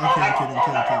side now. Okay, I'm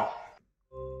kidding.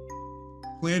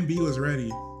 Plan B was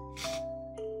ready.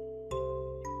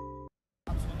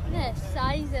 The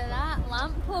size of that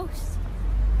lamppost.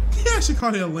 Yeah, I should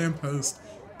call it a lamppost.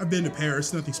 I've been to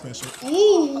Paris, nothing special.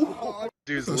 Ooh!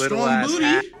 Dude's a little strong ass booty.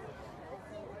 hat.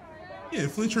 Yeah,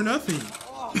 flinch or nothing.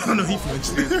 Oh no, he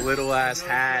flinched. Dude's little ass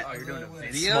hat. Oh, you're doing a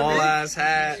video? Small ass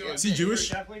hat. Is he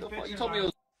Jewish? You told me it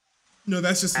was. No,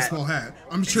 that's just a small hat.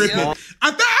 I'm tripping. Yeah.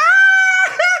 I thought.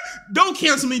 Don't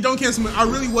cancel me. Don't cancel me. I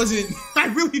really wasn't. I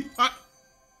really thought.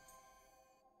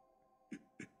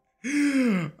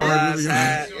 Ass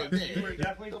hat.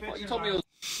 You told me it was.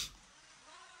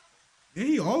 Yeah,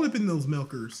 he all up in those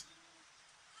milkers.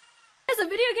 There's a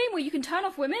video game where you can turn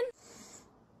off women?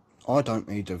 I don't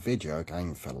need a video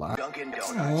game for that.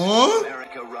 Aww.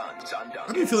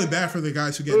 I've been feeling bad for the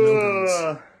guys who get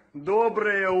no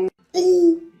Dobre.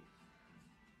 Ooh.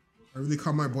 I really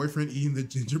caught my boyfriend eating the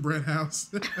gingerbread house.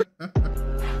 Yeah, I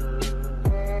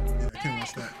can't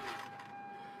watch that.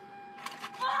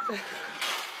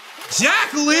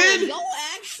 Jacqueline! Y'all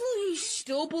actually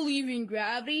still believe in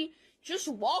gravity? Just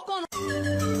walk on.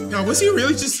 No, was he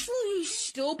really just? Actually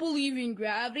still believe in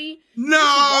gravity?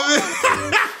 No.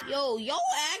 Yo, y'all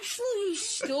actually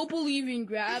still believe in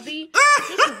gravity?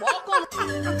 Just walk on.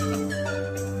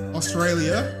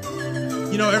 Australia.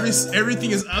 You know,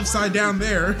 everything is upside down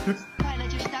there.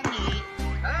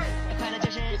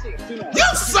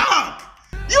 You suck!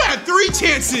 You had 3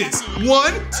 chances.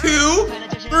 1, 2,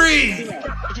 3.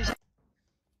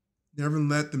 Never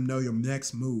let them know your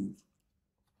next move.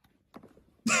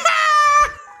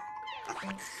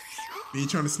 Me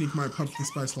trying to sneak my pumpkin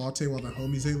spice latte while the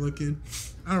homies ain't looking.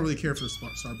 I don't really care for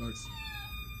Starbucks.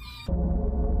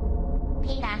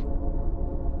 Peter,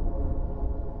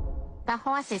 the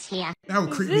horse is here. That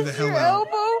would creep me the hell out.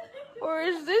 Elbow? Or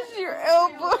is this your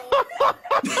elbow?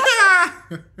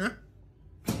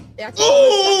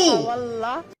 Ooh!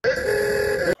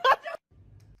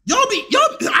 Y'all,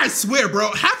 I swear,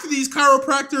 bro, half of these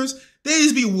chiropractors, they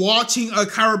just be watching a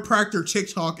chiropractor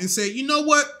TikTok and say, you know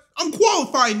what? I'm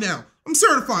qualified now. I'm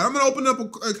certified. I'm gonna open up a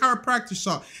chiropractor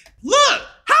shop. Look,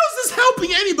 how is this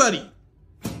helping anybody?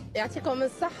 Gosh!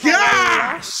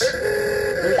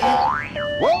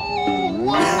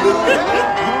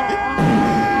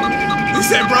 He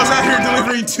said bro's out here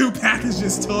delivering 2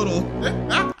 packages total.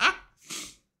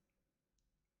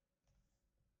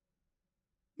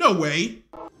 No way.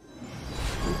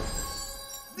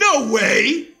 No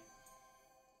way!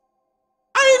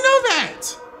 I didn't know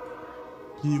that!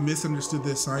 You misunderstood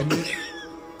the assignment?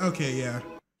 Okay, yeah.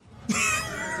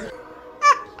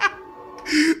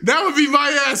 That would be my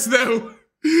ass, though.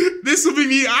 This would be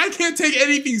me. I can't take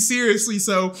anything seriously,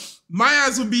 so my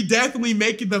ass would be definitely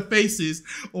making the faces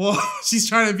while she's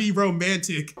trying to be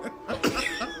romantic.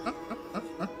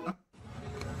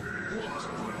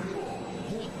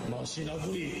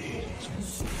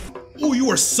 Oh,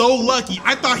 you are so lucky.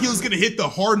 I thought he was gonna hit the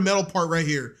hard metal part right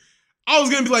here. I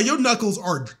was gonna be like, your knuckles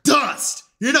are dust.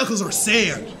 Your knuckles are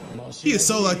sand. He is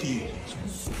so lucky.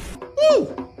 Woo!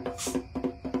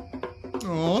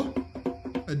 Aw.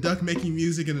 A duck making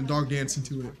music and a dog dancing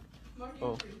to it.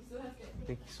 Oh,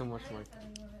 thank you so much, Mike.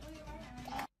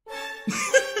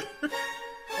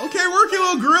 Okay, working,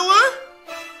 little gorilla.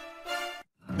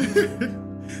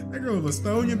 That girl was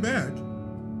throwing you back.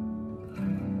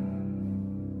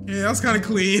 Yeah, that was kind of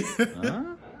clean.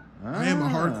 I am a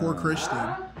hardcore Christian.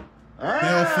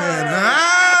 Hell fan.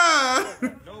 Ah!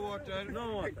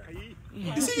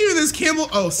 Is he giving this Camel?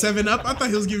 Oh, 7-Up? I thought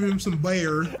he was giving him some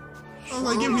bear. I was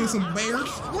like, give him some bear.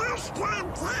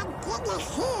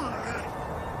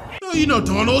 Oh, you know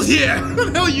Donald. Yeah.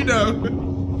 What the hell you know?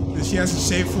 And she hasn't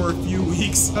shaved for a few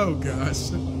weeks. Oh,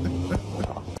 gosh.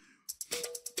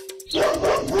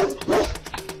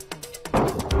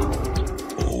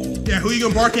 Yeah, who you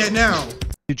gonna bark at now?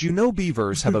 Did you know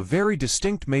beavers have a very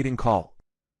distinct mating call?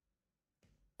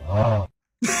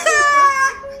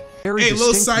 Very hey,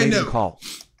 little side note. Call.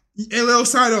 Hey, little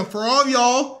side note. For all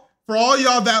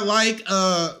y'all that like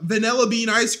vanilla bean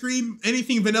ice cream,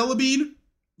 anything vanilla bean,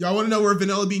 y'all want to know where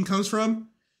vanilla bean comes from?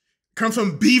 It comes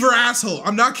from beaver asshole.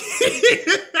 I'm not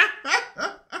kidding.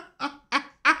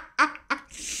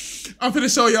 I'm gonna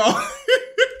show y'all.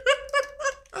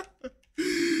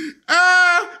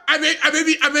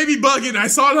 I may be bugging. I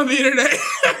saw it on the internet.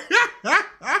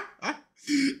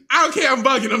 Okay, I'm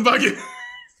bugging. I'm bugging.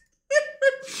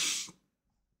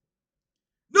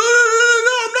 No,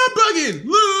 I'm not bugging.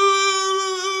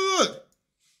 Look.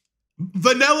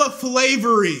 Vanilla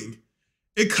flavoring.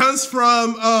 It comes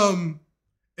from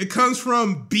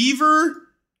beaver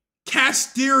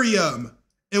castoreum.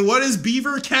 And what is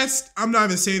beaver I'm not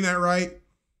even saying that right.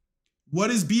 What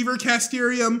is beaver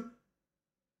castoreum?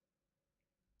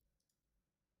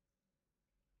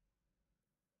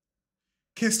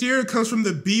 Castoreum comes from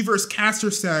the beaver's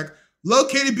castor sac,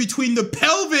 located between the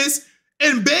pelvis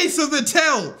and base of the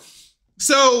tail.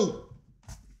 So,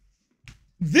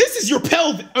 this is your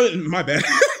pelvis. My bad.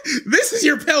 This is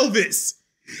your pelvis.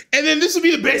 And then this will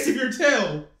be the base of your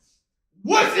tail.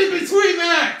 What's in between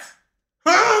that?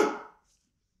 Huh?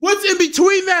 What's in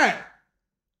between that?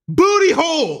 Booty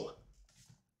hole.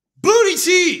 Booty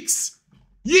cheeks.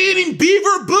 You're eating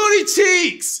beaver booty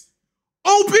cheeks.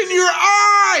 Open your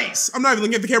eyes! I'm not even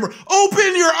looking at the camera.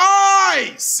 Open your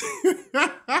eyes!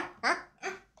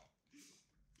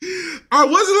 I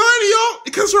wasn't lying to y'all.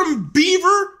 It comes from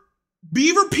beaver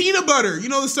peanut butter. You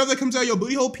know the stuff that comes out of your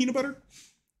booty hole, peanut butter?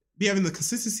 Be having the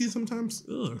consistency sometimes.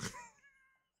 Ugh.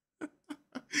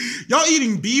 Y'all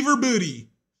eating beaver booty.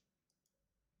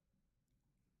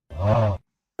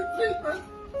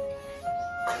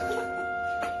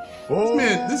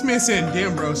 This man said,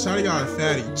 damn bro, shawty got a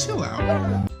fatty. Chill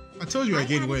out. I told you I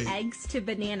gained weight. Eggs to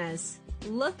bananas.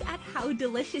 Look at how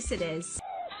delicious it is.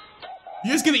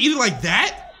 You're just gonna eat it like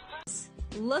that?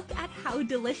 Look at how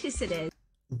delicious it is.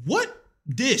 What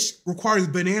dish requires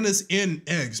bananas and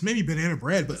eggs? Maybe banana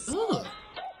bread, but ugh.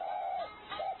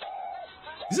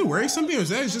 Is it wearing something or is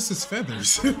that just his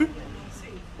feathers?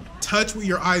 Touch with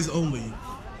your eyes only.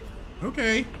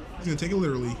 Okay, he's gonna take it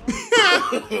literally.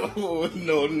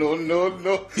 No.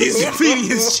 He's feeding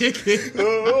his chicken.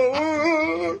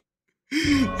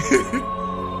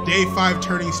 Day 5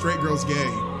 turning straight girls gay.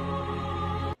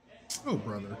 Oh,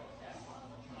 brother.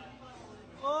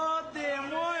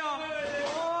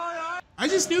 I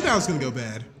just knew that was gonna go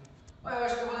bad. My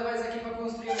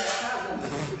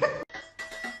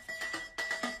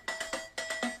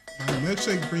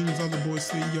milkshake brings all the boys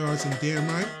to the yards, and damn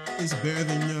right, it's better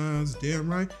than yours. Damn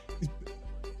right. You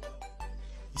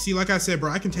see, like I said,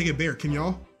 bro, I can take it bare. Can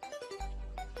y'all?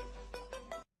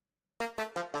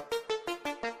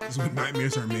 This is what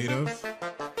nightmares are made of.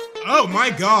 Oh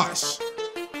my gosh.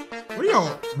 What are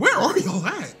y'all? Where are y'all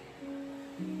at?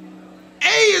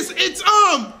 Hey, it's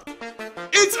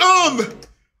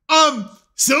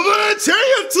Silver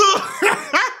Terrier.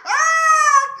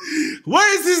 What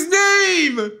is his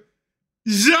name?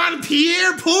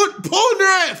 Jean-Pierre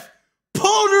Polnareff.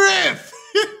 Polnareff.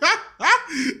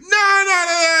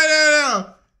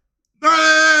 No.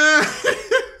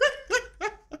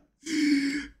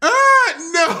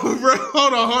 No, bro.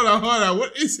 Hold on.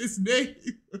 What is his name?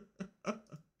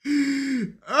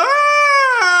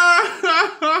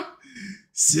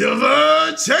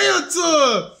 Silver Terrier.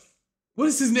 What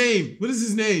is his name?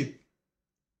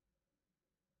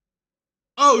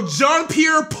 Oh,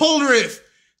 Jean-Pierre Polnareff.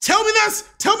 Tell me that's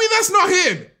not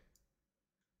him.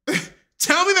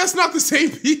 Tell me that's not the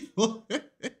same people.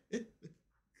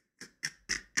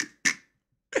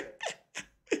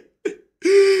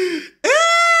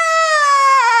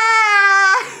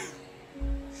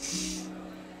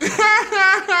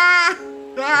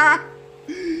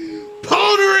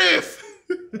 Polnareff.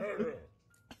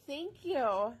 Thank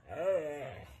you.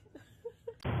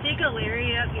 Take a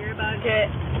Larry up your bucket.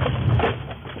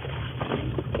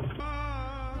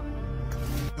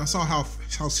 I saw how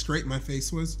straight my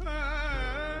face was.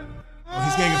 Oh,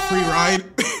 he's getting a free ride.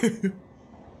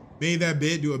 Made that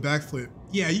bit do a backflip.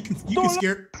 Yeah, you can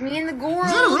scare. It's me and the girls.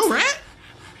 Is that a real rat?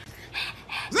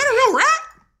 Is that a real rat?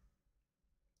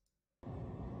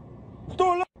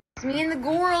 It's me and the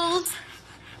girls.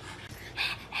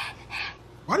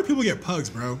 Why do people get pugs,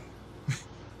 bro?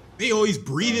 They always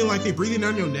breathing like they breathing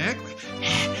down your neck.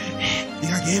 You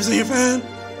got games on your phone?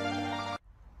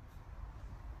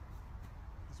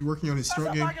 Is he working on his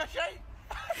stroke game?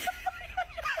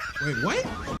 Wait, what?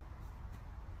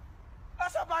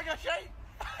 That's a bag of shit.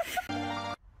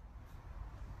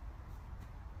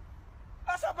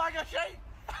 That's a bag of shit.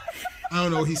 I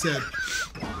don't know what he said.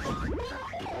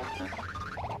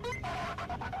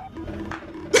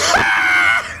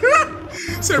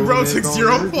 Said bro took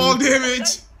 0 fall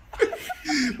damage.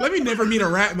 Let me never meet a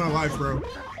rat in my life, bro.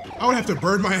 I would have to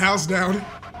burn my house down.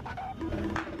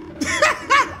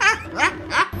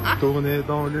 Bro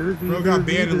got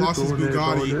banned and lost his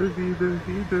Bugatti.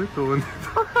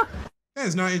 That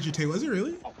is not entertaining, was it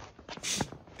really?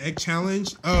 Egg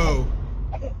challenge? Oh.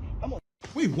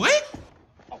 Wait, what?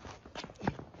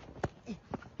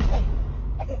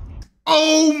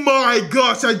 Oh my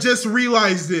gosh, I just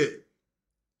realized it.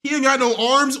 He ain't got no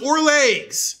arms or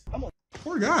legs.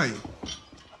 Poor guy.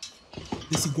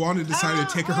 This iguana decided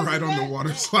to take a ride on the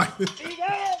water slide.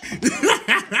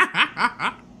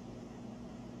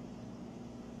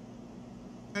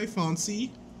 Hey,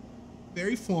 Fonzie.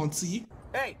 Very fancy.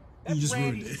 Hey, you just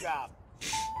ruined it. Job.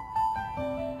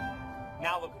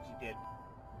 Now look what you did.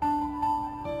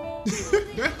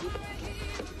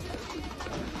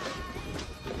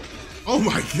 Oh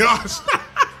my gosh.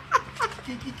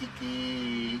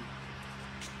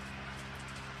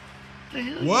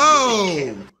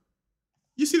 Whoa.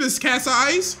 You see this cat's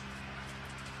eyes?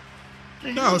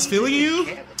 No, I was feeling you.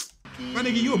 My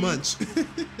nigga, you a munch.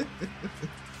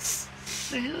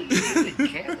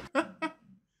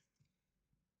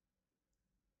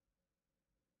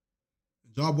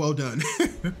 Job well done.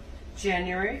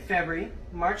 January, February,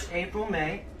 March, April,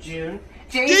 May, June.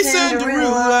 Jason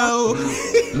Derulo.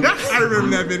 I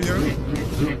remember that video.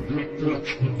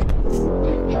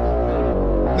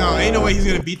 No, ain't no way he's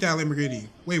gonna beat that Lamborghini.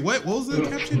 Wait, what? What was the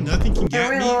caption? Nothing can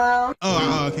get me. Oh,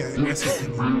 okay. I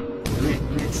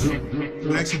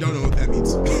actually don't know what that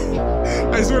means.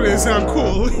 I just wanted it to sound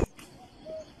cool.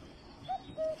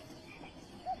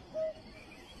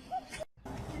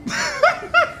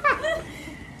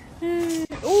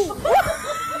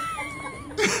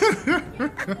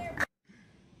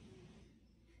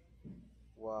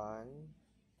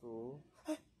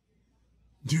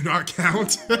 not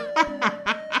count.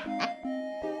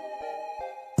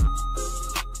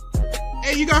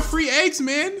 Hey, you got free eggs,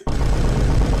 man.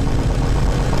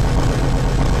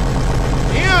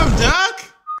 Damn, Duck.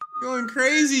 Going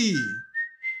crazy.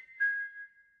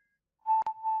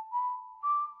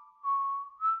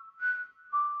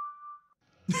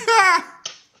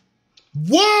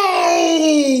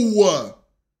 Whoa!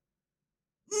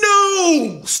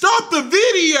 No! Stop the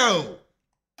video!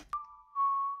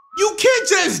 You can't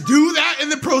just do that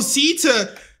and then proceed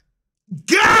to...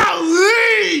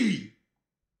 Golly!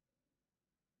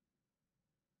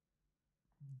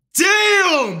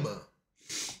 Damn!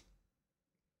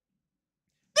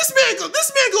 This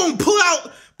man gonna pull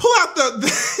out the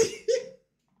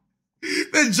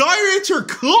the gyrator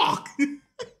cock. And then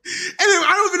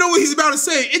I don't even know what he's about to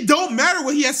say. It don't matter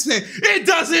what he has to say. It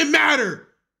doesn't matter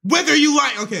whether you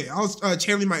like. Okay, I was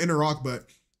channeling my inner rock, but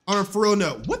on a for real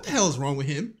note, what the hell is wrong with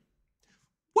him?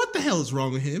 What the hell is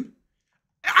wrong with him?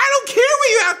 I don't care what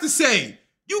you have to say.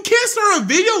 You can't start a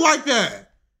video like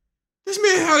that. This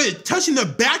man had it touching the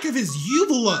back of his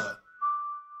uvula.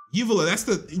 Uvula, that's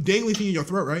the dangly thing in your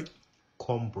throat, right?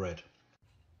 Cornbread.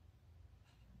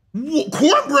 What,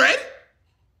 cornbread?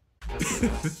 I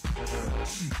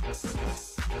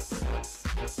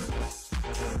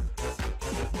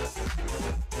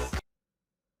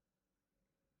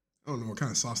don't know what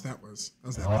kind of sauce that was. That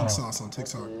was that pink sauce on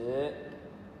TikTok.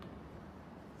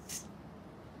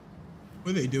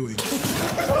 What are they doing?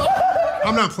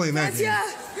 I'm not playing that game.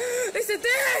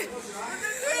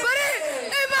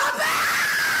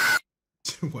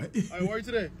 What? How are you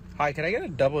today? Hi, can I get a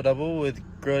double with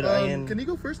grilled onion? Can you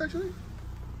go first, actually?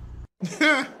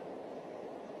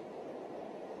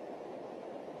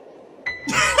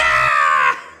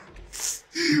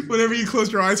 Whenever you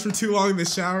close your eyes for too long in the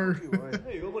shower.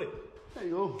 There you go, buddy. There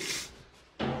you go.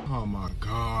 Oh my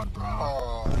God, bro.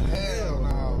 Oh, hell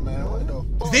no, man. What the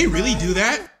fuck? Did they really do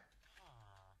that?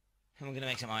 I'm gonna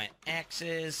make some iron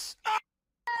axes.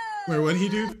 Wait, what did he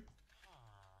do?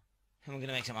 I'm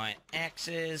gonna make some iron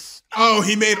axes. Oh,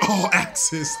 he made all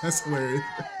axes. That's hilarious.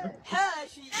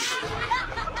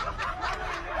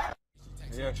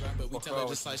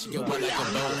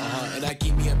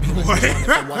 What?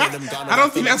 I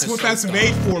don't think that's what that's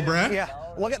made for, bruh. Yeah,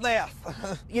 look at this.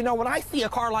 You know, when I see a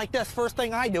car like this, first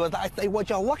thing I do is I say, would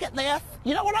you look at this?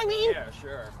 You know what I mean? Yeah,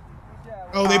 sure.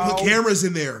 Oh, they put cameras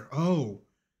in there. Oh.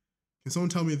 Can someone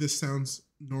tell me if this sounds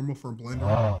normal for a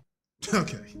blender?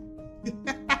 Okay.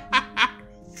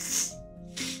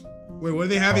 Wait, what are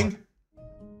they having?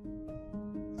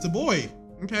 It's a boy.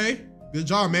 Okay. Good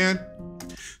job, man.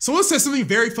 Someone said something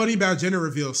very funny about gender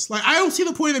reveals. Like, I don't see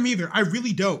the point of them either. I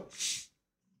really don't.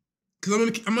 Because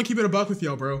I'm gonna keep it a buck with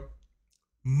y'all, bro.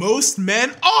 Most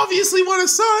men obviously want a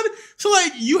son. So,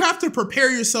 like, you have to prepare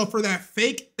yourself for that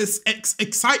fake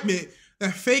excitement,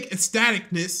 that fake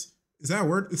ecstaticness. Is that a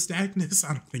word? Ecstaticness?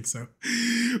 I don't think so.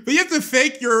 But you have to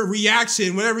fake your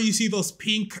reaction whenever you see those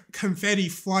pink confetti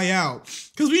fly out.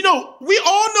 Because we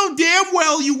all know damn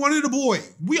well you wanted a boy.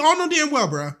 We all know damn well,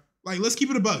 bruh. Like, let's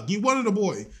keep it a buck. You wanted a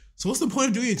boy. So what's the point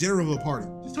of doing a gender reveal party?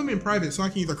 Just tell me in private so I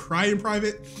can either cry in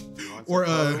private or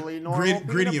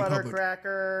gritty in public.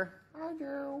 Cracker. I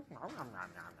do.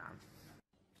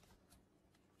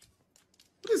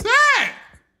 What is that?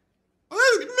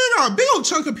 Oh, man got a big old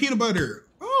chunk of peanut butter.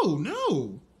 Oh,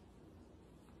 no.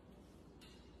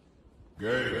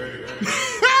 Gay.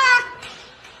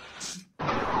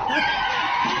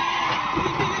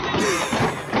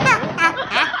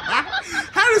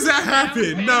 How does that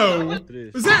happen? No.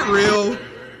 Is that real? What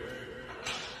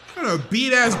kind of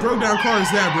beat-ass broke-down car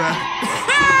is that, bruh?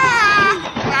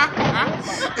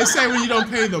 It's like when you don't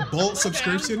pay the Bolt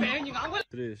subscription.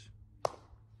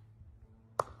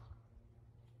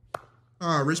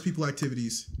 Rich people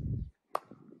activities.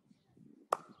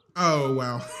 Oh,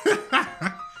 wow.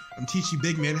 I'm teaching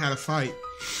big man how to fight.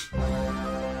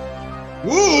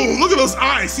 Whoa, look at those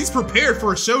eyes. He's prepared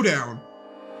for a showdown.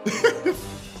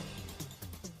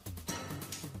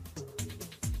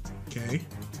 Okay.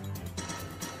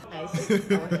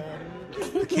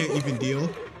 I can't even deal.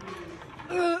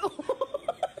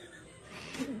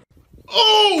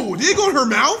 Oh, did it go in her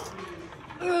mouth?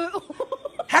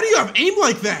 How do you have aim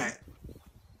like that?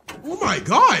 Oh my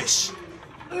gosh.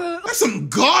 That's some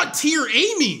god tier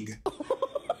aiming.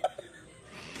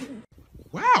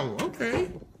 Wow, okay.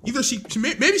 Either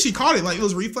maybe she caught it, like it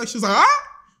was reflex. She was like, ah!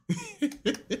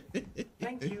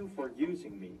 Thank you for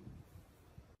using me.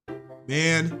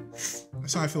 Man,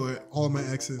 that's how I feel with all of my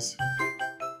exes.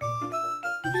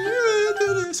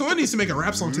 Someone needs to make a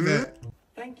rap song to that.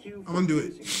 Thank you. I'm gonna do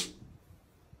it.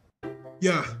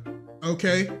 Yeah,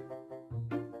 okay.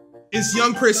 It's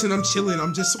young person. I'm chilling.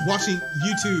 I'm just watching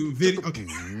YouTube video. Okay.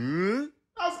 That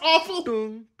was awful.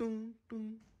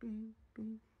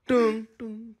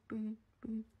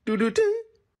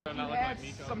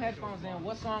 Some headphones in.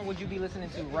 What song would you be listening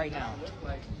to right now?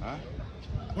 Huh?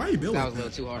 Why are you building? That was a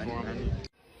little too hard for him.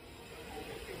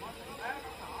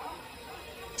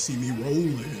 See me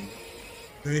rolling.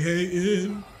 They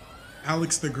hating.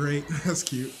 Alex the Great. That's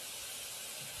cute.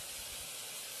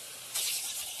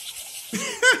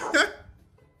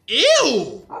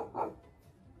 Ew!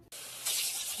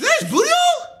 That's booty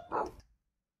hole?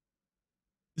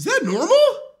 Is that normal?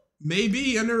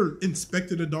 Maybe. I never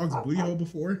inspected a dog's booty hole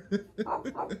before.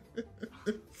 That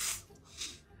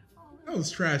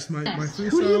was trash. My freestyle.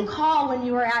 Who do you call when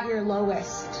you are at your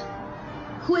lowest?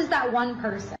 Who is that one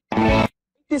person?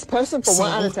 This person for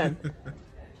 1 out of 10.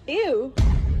 Ew.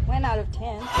 1 out of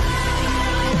 10.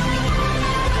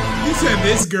 You said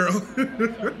this girl.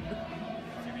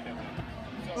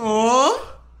 Aww.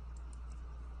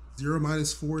 0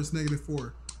 minus 4 is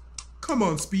 -4. Come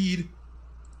on, Speed.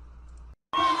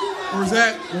 Or is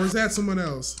that someone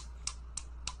else?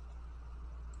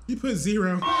 He put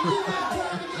 0. I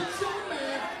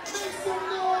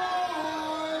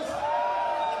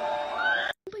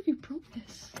can't believe you broke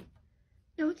this.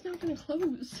 No, it's not gonna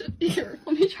close. Here,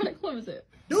 let me try to close it.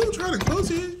 Don't try to close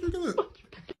it. You're gonna.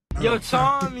 Yo,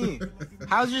 Tommy,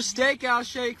 how's your stakeout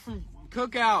shake from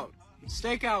Cookout?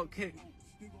 Stakeout kick.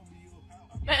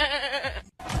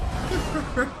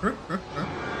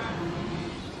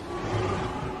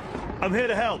 I'm here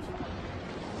to help.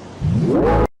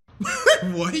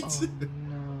 What? Oh,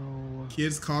 no.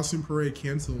 Kids costume parade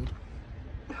canceled.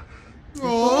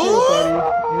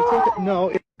 Oh,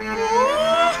 no.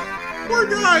 Poor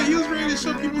guy. He was ready to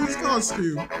show people his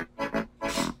costume.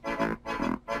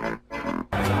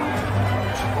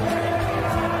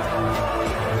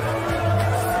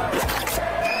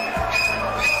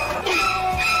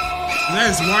 Is that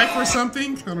his wife or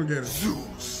something? I don't get it.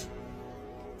 Zeus!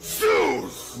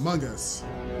 Among Us.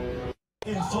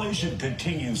 Inflation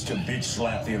continues to bitch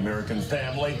slap the American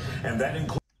family, and that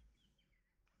includes.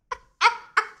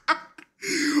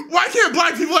 Why can't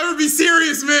black people ever be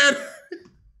serious, man?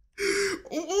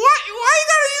 Why you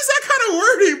gotta use that kind of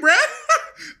wording, bruh?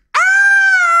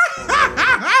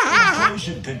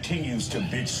 Inflation continues to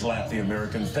bitch slap the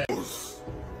American family.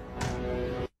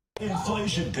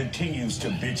 Inflation continues to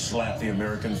bitch slap the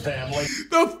American family.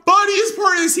 The funniest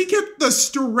part is he kept the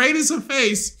straightest of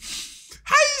face.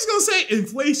 How you just gonna say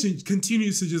inflation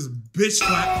continues to just bitch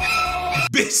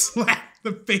slap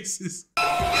the faces?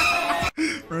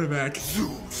 Run it back.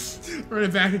 Run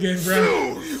it back again,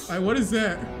 bro. Like, what is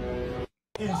that?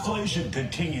 Inflation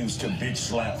continues to bitch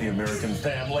slap the American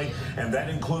family, and that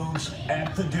includes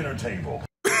at the dinner table.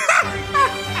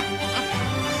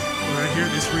 When I hear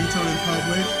this ringtone in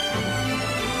public,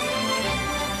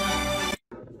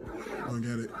 I don't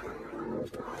get it.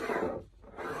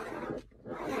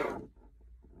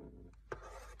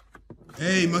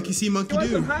 Hey, monkey see, monkey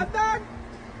do.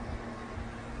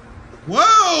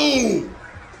 Whoa!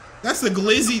 That's the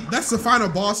Glizzy. That's the final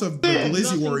boss of the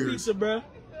Glizzy Warriors. Pizza,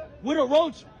 with a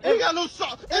roach. Ain't got no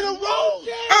sauce. And a roach.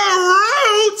 A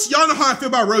roach! Y'all know how I feel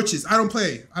about roaches. I don't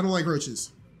play. I don't like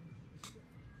roaches.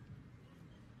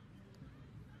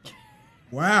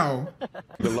 Wow.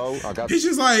 Below, I got. He's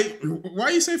just like,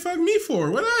 why you say fuck me for?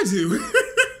 What did I do?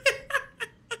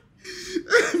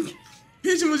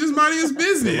 Pigeon was just minding his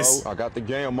business. Below, I got the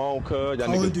game on, cuz. Y'all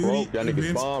niggas broke. Y'all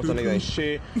niggas bombs. Y'all niggas ain't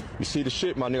shit. You see the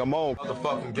shit, my nigga, I'm on. The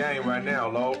fucking game right now,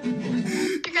 Lo.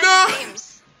 No.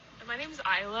 Names. My name's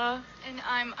Isla, and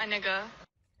I'm a nigga.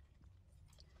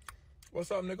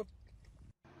 What's up, nigga?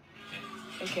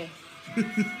 Okay.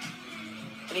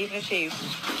 But even a shave.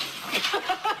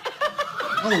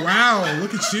 Oh, wow.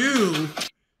 Look at you.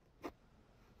 Is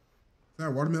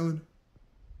that watermelon?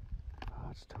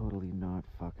 Oh, it's totally not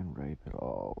fucking rape at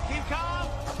all. Keep calm.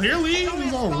 Clearly, it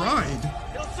was all right.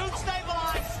 You'll soon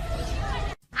stabilize.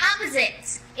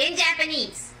 Opposite in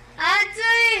Japanese.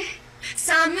 Atsui,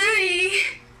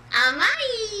 samui,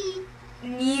 amai,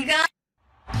 niga.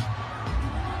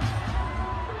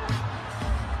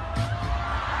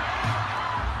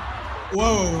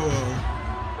 Whoa.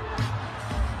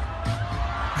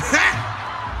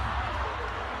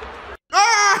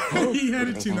 He had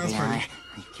it too, that's funny.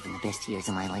 I've given the best years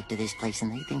of my life to this place,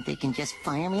 and they think they can just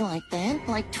fire me like that?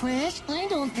 Like trash? I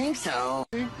don't think so.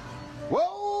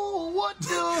 Whoa, what the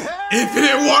hell?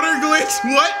 Infinite water glitch?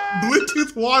 What?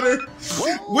 Bluetooth water?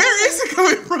 Whoa. Where is it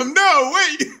coming from? No,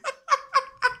 wait.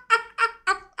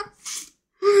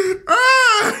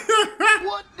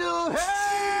 What the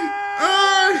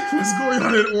hell? What's going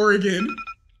on in Oregon?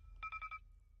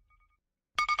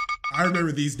 I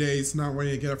remember these days not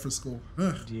wanting to get up for school.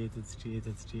 Ugh. He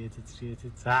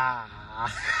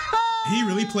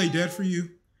really played dead for you?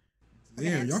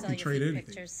 Damn, y'all can trade anything.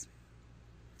 Pictures.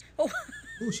 Oh,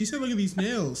 she said, look at these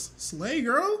nails. Slay,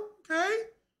 girl. Okay.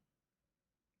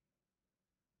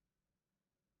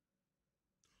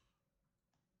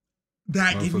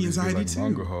 That gave me anxiety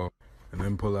too. And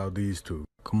then pull out these two.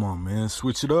 Come on, man.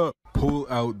 Switch it up. Pull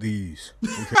out these.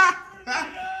 Okay.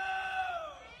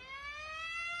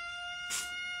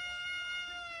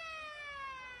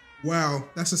 Wow,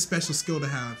 that's a special skill to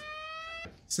have.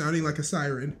 Sounding like a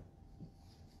siren.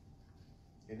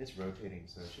 It is rotating,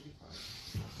 so it should be fine.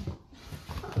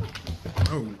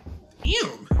 Oh,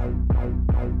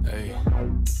 damn. Hey.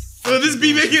 Oh, this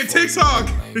be making a TikTok.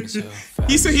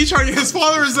 He said he trying to get his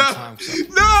followers up. No,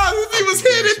 this B was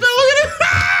hitting it though.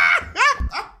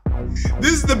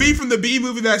 This is the B from the B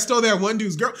movie that stole that one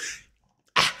dude's girl.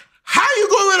 How you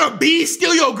gonna let a bee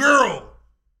steal your girl?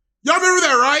 Y'all remember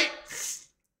that, right?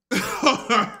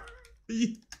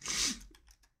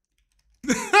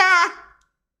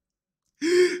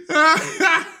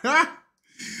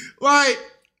 Like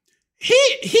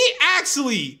he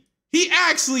actually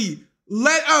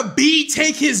let a bee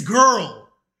take his girl.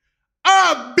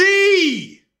 A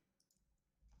bee.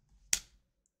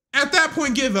 At that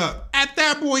point, give up. At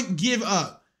that point, give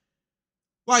up.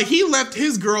 Like, he left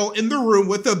his girl in the room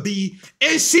with a bee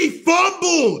and she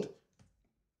fumbled.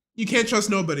 You can't trust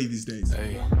nobody these days.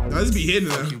 Hey, no, this be hitting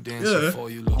them.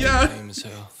 Yeah.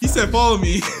 He said, follow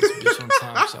me.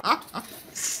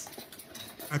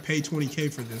 I paid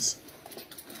 20K for this.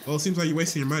 Well, it seems like you're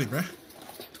wasting your money, bruh.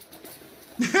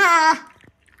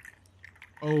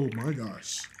 Oh my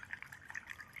gosh.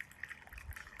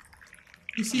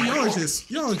 You see, y'all are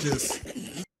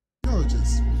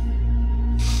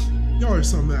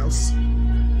something else.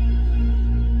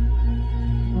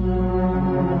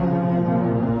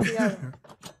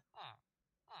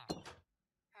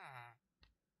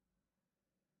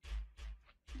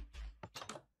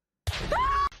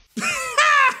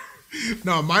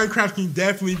 No, Minecraft can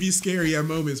definitely be scary at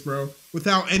moments, bro.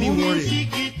 Without any warning.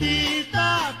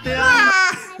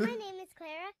 Hi, my name is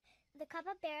Clara, the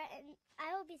capybara, and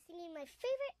I will be singing my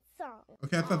favorite song.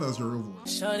 Okay, I thought that was your real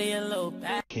voice. Shorty a little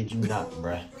bad. Kid you not,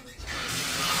 bruh.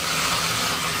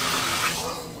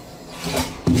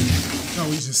 No,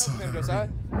 we just saw that.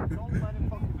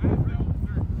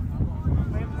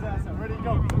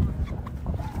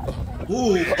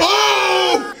 Ooh.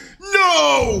 Oh!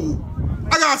 No!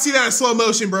 I gotta see that in slow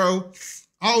motion, bro.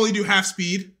 I only do half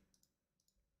speed.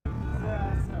 How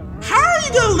are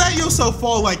you gonna let yourself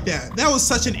fall like that? That was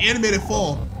such an animated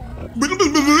fall.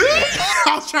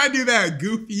 I'll try to do that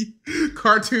goofy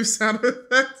cartoon sound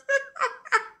effect.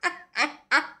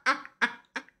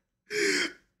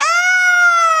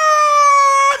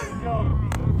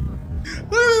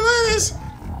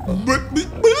 Look at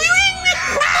this.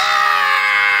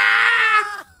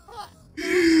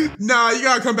 Nah, you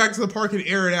gotta come back to the park and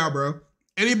air it out, bro.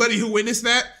 Anybody who witnessed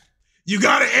that, you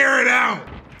gotta air it out.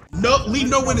 No, leave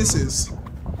no witnesses.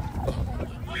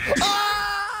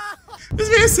 This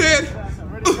man said,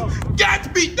 got to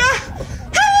be that.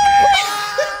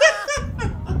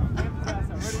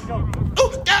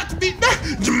 Oh, got to be that.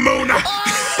 Jamona.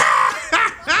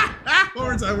 One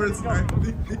more time, one more time.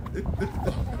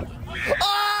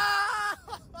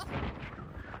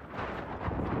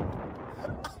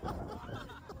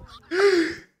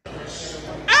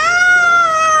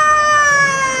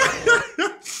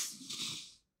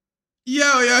 Yo,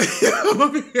 I'm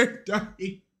over here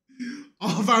dying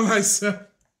all by myself.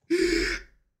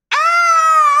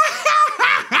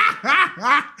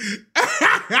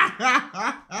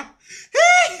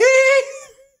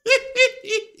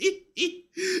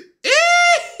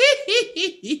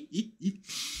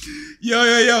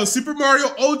 Yo, Super Mario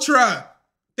Ultra.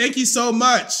 Thank you so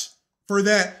much for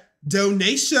that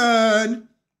donation.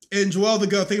 And Joel the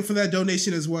Go, thank you for that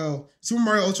donation as well. Super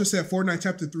Mario Ultra said Fortnite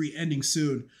Chapter 3 ending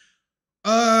soon.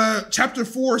 Chapter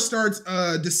 4 starts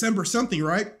December something,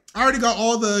 right? I already got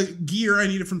all the gear I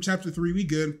needed from Chapter 3. We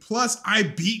good. Plus, I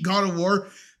beat God of War.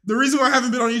 The reason why I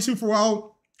haven't been on YouTube for a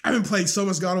while, I've been playing so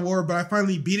much God of War, but I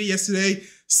finally beat it yesterday.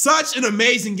 Such an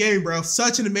amazing game, bro.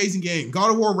 Such an amazing game. God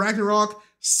of War Ragnarok,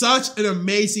 such an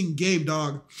amazing game,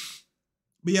 dog.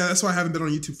 But yeah, that's why I haven't been on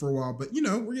YouTube for a while. But you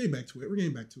know, we're getting back to it.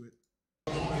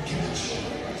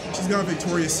 She's got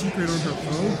Victoria's Secret on her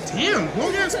phone. Damn,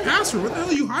 long ass password. What the hell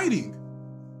are you hiding?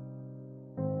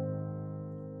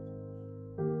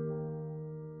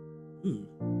 Ooh.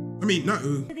 I mean, not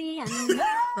ooh.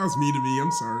 That was me to me.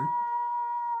 I'm sorry.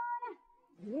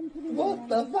 What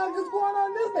the fuck is going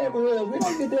on in this neighborhood? We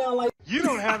don't get down like. You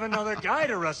don't have another guy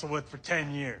to wrestle with for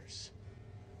 10 years.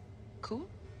 Cool.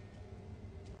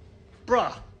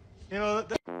 Bruh, you know,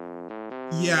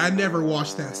 Yeah, I never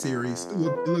watched that series. It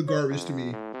looked garbage to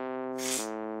me. Man,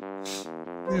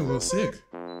 a little sick.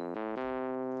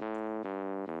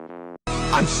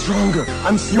 I'm stronger.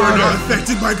 I'm You smarter. are not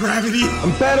affected by gravity.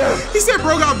 I'm better. He said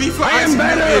bro got beef for I Isaac.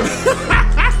 am better.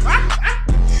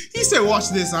 He said watch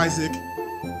this, Isaac.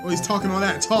 Oh, he's talking all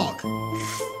that talk.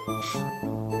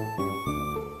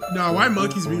 No, why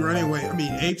monkeys be running away? I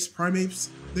mean apes, primates,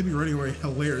 they be running away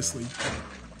hilariously.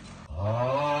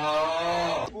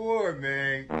 Oh, poor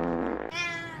man.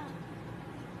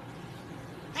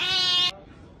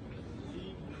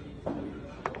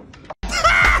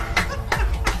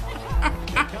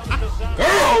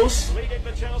 Girls,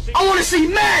 I want to see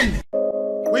men.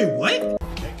 Wait, what?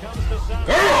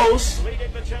 Girls,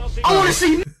 I want to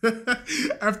see.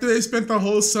 After they spent the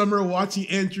whole summer watching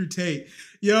Andrew Tate,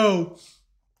 yo,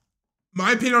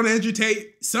 my opinion on Andrew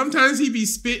Tate, sometimes he be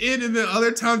spitting, and then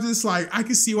other times it's like, I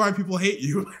can see why people hate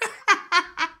you.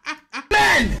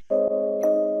 Men!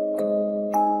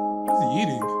 What's he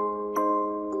eating?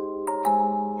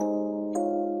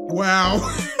 Wow.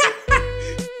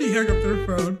 He hung up their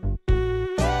phone.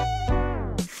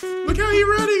 Look how he's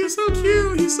running, it's so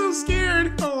cute. He's so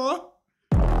scared. Aw.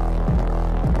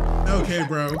 Okay,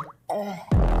 bro.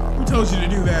 Who told you to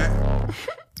do that?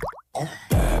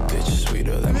 Bad bitch,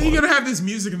 sweeter than. And then you're gonna have this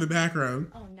music in the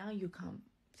background. Oh, now you come.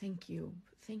 Thank you.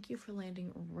 Thank you for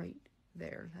landing right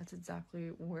there. That's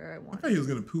exactly where I I wanted. thought he was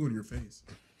gonna poo on your face.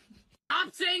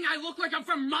 I'm saying I look like I'm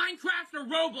from Minecraft or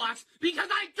Roblox because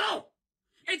I don't!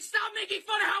 And stop making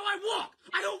fun of how I walk!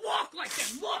 I don't walk like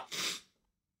them, look!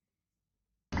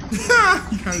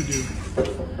 You kinda do.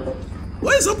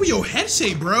 What is up with your head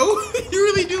shape, bro? You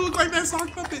really do look like that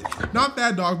sock puppet. Not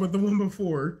that dog, but the one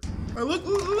before. Like, look at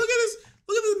this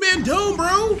man dome,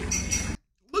 bro.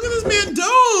 Look at this man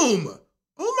dome.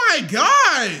 Oh my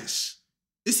gosh.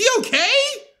 Is he okay?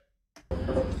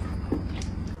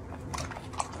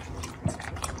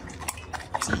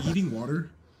 Is he eating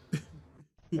water?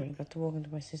 I got to walk into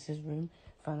my sister's room,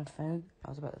 found a phone. I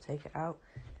was about to take it out.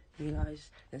 Realized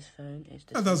this phone is.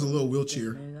 I thought that was a little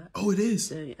wheelchair. Oh, it is.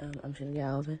 So I'm trying to get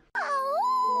out of it.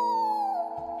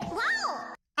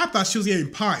 I thought she was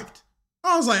getting piped.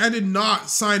 I was like, I did not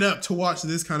sign up to watch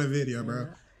this kind of video, bro.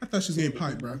 I thought she was getting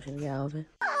piped, bro. I'm trying to get out of it.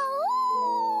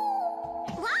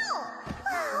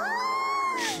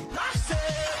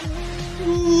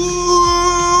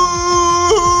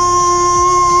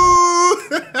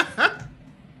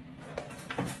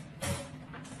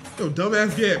 Yo,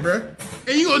 dumbass get, bro.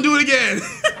 And you gonna do it again.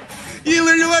 You didn't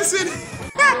learn your lesson?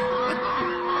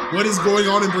 What is going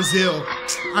on in Brazil?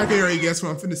 I can already guess what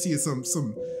I'm finna see is some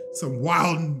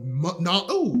wild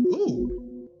oh.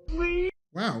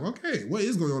 Wow, okay. What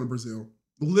is going on in Brazil?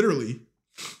 Literally.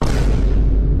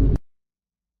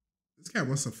 This cat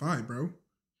wants to fight, bro.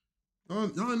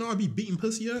 Y'all know I be beating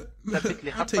pussy up?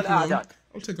 I'll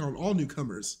take on all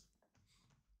newcomers.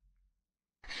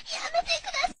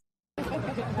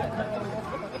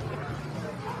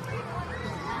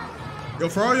 Yo,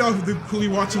 for all y'all who be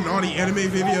watching all the anime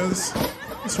videos,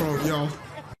 what's wrong with y'all?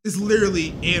 It's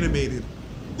literally animated.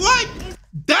 Like,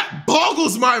 that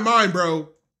boggles my mind, bro.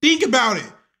 Think about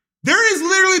it. There is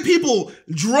literally people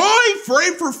drawing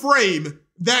frame for frame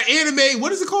that anime,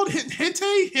 what is it called?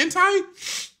 Hentai?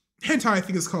 Hentai, I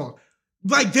think it's called.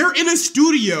 Like, they're in a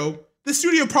studio. The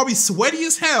studio probably sweaty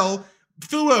as hell,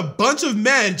 filled with a bunch of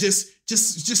men just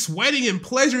sweating and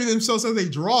pleasuring themselves as they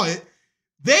draw it.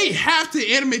 They have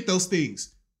to animate those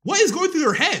things. What is going through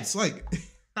their heads? Like,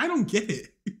 I don't get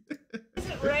it. Is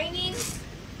it raining?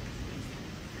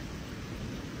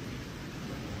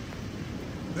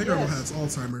 That girl has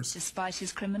Alzheimer's. Despite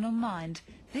his criminal mind,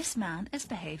 this man is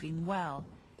behaving well.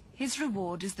 His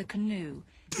reward is the canoe.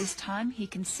 This time he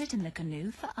can sit in the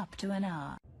canoe for up to an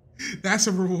hour. That's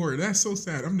a reward. That's so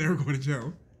sad. I'm never going to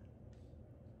jail.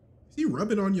 Is he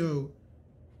rubbing on your...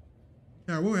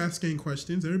 Yeah, I won't ask any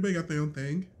questions. Everybody got their own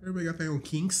thing. Everybody got their own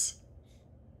kinks.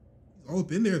 He's all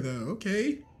up in there, though.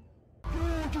 Okay.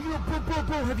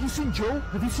 Bro, have you seen Joe?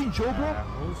 Have you seen Joe, bro?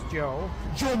 Who's Joe?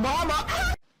 Joe Mama!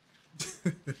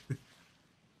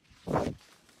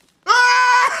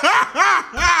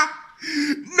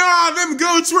 Nah, them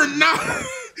goats were not...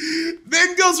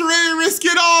 Them goats were ready to risk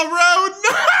it all, bro.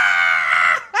 No!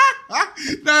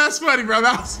 No, that's funny, bro.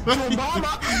 That was funny.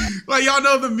 Like, y'all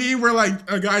know the meme where,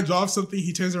 like, a guy drops something,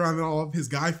 he turns around and all of his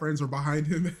guy friends are behind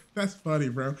him. That's funny,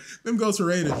 bro. Them goats were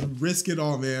ready to risk it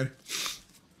all, man.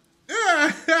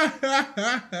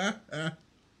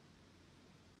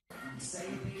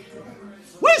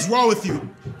 What is wrong with you?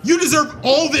 You deserve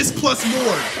all this plus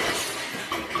more.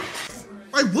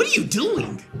 Like, what are you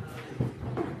doing?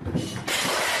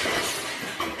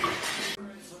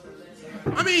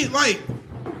 I mean, like,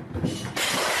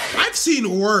 I've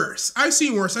seen worse. I've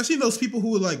seen those people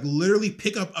who would like literally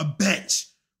pick up a bench.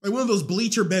 Like one of those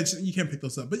bleacher benches. You can't pick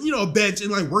those up, but you know, a bench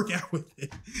and like work out with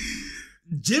it.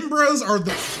 Gym bros are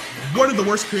one of the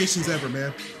worst creations ever,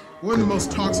 man. One of the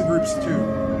most toxic groups too.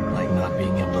 Like not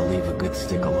being able to leave a good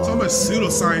stick alone. So much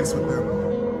pseudoscience with them.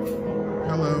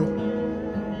 Hello.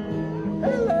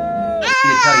 I'm going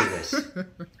to tell you this.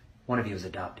 One of you is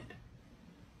adopted.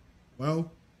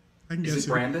 Well, I can guess. Is it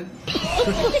Brandon?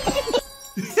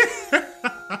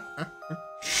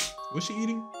 What's she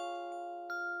eating?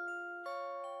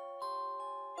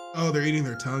 Oh, they're eating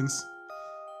their tongues.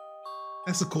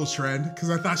 That's a cool trend, because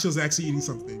I thought she was actually eating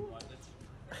something.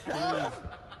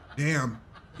 Damn.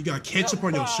 You got ketchup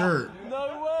on your shirt.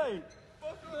 No way!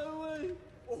 No way!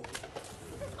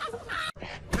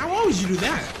 Now, why would you do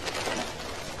that?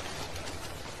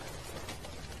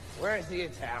 Where is he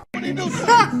in town? Damn it,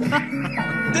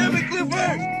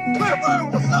 Clifford!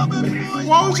 Clifford, what's up, baby boy?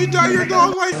 Why would you dye your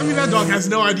dog like? I mean, that dog has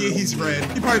no idea he's red.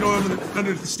 He probably don't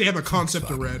understand the concept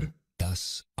of red.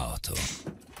 Das Auto.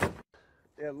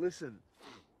 Yeah, listen.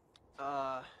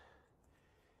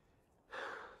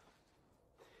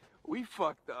 We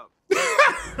fucked up.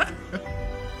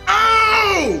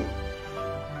 Oh!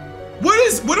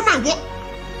 What am I,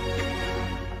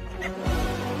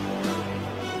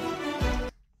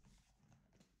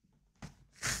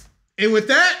 And with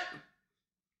that,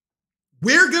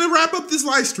 we're gonna wrap up this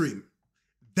live stream.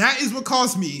 That is what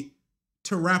caused me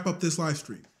to wrap up this live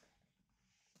stream.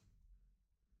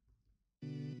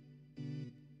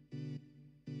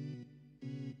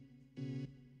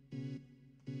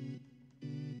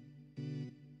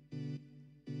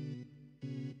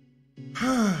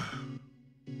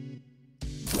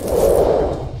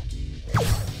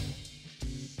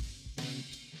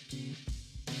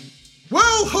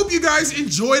 Well, hope you guys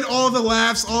enjoyed all the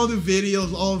laughs, all the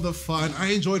videos, all the fun.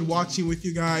 I enjoyed watching with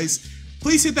you guys.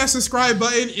 Please hit that subscribe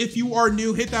button. If you are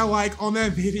new, hit that like on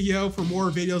that video for more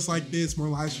videos like this, more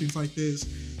live streams like this.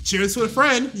 Share this with a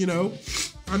friend, you know.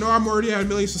 I know I'm already at 1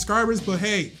 million subscribers, but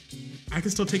hey, I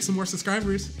can still take some more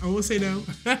subscribers. I won't say no.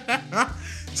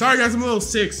 Sorry guys, I'm a little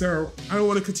sick, so I don't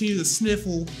want to continue to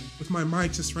sniffle with my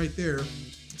mic just right there.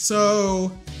 So,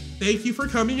 thank you for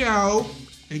coming out.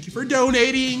 Thank you for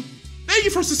donating. Thank you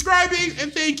for subscribing,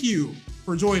 and thank you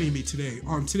for joining me today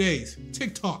on today's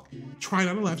TikTok Try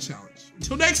Not to Laugh Challenge.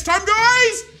 Until next time,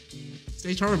 guys,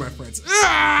 stay charming, my friends.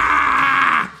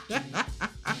 Ah!